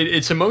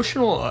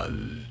emotional.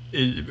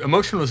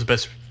 Emotional is the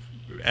best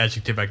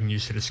adjective I can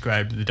use to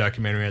describe the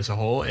documentary as a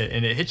whole,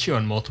 and it hits you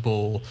on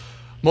multiple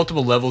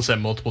levels at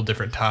multiple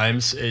different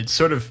times. It's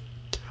sort of,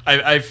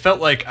 I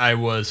felt like I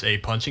was a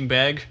punching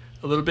bag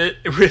a little bit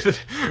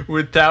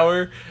with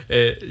Tower,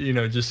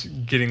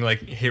 just getting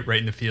like hit right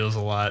in the feels a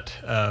lot.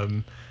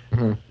 And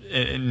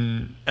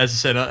as I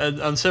said,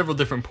 on several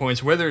different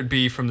points, whether it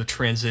be from the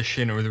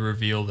transition or the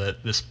reveal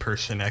that this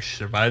person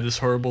actually survived this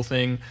horrible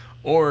thing,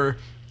 or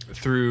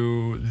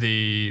through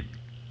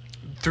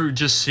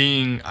just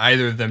seeing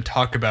either of them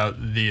talk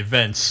about the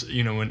events.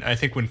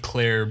 When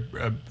Claire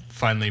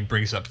finally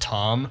brings up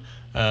Tom,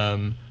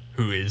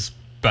 who is,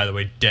 by the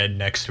way, dead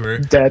next to her.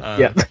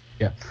 Dead.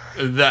 Yeah.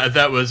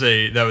 That was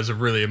a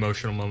really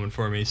emotional moment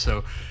for me.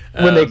 So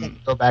when they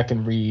go back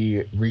and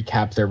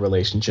recap their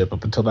relationship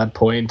up until that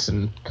point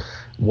and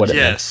what it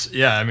meant.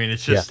 Yeah. I mean,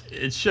 it's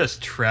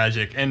just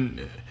tragic,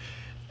 and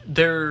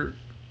they're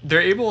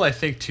able, I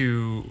think,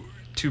 to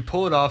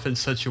pull it off in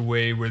such a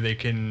way where they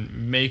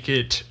can make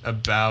it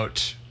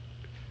about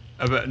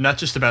not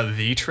just about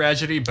the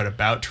tragedy, but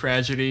about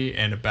tragedy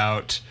and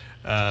about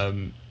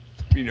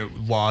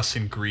loss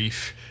and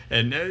grief,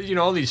 and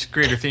all these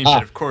greater themes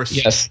that of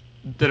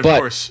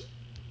course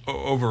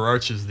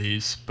overarches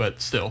these, but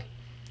still.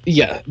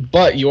 Yeah,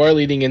 but you are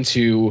leading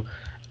into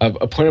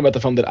a point about the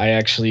film that I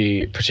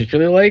actually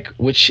particularly like,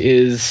 which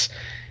is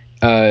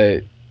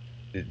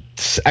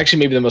it's actually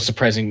maybe the most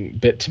surprising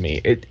bit to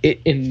me. It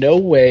in no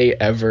way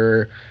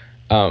ever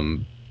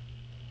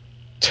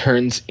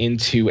turns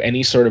into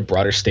any sort of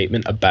broader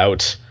statement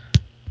about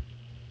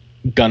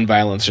gun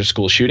violence or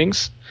school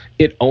shootings.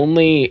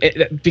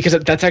 Because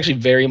that's actually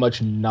very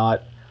much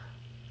not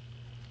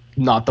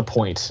the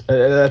point.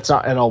 That's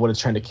not at all what it's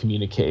trying to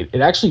communicate.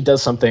 It actually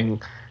does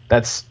something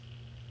that's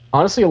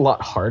honestly a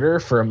lot harder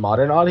for a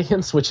modern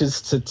audience, which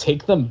is to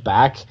take them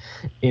back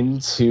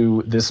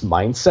into this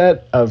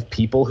mindset of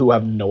people who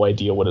have no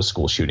idea what a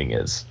school shooting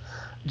is.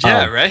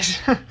 Yeah,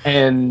 right.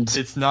 And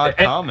it's not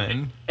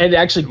common. And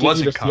actually give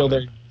you the feel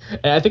there.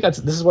 And I think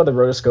this is why the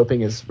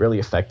rotoscoping is really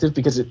effective,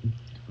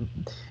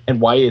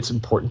 and why it's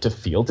important to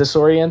feel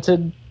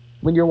disoriented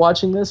when you're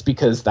watching this,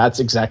 because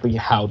that's exactly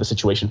how the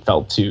situation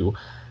felt to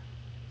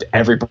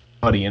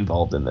everybody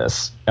involved in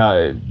this.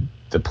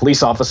 The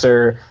police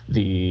officer,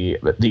 the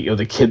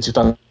kids who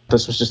thought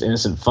this was just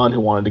innocent fun, who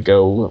wanted to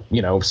go,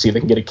 see if they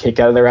can get a kick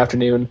out of their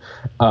afternoon.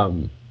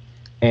 And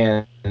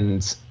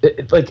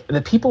like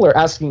the people are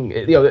asking,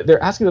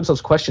 they're asking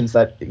themselves questions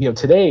that,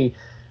 today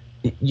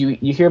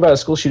you hear about a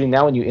school shooting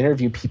now and you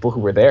interview people who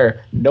were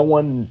there. No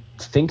one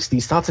thinks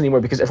these thoughts anymore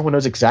because everyone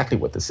knows exactly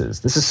what this is.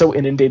 This is so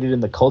inundated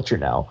in the culture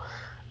now.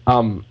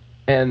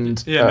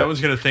 And no one's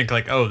gonna think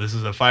like, oh, this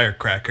is a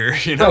firecracker. I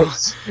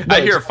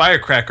hear a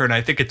firecracker and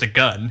I think it's a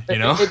gun.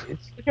 If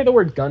you hear the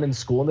word gun in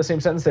school in the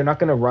same sentence, they're not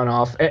going to run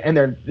off, and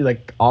they're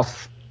like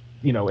off,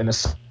 in a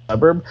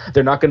suburb.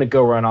 They're not going to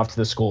go run off to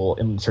the school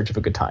in search of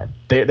a good time.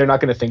 They're not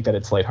going to think that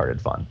it's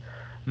lighthearted fun.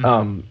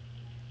 Mm-hmm.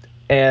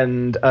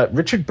 And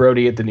Richard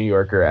Brody at the New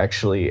Yorker,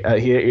 actually,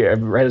 he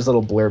read his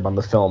little blurb on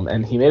the film,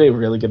 and he made a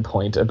really good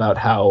point about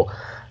how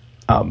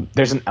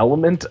there's an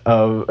element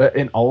of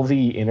in all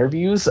the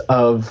interviews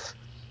of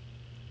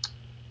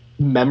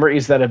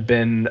memories that have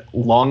been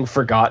long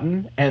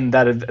forgotten and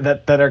that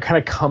are kind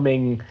of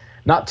coming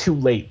not too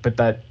late, but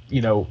that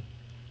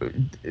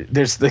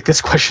there's like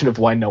this question of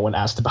why no one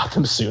asked about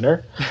them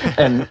sooner,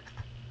 and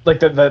like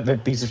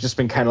that these have just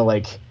been kind of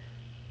like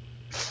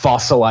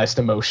fossilized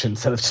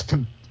emotions that have just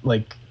been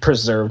like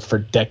preserved for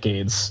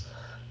decades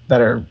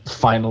that are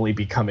finally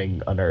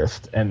becoming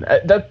unearthed. And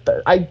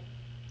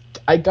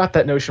I got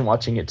that notion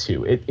watching it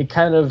too. It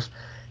kind of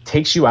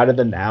takes you out of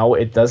the now.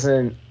 It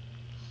doesn't.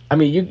 I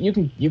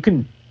mean, you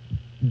can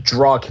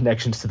draw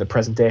connections to the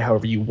present day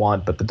however you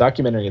want, but the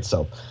documentary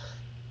itself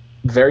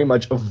very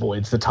much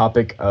avoids the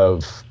topic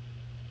of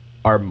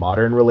our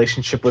modern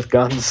relationship with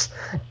guns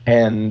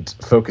and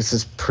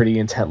focuses pretty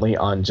intently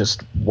on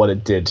just what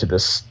it did to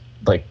this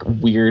like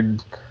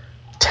weird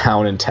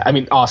town in I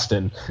mean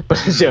Austin, but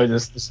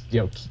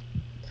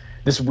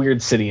this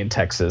weird city in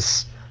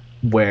Texas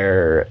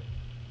where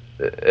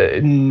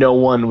no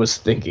one was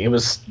thinking. It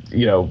was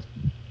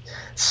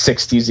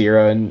 60s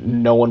era,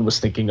 and no one was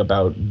thinking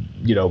about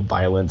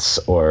violence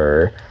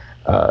or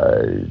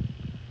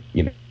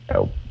you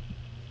know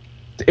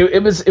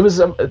it was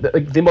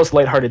like the most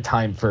lighthearted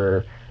time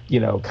for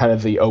kind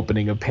of the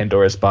opening of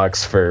Pandora's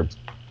box for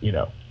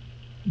the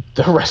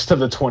rest of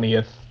the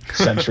 20th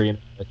century in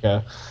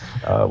America,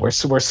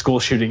 where school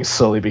shootings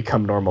slowly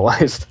become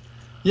normalized.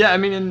 Yeah, I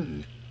mean,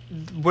 and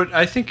what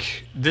I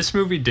think this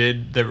movie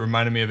did that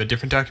reminded me of a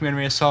different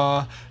documentary I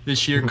saw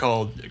this year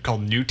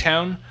called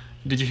Newtown.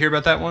 Did you hear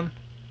about that one?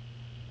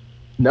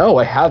 No,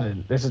 I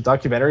haven't. There's a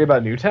documentary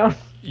about Newtown.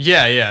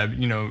 Yeah,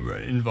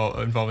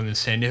 involving the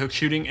Sandy Hook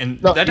shooting,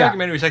 and No, that yeah.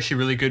 documentary was actually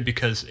really good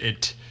because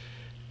it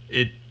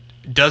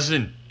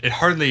doesn't it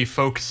hardly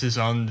focuses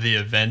on the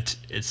event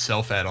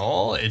itself at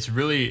all. It's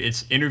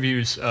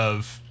interviews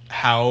of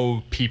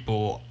how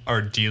people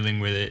are dealing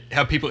with it,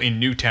 how people in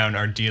Newtown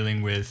are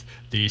dealing with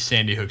the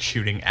Sandy Hook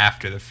shooting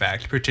after the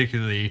fact,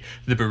 particularly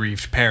the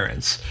bereaved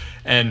parents.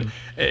 And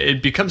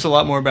it becomes a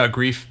lot more about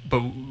grief, but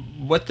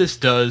what this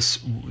does,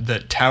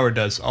 that Tower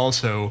does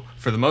also,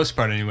 for the most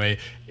part anyway,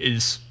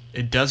 is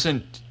it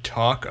doesn't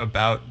talk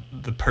about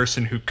the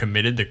person who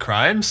committed the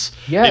crimes.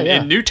 Yeah,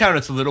 In Newtown,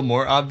 it's a little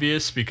more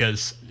obvious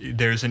because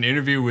there's an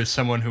interview with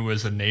someone who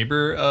was a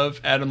neighbor of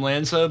Adam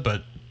Lanza,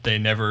 but they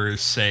never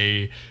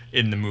say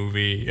in the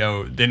movie,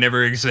 they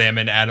never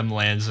examine Adam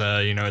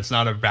Lanza. It's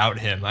not about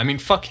him. I mean,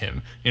 fuck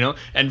him,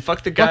 and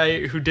fuck the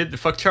guy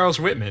fuck Charles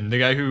Whitman, the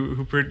guy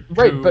who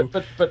right.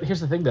 But here's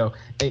the thing though,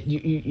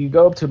 you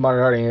go up to a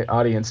modern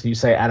audience and you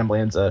say Adam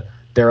Lanza,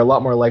 they're a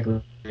lot more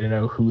likely to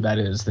know who that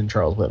is than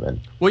Charles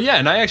Whitman. Well, yeah,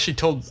 and I actually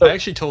told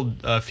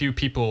a few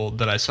people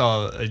that I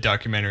saw a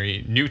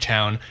documentary,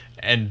 Newtown,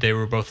 and they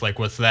were both like,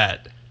 "What's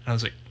that?" And I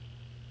was like,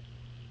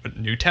 "What,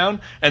 Newtown?"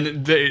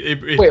 And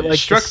Wait, it like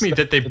struck me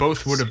that they the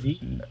both would have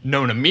city?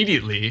 known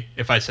immediately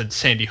if I said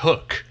Sandy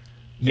Hook.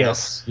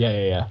 Yes.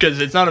 Yeah.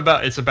 Because it's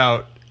about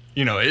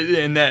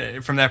in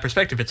that, from that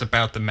perspective, it's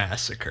about the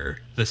massacre,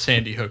 the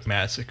Sandy Hook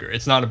massacre.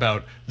 It's not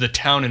about the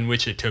town in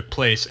which it took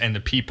place and the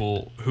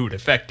people who it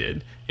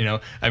affected.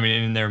 I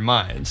mean, in their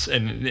minds,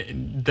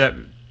 and that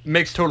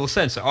makes total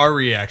sense. Our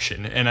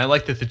reaction, and I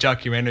like that the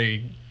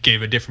documentary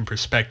gave a different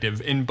perspective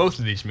in both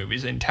of these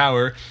movies. In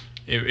Tower,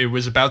 it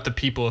was about the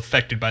people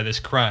affected by this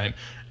crime.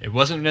 It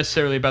wasn't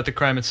necessarily about the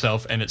crime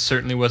itself, and it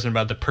certainly wasn't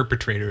about the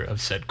perpetrator of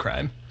said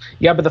crime.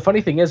 Yeah, but the funny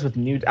thing is with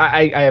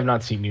I have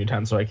not seen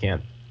Newtown, so I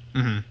can't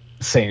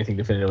say anything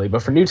definitively.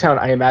 But for Newtown,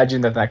 I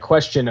imagine that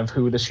question of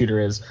who the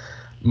shooter is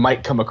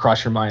might come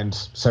across your mind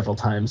several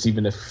times,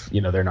 even if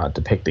they're not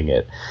depicting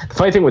it. The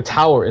funny thing with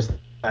Tower is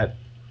that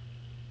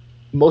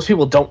most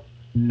people don't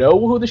know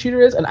who the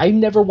shooter is, and I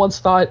never once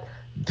thought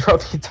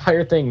throughout the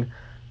entire thing.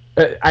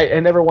 I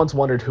never once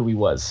wondered who he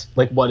was,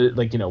 like what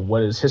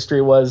his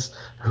history was,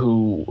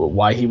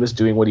 why he was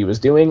doing what he was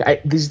doing.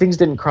 These things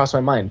didn't cross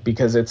my mind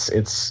because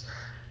it's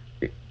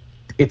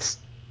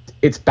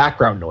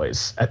background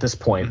noise at this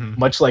point,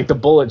 much like the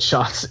bullet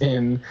shots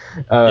in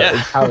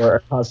Tower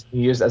are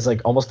constantly used as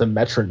like almost a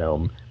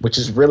metronome, which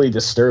is really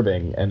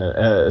disturbing and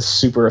a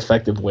super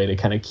effective way to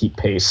kind of keep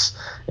pace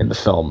in the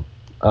film.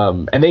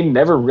 And they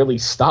never really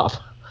stop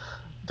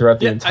throughout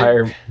the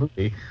entire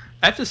movie.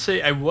 I have to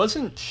say, I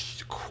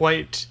wasn't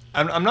quite.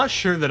 I'm not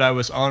sure that I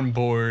was on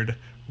board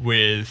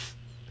with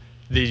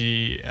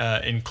the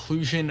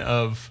inclusion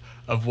of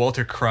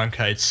Walter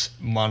Cronkite's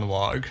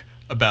monologue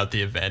about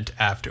the event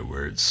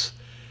afterwards,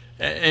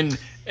 and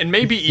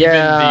maybe even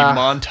the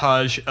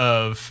montage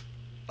of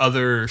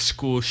other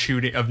school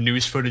shooting of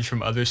news footage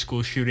from other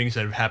school shootings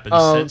that have happened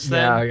since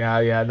then.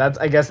 Yeah. That's,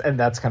 I guess, and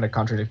that's kind of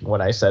contradicting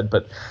what I said,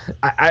 but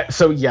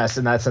so yes,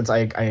 in that sense, I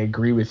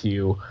agree with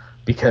you,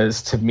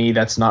 because to me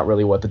that's not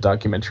really what the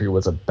documentary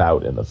was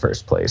about in the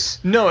first place.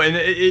 No, and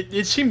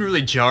it seemed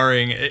really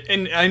jarring,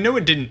 and I know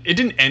it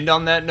didn't end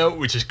on that note,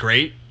 which is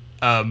great,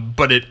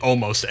 but it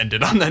almost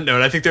ended on that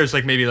note. I think there's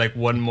maybe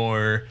one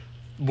more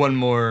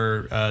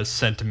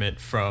sentiment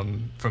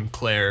from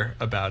Claire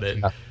about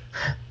it.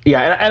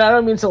 Yeah, and I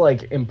don't mean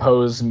to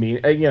impose me.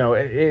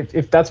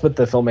 If that's what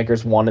the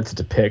filmmakers wanted to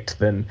depict,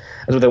 then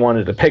that's what they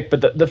wanted to depict.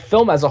 But the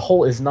film as a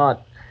whole is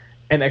not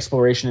an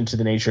exploration into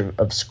the nature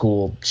of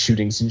school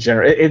shootings in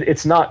general.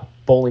 It's not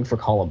Bowling for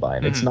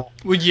Columbine. It's not.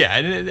 Well, yeah,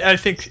 and I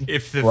think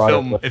if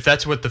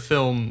that's what the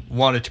film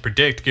wanted to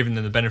predict, given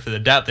them the benefit of the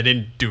doubt, they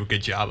didn't do a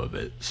good job of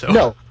it.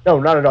 So No,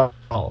 not at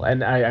all.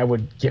 And I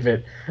would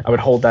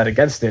hold that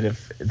against it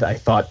if I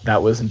thought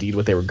that was indeed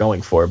what they were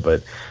going for.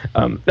 But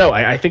no,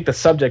 I think the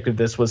subject of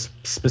this was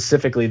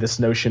specifically this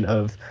notion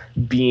of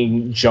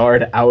being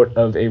jarred out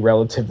of a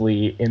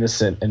relatively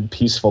innocent and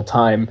peaceful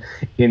time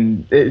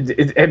and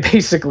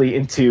basically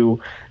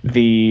into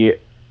the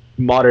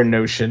modern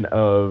notion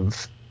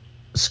of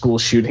school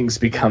shootings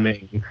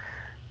becoming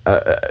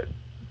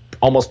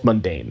almost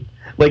mundane.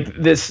 Like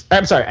this,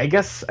 I'm sorry, I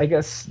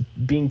guess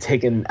being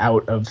taken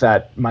out of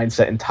that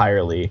mindset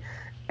entirely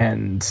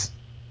and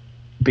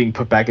being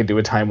put back into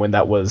a time when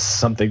that was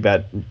something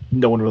that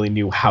no one really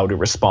knew how to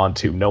respond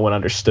to. No one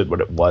understood what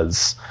it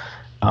was.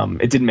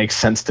 It didn't make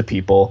sense to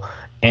people,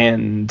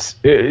 and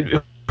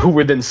who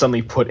were then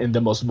suddenly put in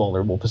the most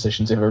vulnerable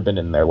positions they've ever been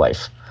in their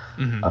life.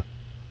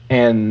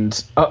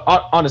 And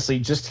honestly,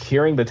 just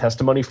hearing the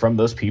testimony from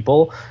those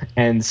people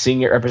and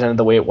seeing it represented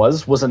the way it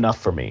was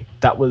enough for me.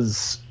 It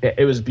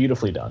was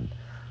beautifully done.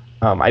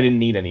 I didn't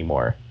need any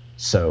more.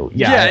 So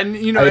yeah. And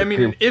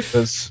if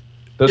those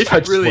if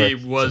it really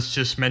was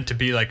just meant to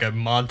be like a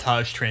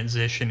montage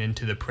transition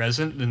into the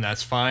present, then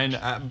that's fine.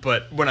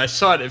 But when I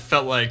saw it, it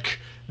felt like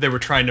they were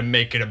trying to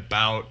make it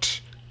about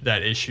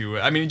that issue.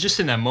 I mean, just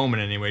in that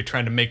moment anyway,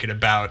 trying to make it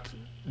about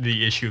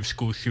the issue of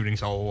school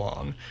shootings all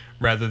along,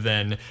 rather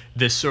than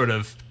this sort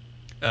of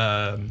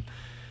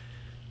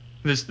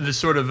this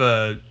sort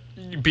of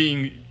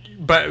being,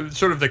 but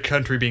sort of the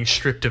country being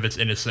stripped of its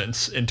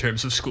innocence in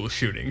terms of school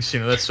shootings.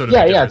 That's sort of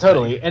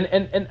totally. thing.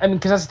 And I mean,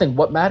 because that's the thing.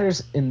 What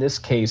matters in this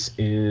case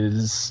are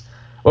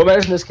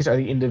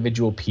the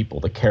individual people,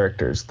 the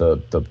characters,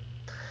 the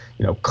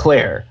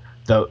Claire,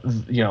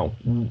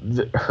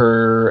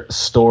 her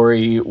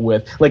story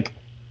with like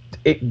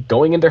it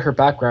going into her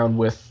background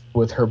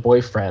with her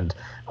boyfriend,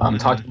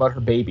 talking about her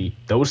baby.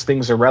 Those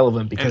things are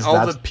relevant because and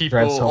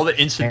all the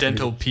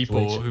incidental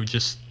people who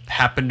just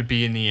happened to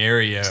be in the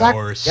area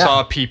or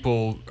saw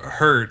people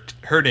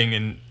hurting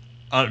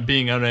and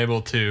being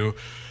unable to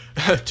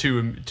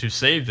to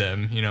save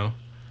them.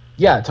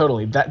 Yeah,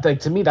 totally. That,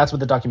 like, to me, that's what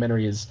the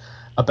documentary is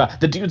about.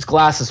 The dude's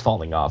glass is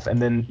falling off,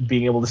 and then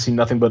being able to see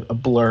nothing but a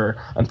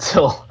blur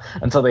until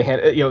they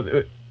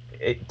hand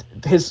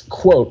his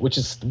quote, which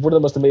is one of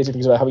the most amazing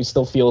things about how he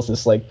still feels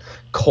this like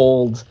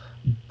cold,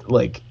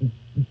 like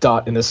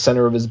dot in the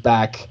center of his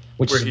back,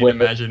 which is where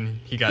imagine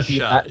he got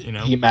shot.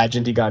 He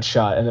imagined he got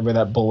shot, and then where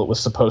that bullet was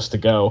supposed to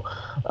go.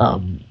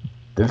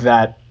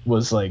 That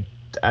was like,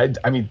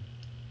 I mean,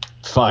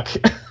 fuck.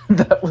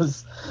 That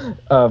was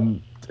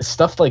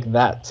stuff like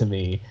that to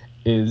me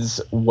is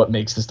what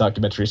makes this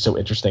documentary so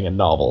interesting and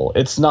novel.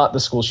 It's not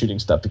the school shooting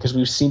stuff, because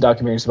we've seen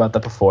documentaries about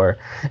that before,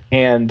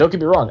 and don't get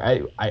me wrong,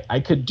 I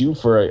could do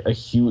for a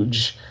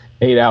huge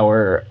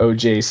 8-hour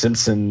OJ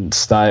Simpson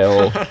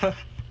style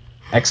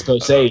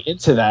expose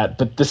into that,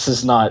 but this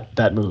is not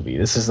that movie.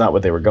 This is not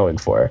what they were going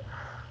for.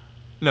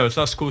 No, it's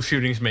not school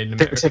shootings made in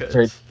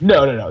America.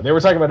 No. They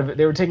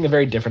were taking a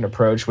very different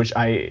approach, which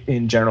I,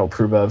 in general,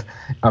 approve of.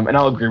 And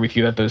I'll agree with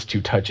you that those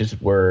two touches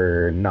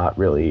were not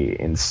really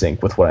in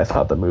sync with what I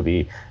thought the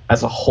movie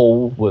as a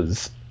whole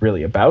was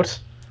really about.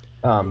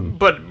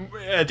 But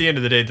at the end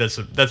of the day, that's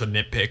a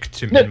nitpick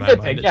to in my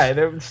mind. Yeah,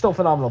 they're still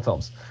phenomenal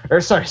films.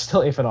 Or sorry,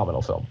 still a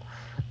phenomenal film.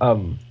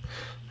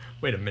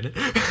 Wait a minute.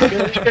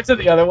 Get to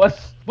the other one.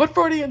 What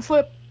Freudian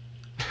slip?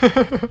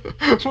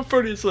 What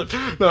Freudian slip?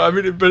 No, I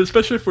mean, but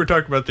especially if we're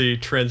talking about the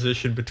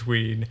transition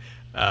between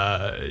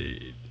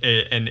an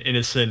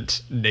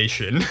innocent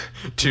nation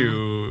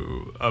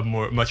to a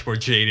much more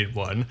jaded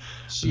one,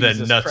 then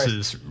nuts Christ.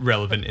 Is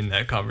relevant in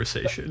that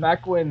conversation.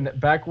 Back when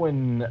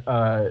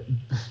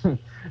and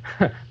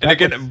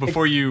again,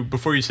 before you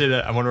say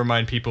that, I want to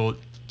remind people,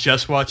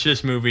 just watch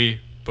this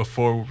movie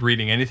before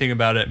reading anything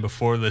about it and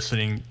before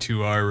listening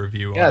to our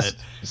review on it.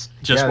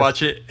 Just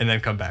watch it and then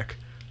come back.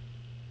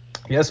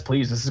 Yes,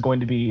 please. This is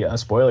going to be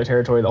spoiler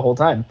territory the whole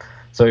time.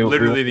 So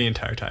literally the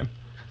entire time.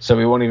 So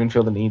we won't even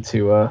feel the need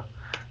to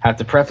have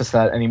to preface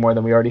that any more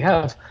than we already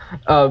have.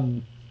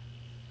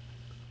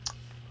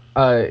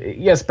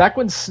 Yes, back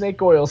when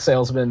snake oil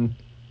salesmen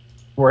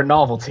were a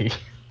novelty.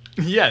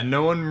 Yeah,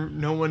 no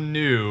one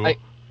knew what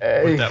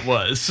that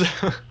was.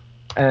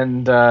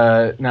 And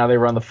now they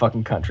run the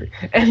fucking country.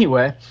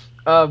 Anyway,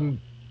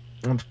 I'm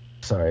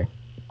sorry.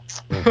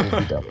 We'll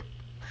be done.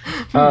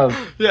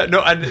 Yeah,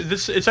 no,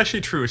 it's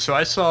actually true. So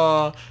I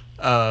saw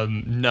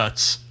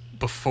Nuts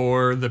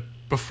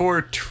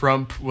before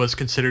Trump was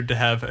considered to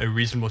have a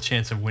reasonable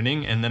chance of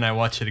winning, and then I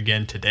watched it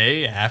again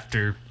today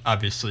after,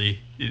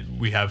 obviously,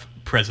 we have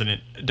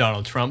President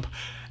Donald Trump,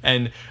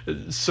 and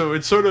so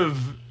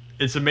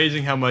it's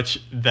amazing how much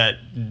that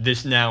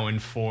this now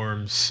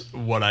informs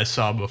what I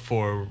saw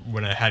before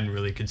when I hadn't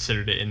really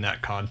considered it in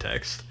that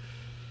context.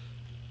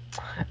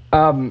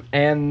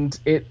 And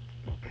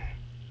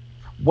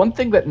one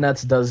thing that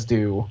Nuts does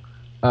do,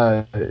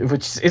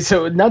 Nuts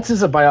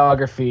is a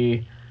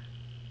biography,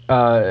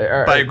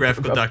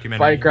 biographical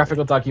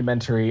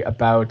documentary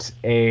about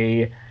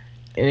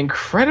an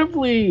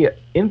incredibly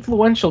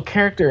influential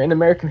character in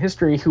American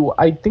history who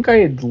I think I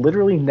had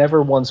literally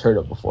never once heard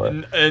of before.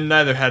 And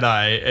neither had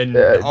I. And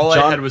all I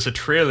John had was a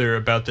trailer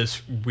about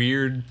this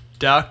weird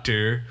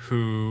doctor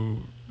who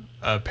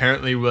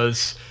apparently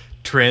was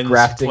grafting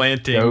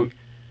transplanting goat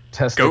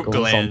testicles on.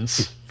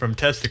 glands from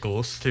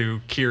testicles to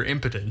cure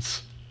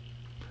impotence.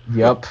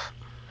 Yep.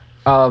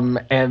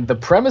 And the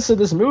premise of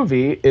this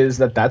movie is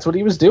that that's what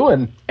he was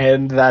doing,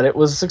 and that it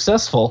was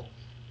successful.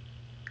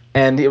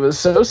 And it was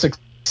so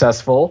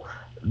successful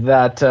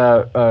that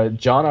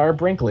John R.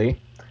 Brinkley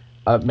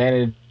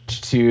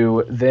managed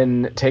to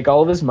then take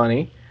all of his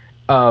money,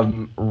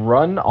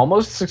 run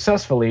almost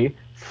successfully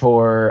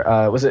for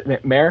was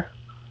it mayor?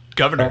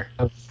 Governor.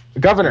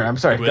 Governor. I'm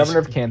sorry, It was governor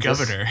of Kansas.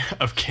 Governor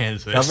of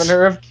Kansas.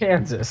 Governor of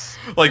Kansas.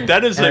 Like,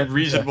 that is a And,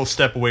 reasonable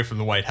step away from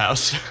the White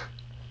House.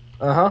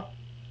 Uh-huh.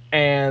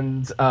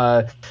 And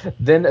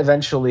then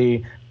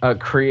eventually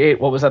create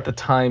what was at the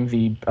time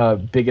the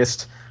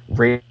biggest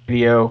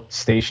radio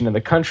station in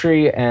the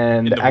country,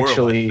 and In the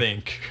actually world, I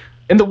think.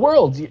 in the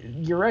world.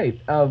 You're right.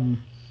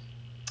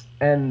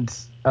 And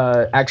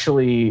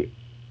actually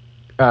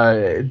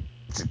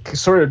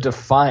sort of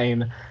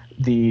define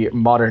the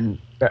modern,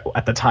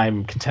 at the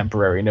time,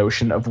 contemporary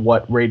notion of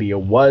what radio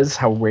was,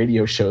 how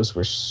radio shows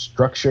were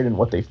structured, and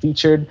what they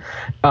featured,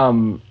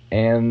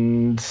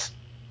 and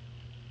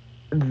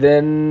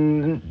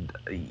then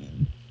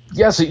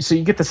so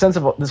you get the sense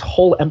of this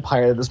whole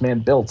empire that this man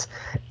built,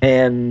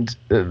 and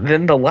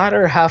then the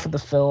latter half of the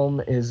film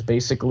is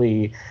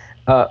basically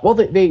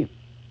they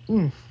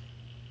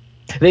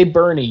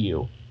Bernie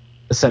you,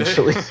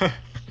 essentially.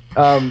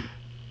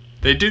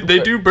 They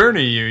do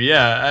Bernie you,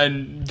 yeah,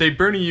 and they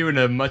Bernie you in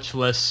a much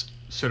less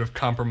sort of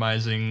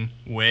compromising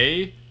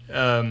way,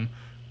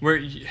 where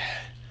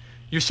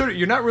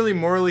you're not really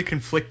morally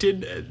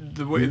conflicted.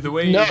 The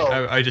way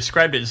No. I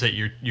described it is that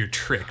you're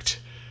tricked,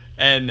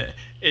 and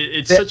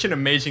it's such an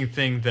amazing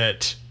thing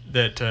that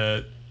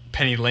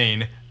Penny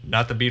Lane,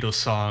 not the Beatles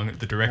song,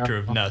 the director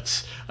of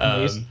Nuts,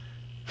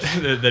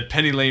 that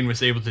Penny Lane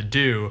was able to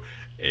do,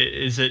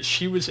 is that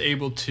she was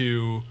able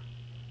to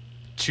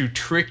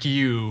trick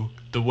you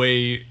the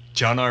way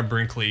John R.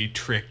 Brinkley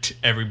tricked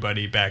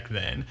everybody back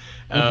then.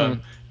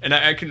 And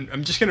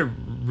I'm just gonna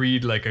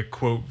read like a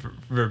quote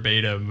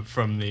verbatim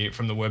from the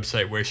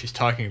website where she's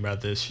talking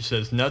about this. She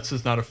says, "Nuts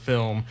is not a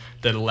film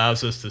that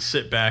allows us to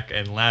sit back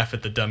and laugh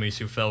at the dummies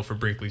who fell for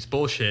Brinkley's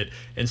bullshit.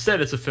 Instead,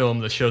 it's a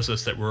film that shows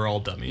us that we're all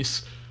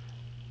dummies."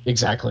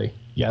 Exactly.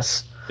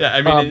 Yes. Yeah,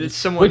 I mean, it's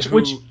someone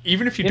who,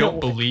 even if you don't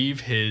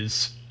believe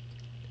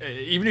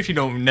even if you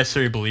don't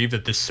necessarily believe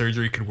that this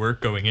surgery could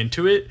work going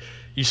into it,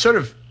 you're sort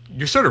of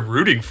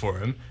rooting for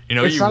him. You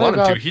know, you want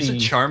him to. He's a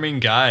charming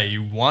guy.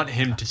 You want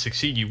him to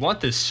succeed. You want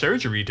this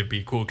surgery to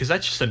be cool because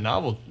that's just a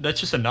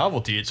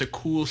novelty. It's a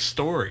cool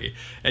story,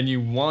 and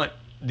you want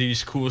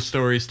these cool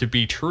stories to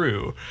be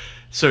true.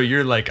 So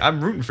you're like,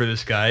 I'm rooting for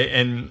this guy,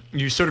 and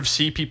you sort of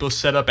see people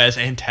set up as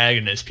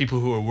antagonists,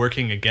 people who are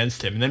working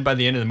against him, and then by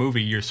the end of the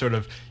movie,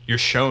 you're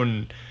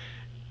shown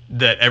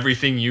that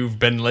everything you've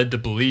been led to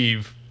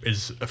believe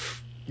is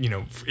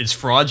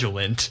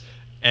fraudulent,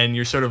 and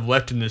you're sort of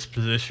left in this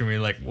position where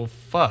you're like, well,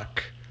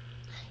 fuck.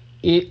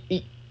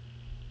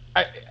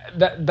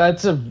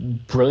 That's a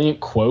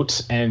brilliant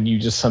quote, and you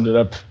just summed it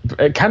up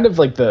kind of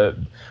like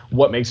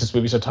what makes this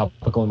movie so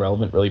topical and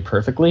relevant really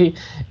perfectly.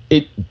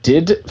 It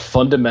did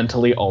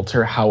fundamentally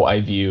alter how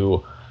I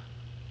view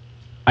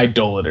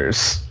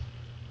idolaters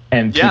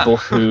and people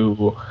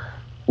who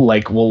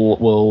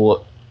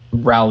will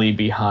rally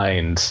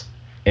behind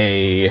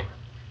a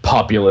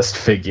populist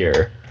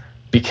figure,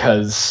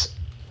 because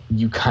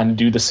you kind of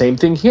do the same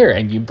thing here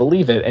and you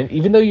believe it. And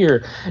even though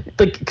you're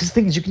like, because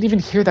things, you can even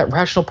hear that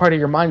rational part of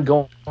your mind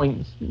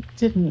going,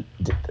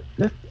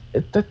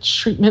 that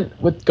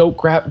treatment with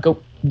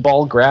goat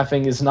ball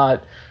grafting is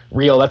not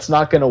real. That's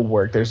not going to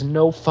work. There's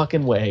no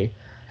fucking way.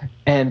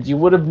 And you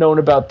would have known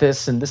about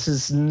this, and this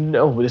is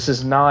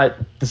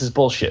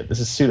bullshit. This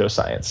is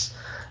pseudoscience.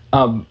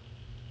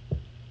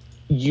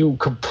 You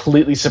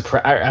completely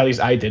suppress, at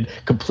least I did,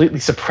 completely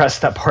suppress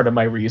that part of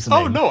my reasoning.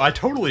 Oh no, I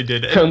totally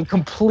did.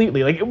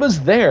 Completely. Like, it was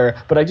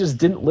there, but I just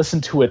didn't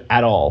listen to it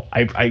at all.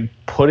 I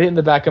put it in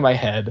the back of my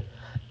head,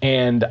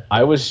 and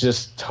I was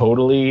just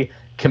totally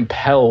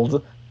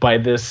compelled by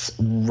this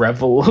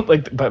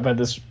by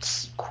this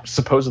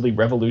supposedly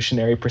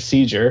revolutionary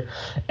procedure,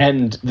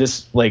 and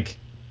this like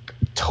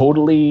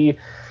totally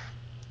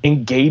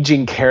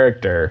engaging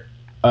character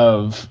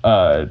of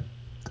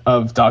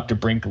Dr.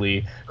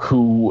 Brinkley,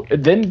 who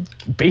then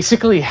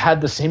basically had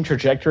the same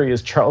trajectory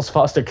as Charles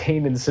Foster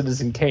Kane in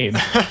Citizen Kane.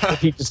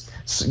 He just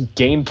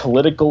gained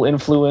political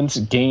influence,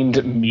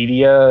 gained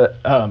media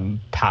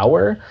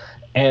power,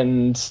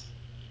 and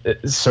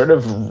sort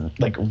of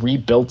like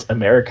rebuilt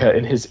America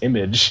in his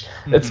image.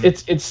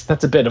 It's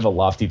that's a bit of a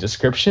lofty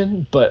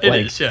description, but it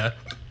is, yeah.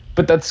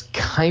 But that's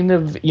kind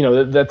of,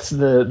 that's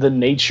the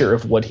nature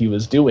of what he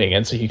was doing.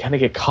 And so you kind of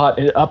get caught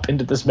up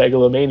into this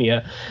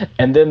megalomania.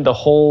 And then the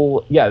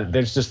whole,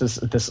 there's just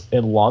this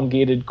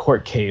elongated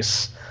court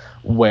case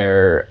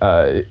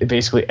where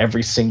basically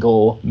every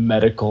single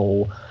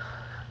medical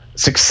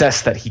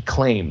success that he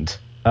claimed,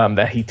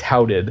 that he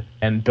touted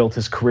and built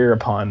his career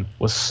upon,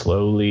 was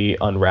slowly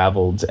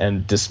unraveled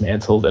and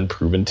dismantled and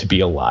proven to be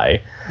a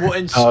lie. Well,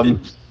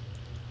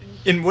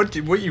 and what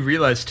you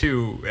realize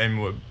too,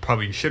 and what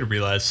probably you should have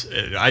realized,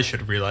 I should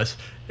have realized,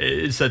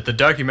 is that the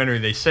documentary,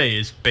 they say,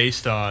 is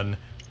based on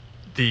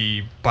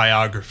the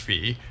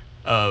biography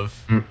of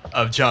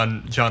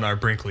John R.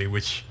 Brinkley,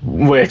 which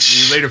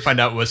you later find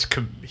out was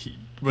commissioned,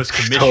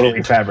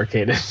 totally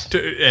fabricated,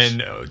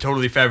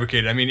 totally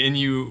fabricated. I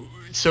mean,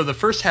 so the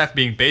first half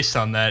being based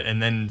on that,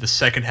 and then the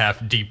second half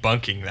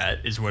debunking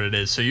that, is what it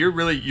is. So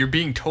you're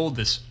being told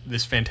this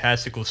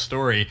fantastical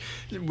story,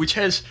 which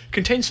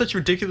contains such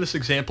ridiculous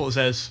examples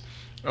as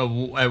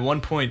at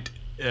one point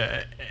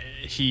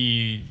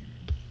he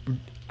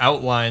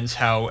outlines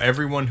how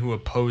everyone who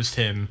opposed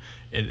him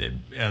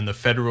on the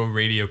Federal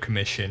Radio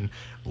Commission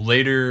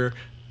later,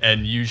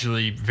 and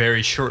usually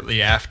very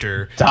shortly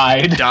after,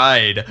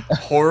 died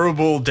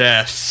horrible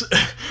deaths.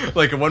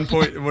 Like at one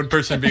point, one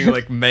person being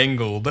like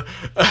mangled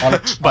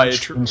by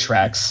train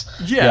tracks.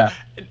 Yeah.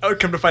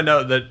 Come to find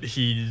out that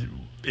he's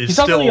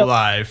still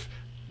alive.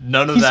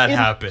 None of that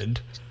happened.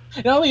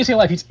 Not only is he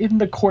alive, he's in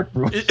the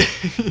courtroom.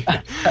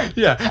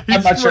 Yeah,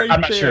 I'm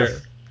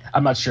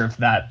not sure if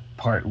that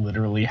part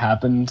literally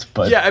happened,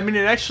 but yeah, I mean,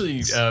 it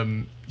actually,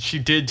 she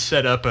did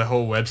set up a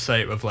whole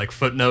website of like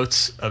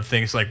footnotes of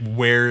things like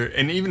where,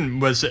 and even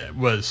was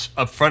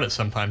upfront at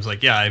sometimes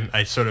like, yeah,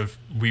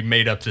 we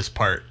made up this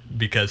part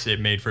because it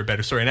made for a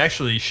better story. And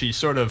actually, she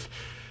sort of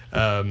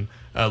even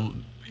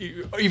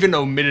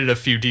omitted a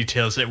few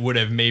details that would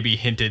have maybe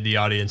hinted the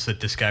audience that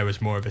this guy was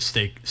more of a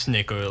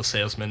snake oil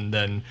salesman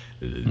than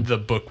the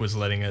book was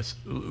leading us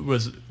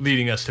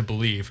to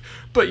believe.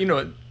 But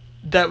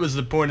that was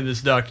the point of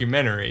this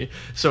documentary,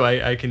 so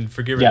I can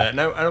forgive her that. And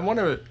I want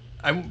to.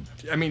 I'm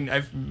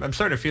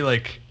starting to feel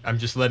like I'm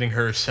just letting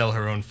her sell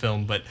her own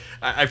film, but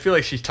I feel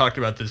like she's talked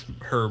about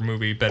her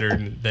movie better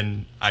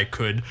than I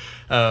could.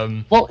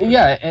 And so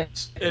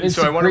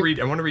I want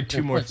to read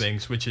two more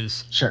things, which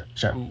is sure.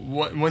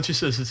 One, she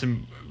says this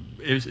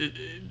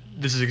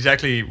is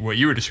exactly what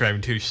you were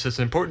describing too. She says it's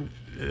important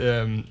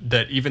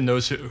that even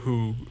those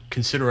who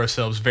consider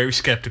ourselves very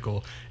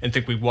skeptical and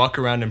think we walk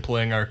around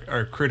employing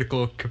our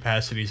critical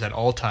capacities at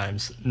all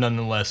times,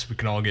 nonetheless we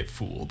can all get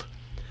fooled.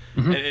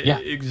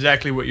 Mm-hmm.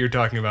 Exactly what you're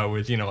talking about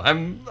with,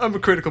 I'm a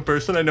critical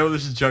person. I know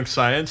this is junk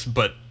science,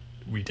 but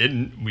we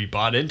didn't. We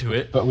bought into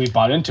it.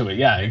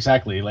 Yeah,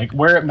 exactly. Like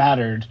where it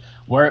mattered,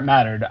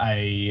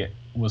 I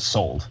was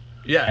sold.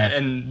 Yeah,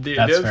 and the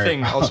other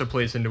thing also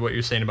plays into what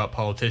you're saying about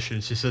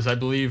politicians. She says, I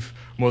believe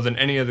more than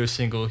any other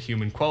single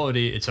human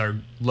quality, it's our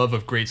love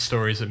of great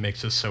stories that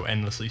makes us so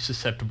endlessly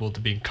susceptible to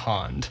being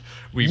conned.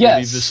 We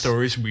believe the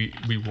stories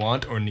we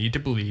want or need to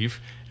believe,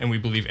 and we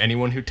believe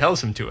anyone who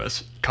tells them to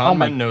us. Con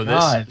men know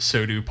this,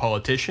 so do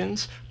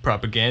politicians,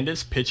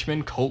 propagandists,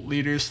 pitchmen, cult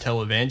leaders,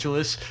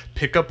 televangelists,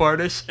 pickup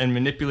artists, and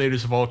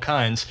manipulators of all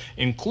kinds,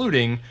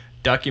 including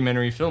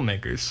documentary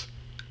filmmakers.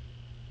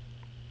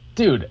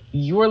 Dude,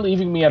 you are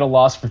leaving me at a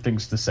loss for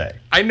things to say.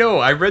 I know.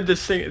 I read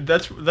this thing.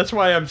 That's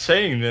why I'm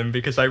saying them,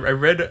 because I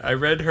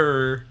read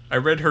her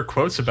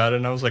quotes about it,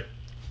 and I was like,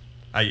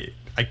 I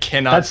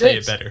cannot say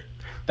it better.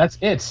 That's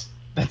it.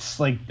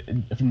 That's like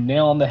a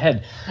nail on the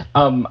head.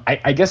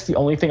 I guess the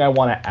only thing I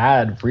want to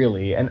add,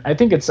 really, and I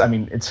think it's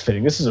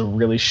fitting. This is a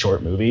really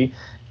short movie,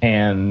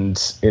 and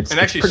it's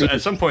actually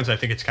at some points I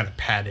think it's kind of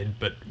padded,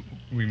 but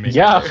we make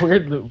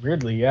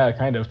weirdly, yeah,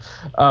 kind of.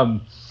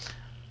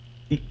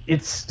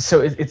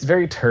 It's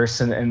very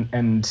terse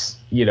and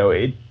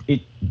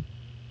it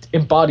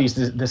embodies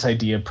this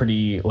idea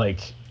pretty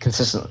like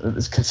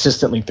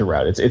consistently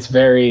throughout. It's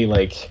very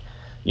like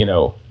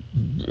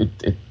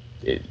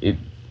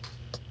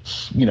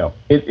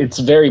it's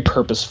very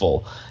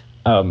purposeful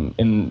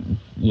in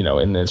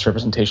its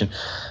representation.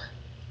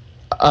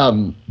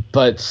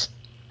 But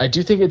I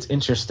do think it's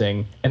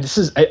interesting, and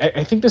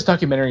I think this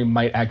documentary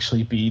might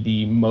actually be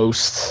the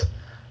most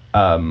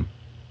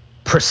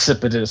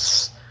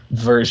precipitous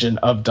version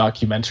of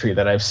documentary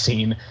that I've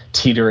seen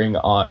teetering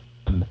on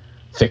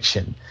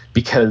fiction,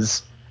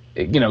 because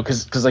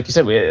like you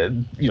said,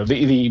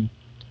 the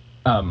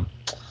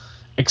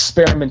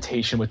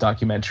experimentation with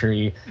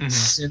documentary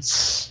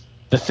since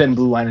The Thin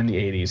Blue Line in the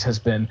 80s has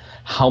been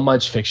how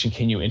much fiction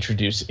can you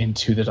introduce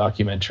into the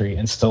documentary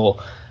and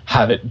still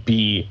have it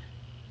be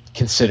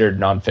considered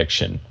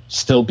nonfiction,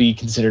 still be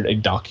considered a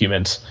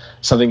document,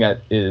 something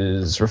that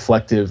is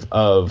reflective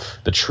of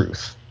the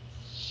truth.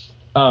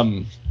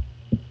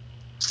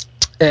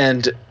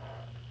 And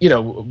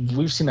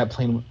we've seen that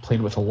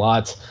played with a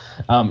lot.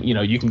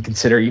 You can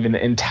consider even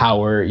in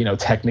Tower,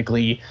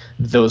 technically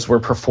those were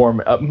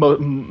performed.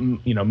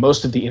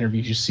 Most of the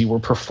interviews you see were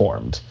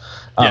performed.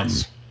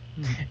 Yes.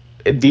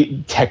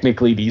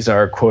 Technically, these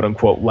are quote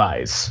unquote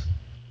lies.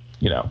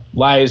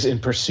 Lies in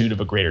pursuit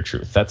of a greater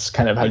truth. That's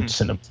kind of how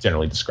cinema is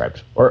generally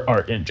described, or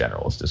art in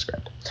general is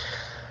described.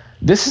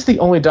 This is the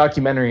only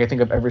documentary I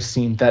think I've ever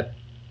seen that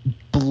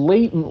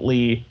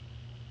blatantly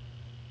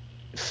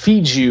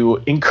feed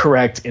you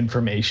incorrect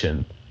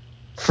information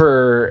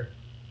for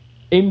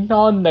a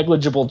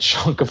non-negligible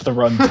chunk of the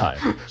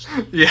runtime.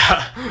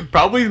 Yeah,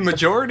 probably the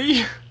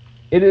majority.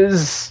 It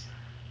is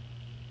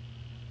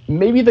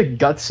maybe the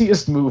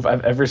gutsiest move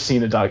I've ever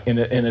seen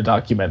in a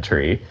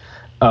documentary,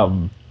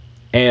 and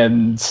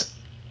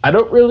I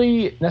don't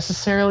really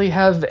necessarily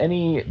have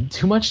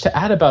too much to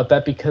add about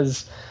that,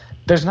 because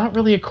there's not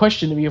really a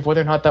question to me of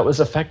whether or not that was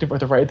effective or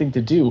the right thing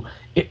to do.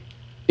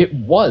 It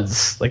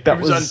was like that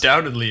It was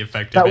undoubtedly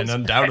effective that and was-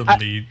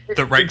 undoubtedly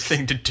the right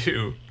thing to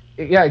do.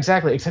 Yeah,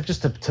 exactly. Except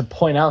just to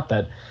point out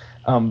that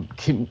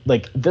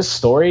like this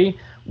story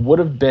would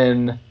have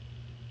been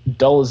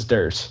dull as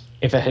dirt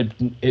if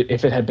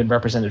it had been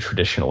represented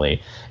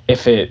traditionally,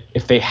 if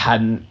they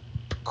hadn't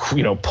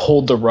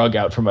pulled the rug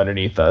out from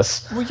underneath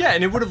us. Well, yeah,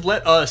 and it would have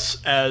let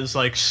us, as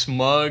like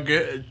smug,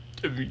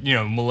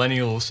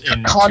 millennials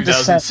in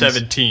Condescend.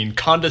 2017,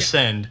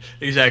 condescend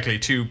exactly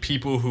to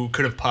people who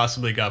could have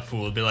possibly got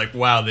fooled. Be like,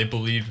 wow, they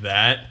believed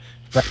that.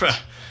 Right.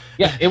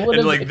 Yeah, it would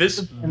And have. like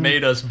this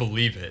made us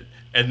believe it,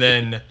 and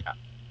then,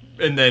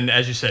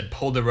 as you said,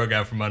 pulled the rug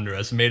out from under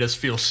us, made us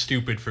feel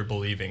stupid for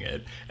believing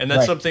it, and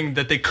that's Right. something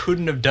that they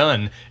couldn't have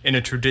done in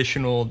a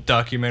traditional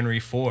documentary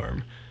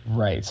form,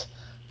 Right.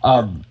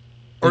 or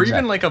Exactly.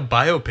 even like a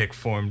biopic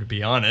form, to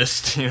be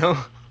honest.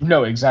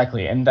 No,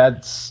 exactly, and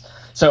that's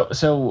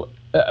so.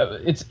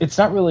 It's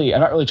not really.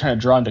 I'm not really trying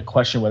to draw into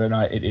question whether or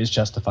not it is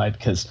justified,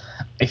 because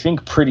I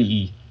think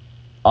pretty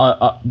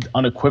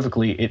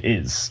unequivocally it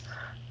is.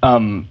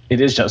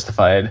 It is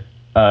justified.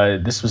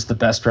 This was the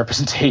best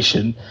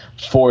representation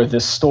for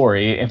this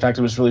story. In fact,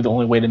 it was really the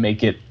only way to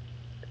make it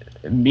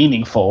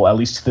meaningful, at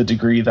least to the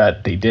degree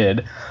that they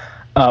did.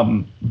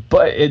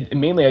 But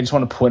mainly, I just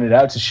want to point it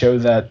out to show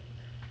that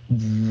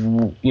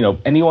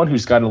anyone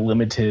who's got a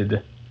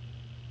limited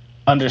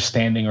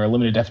understanding or a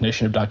limited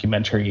definition of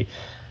documentary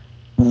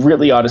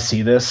really ought to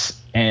see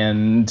this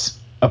and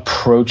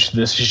approach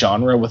this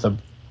genre with a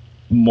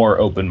more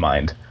open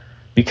mind,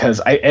 because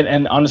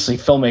and honestly,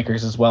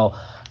 filmmakers as well,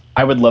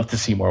 I would love to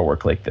see more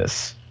work like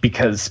this,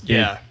 because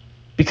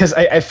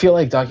I feel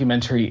like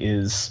documentary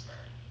is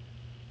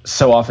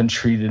so often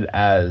treated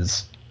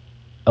as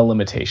a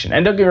limitation.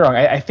 And don't get me wrong,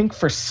 I think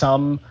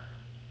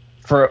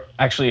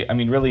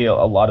really a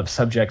lot of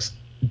subjects,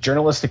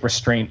 journalistic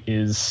restraint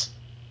is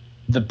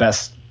the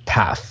best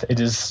path. It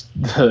is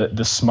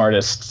the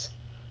smartest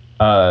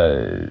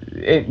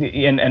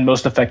and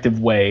most effective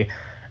way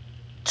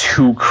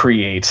to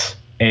create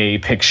a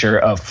picture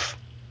of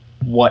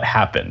what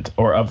happened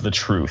or of the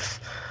truth.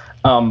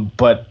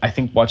 But I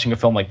think watching a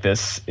film like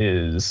this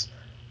is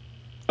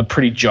a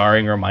pretty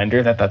jarring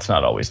reminder that that's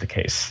not always the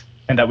case,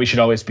 and that we should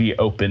always be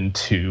open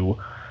to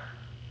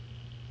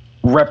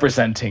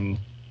representing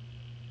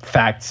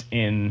facts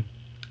in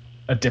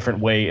a different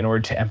way in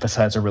order to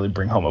emphasize or really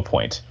bring home a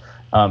point.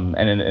 And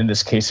in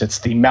this case, it's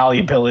the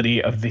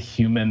malleability of the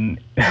human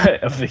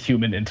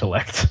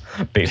intellect,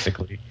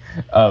 basically.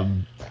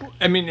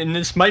 I mean, and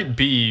this might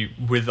be,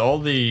 with all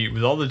the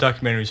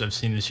documentaries I've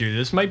seen this year,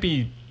 this might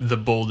be the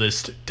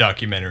boldest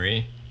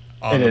documentary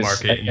on the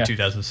market in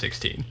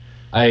 2016.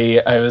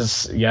 I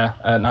was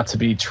not to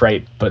be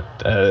trite, but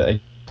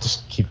I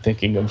just keep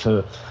thinking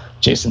of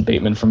Jason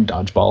Bateman from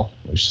Dodgeball.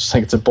 It's just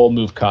like, it's a bold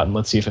move, Cotton.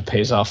 Let's see if it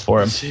pays off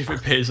for him. See if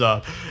it pays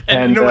off.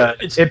 And you know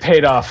what? It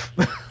paid off.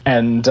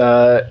 And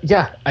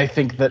I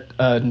think that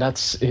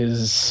Nuts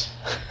is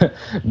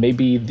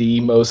maybe the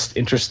most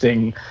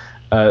interesting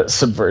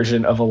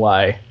subversion of a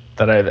lie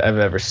that I've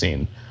ever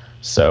seen.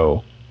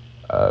 So,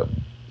 it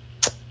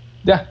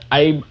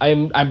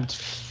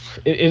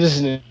is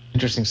an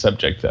interesting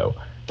subject, though.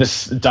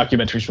 This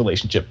documentary's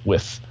relationship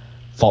with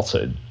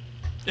falsehood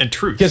and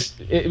truth,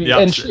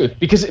 truth,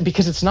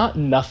 because it's not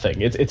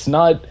nothing. It's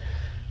not,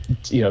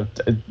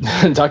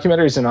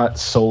 documentaries are not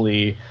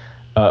solely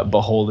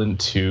beholden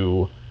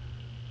to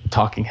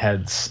talking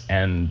heads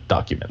and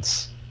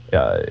documents.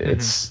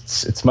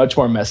 It's much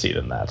more messy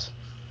than that.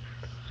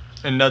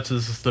 And Nuts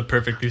is the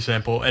perfect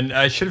example. And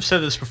I should have said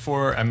this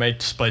before. I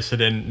might splice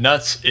it in.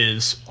 Nuts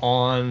is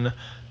on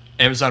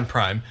Amazon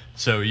Prime,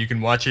 so you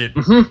can watch it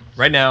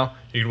right now.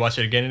 You can watch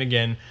it again and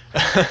again.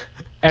 And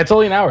it's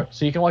only an hour,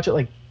 so you can watch it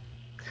like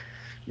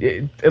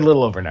a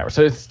little over an hour.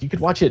 So you could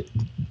watch it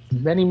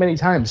many, many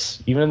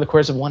times, even in the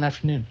course of one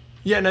afternoon.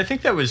 Yeah, and I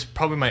think that was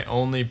probably my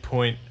only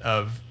point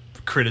of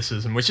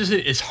criticism, which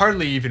is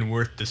hardly even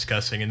worth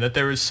discussing, and that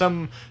there was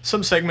some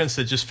segments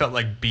that just felt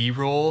like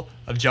B-roll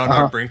of John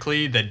R.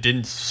 Brinkley that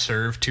didn't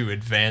serve to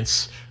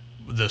advance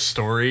the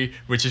story,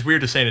 which is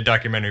weird to say in a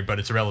documentary, but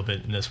it's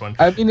relevant in this one.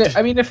 I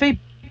mean, if they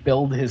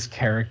build his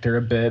character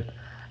a bit,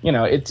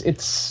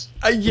 it's.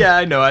 Yeah,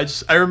 I know.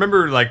 I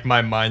remember like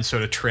my mind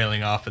sort of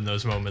trailing off in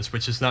those moments,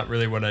 which is not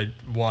really what I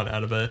want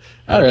out of an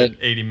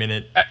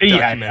 80-minute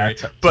documentary.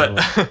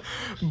 Totally.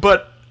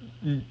 But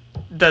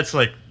that's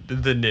like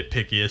the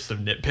nitpickiest of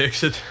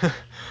nitpicks.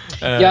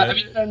 I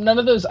mean, none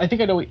of those. I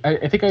think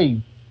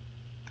I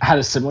had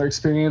a similar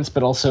experience,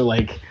 but also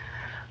like,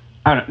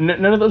 I don't know.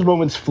 None of those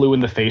moments flew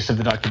in the face of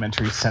the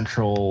documentary's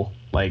central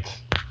like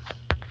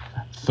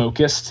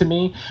focus to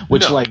me,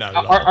 which No, like not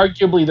at all.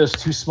 arguably those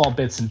two small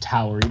bits in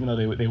Tower, even though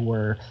they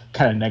were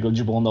kind of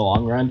negligible in the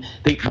long run,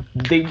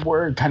 they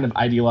were kind of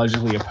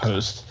ideologically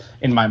opposed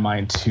in my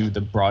mind to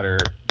the broader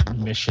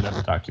mission of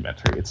the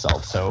documentary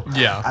itself. So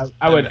Yeah,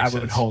 I would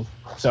sense. hold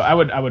I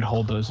would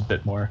hold those a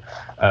bit more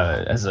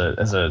as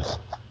a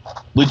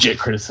legit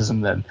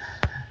criticism than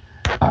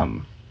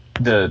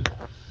the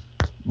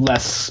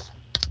less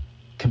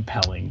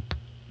compelling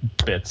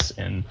bits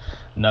in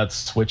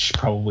Nuts, which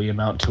probably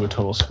amount to a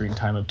total screen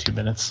time of 2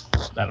 minutes.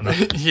 I don't know.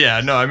 Yeah,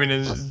 no, I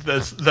mean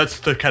that's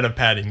the kind of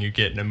padding you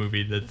get in a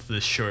movie that's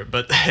this short.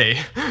 But hey,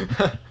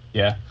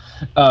 Yeah.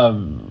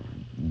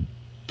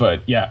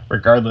 But yeah,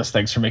 regardless,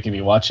 thanks for making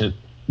me watch it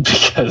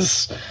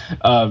because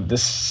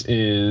this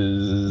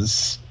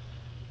is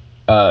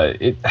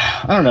I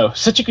don't know,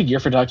 such a good year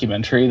for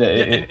documentary that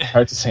it's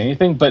hard to say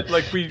anything. But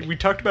like we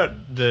talked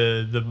about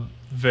the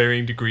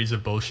varying degrees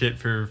of bullshit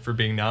for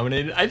being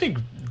nominated. I think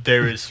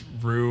there is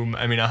room.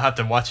 I mean, I'll have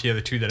to watch the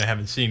other two that I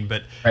haven't seen,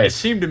 but right. it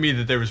seemed to me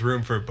that there was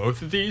room for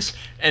both of these,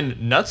 and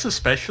Nuts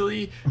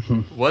especially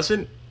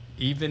wasn't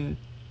even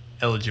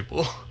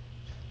eligible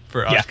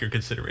for Oscar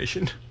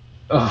consideration.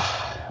 Yeah,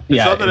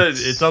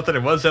 It's not that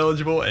it was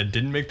eligible and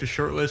didn't make the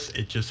shortlist.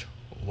 It just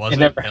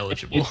wasn't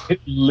eligible.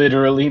 It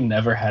literally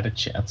never had a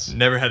chance.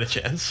 Never had a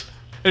chance.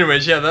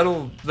 Anyways, yeah,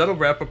 that'll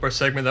wrap up our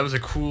segment. That was a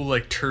cool,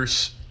 like,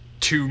 terse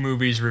 2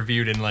 movies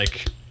reviewed in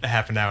like a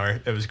half an hour.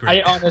 That was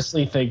great. I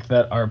honestly think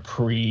that our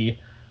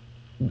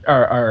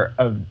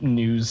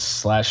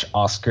news /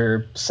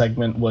 Oscar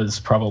segment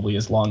was probably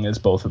as long as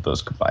both of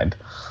those combined.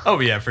 Oh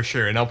yeah, for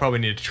sure. And I'll probably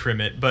need to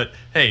trim it. But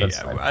hey,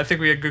 I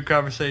think we had good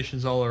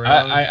conversations all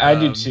around. I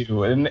do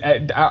too.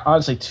 And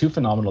honestly, 2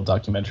 phenomenal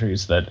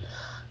documentaries that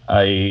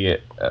I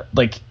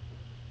like.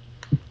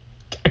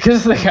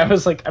 Because like I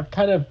was like I'm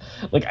kind of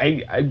like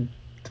I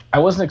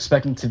wasn't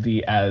expecting to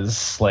be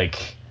as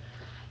like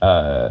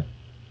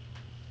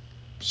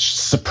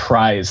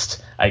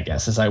surprised, I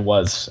guess, as I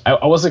was.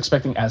 I wasn't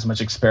expecting as much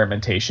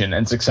experimentation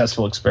and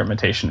successful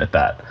experimentation at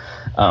that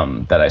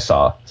that I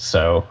saw.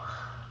 So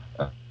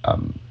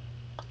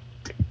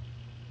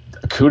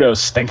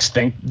kudos. Thanks.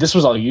 This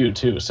was all you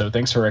too. So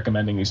thanks for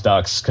recommending these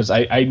docs because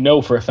I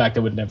know for a fact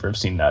I would never have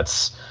seen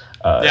Nuts.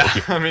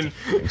 I mean,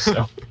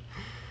 so.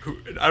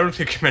 I don't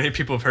think many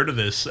people have heard of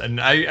this, and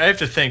I have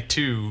to thank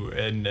too,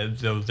 and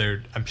though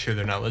I'm sure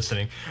they're not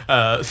listening.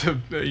 So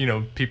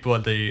people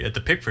at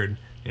the Pickford.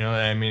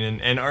 I mean,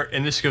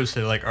 and this goes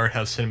to like art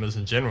house cinemas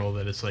in general.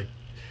 That it's like,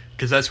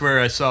 because that's where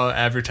I saw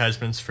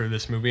advertisements for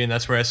this movie, and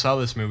that's where I saw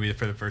this movie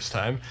for the first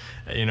time.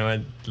 At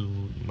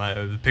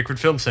the Pickford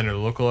Film Center, the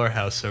local art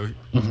house. So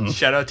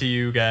shout out to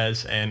you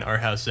guys and art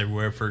house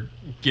everywhere for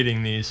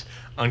getting these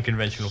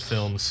unconventional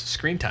films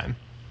screen time.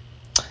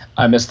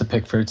 I miss the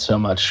Pickford so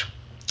much.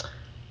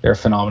 They're a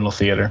phenomenal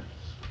theater.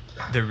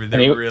 They're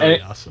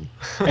really awesome.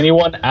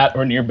 Anyone at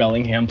or near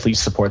Bellingham, please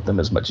support them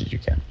as much as you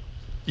can.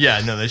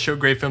 Yeah, no, they show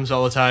great films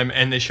all the time,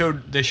 and they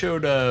showed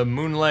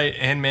Moonlight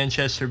and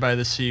Manchester by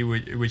the Sea,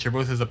 which are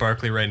both at the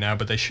Barclay right now,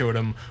 but they showed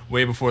them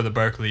way before the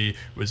Barclay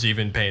was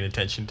even paying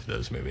attention to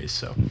those movies.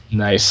 So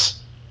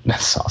nice,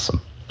 that's awesome.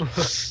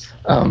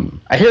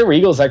 I hear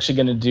Regal's actually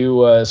going to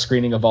do a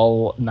screening of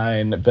all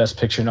 9 Best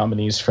Picture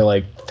nominees for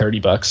like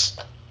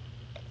 $30.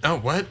 Oh,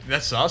 what?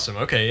 That's awesome.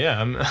 Okay, yeah,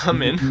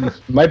 I'm in.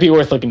 Might be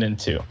worth looking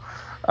into.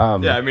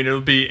 Yeah, I mean,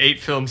 it'll be 8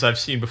 films I've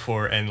seen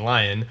before and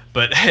Lion,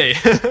 but hey.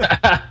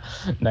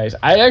 Nice.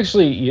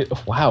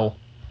 Wow.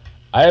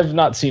 I have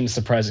not seen a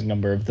surprising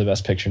number of the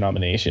Best Picture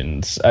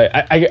nominations.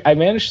 I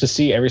managed to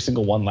see every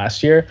single one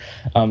last year,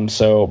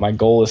 so my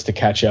goal is to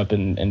catch up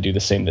and do the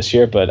same this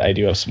year, but I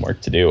do have some work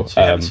to do.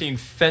 So you haven't seen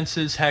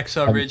Fences,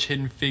 Hacksaw Ridge,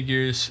 Hidden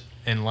Figures,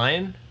 and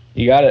Lion?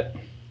 You got it.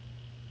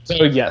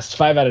 So yes,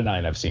 5 out of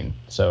 9 I've seen,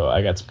 so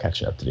I got some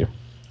catching up to do.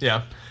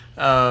 Yeah.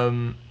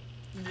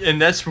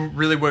 And that's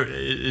really what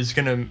is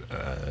going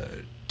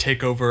to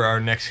take over our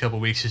next couple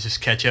weeks is just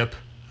catch up.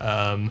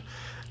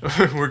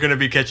 We're going to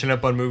be catching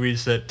up on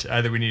movies that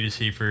either we need to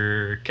see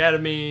for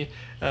Academy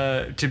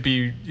to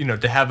be,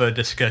 to have a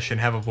discussion,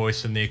 have a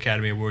voice in the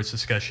Academy Awards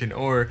discussion,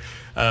 or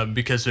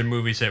because they're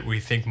movies that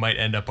we think might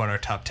end up on our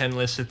top 10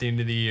 list at the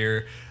end of the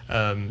year.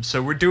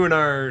 So we're doing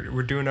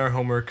our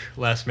homework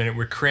last minute.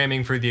 We're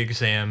cramming for the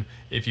exam,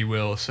 if you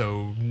will.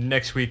 So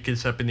next week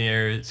is up in the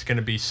air. It's going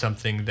to be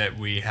something that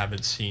we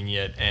haven't seen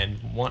yet and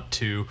want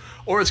to,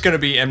 or it's going to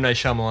be M. Night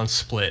Shyamalan's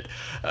Split.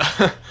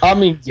 I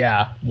mean,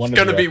 yeah, it's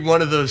going to be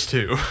one of those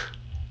two.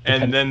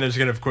 And then there's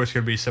of course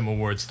going to be some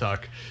awards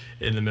talk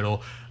in the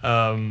middle.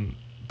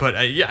 But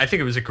I think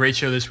it was a great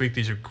show this week.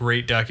 These are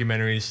great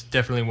documentaries.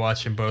 Definitely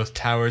watch them both.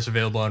 Tower's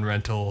available on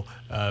rental.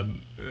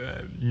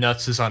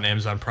 Nuts is on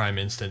Amazon Prime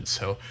Instant.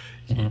 So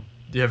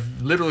you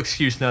have little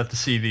excuse not to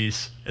see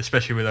these,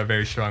 especially with our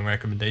very strong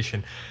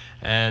recommendation.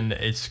 And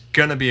it's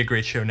going to be a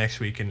great show next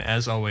week. And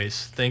as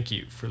always, thank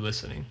you for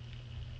listening.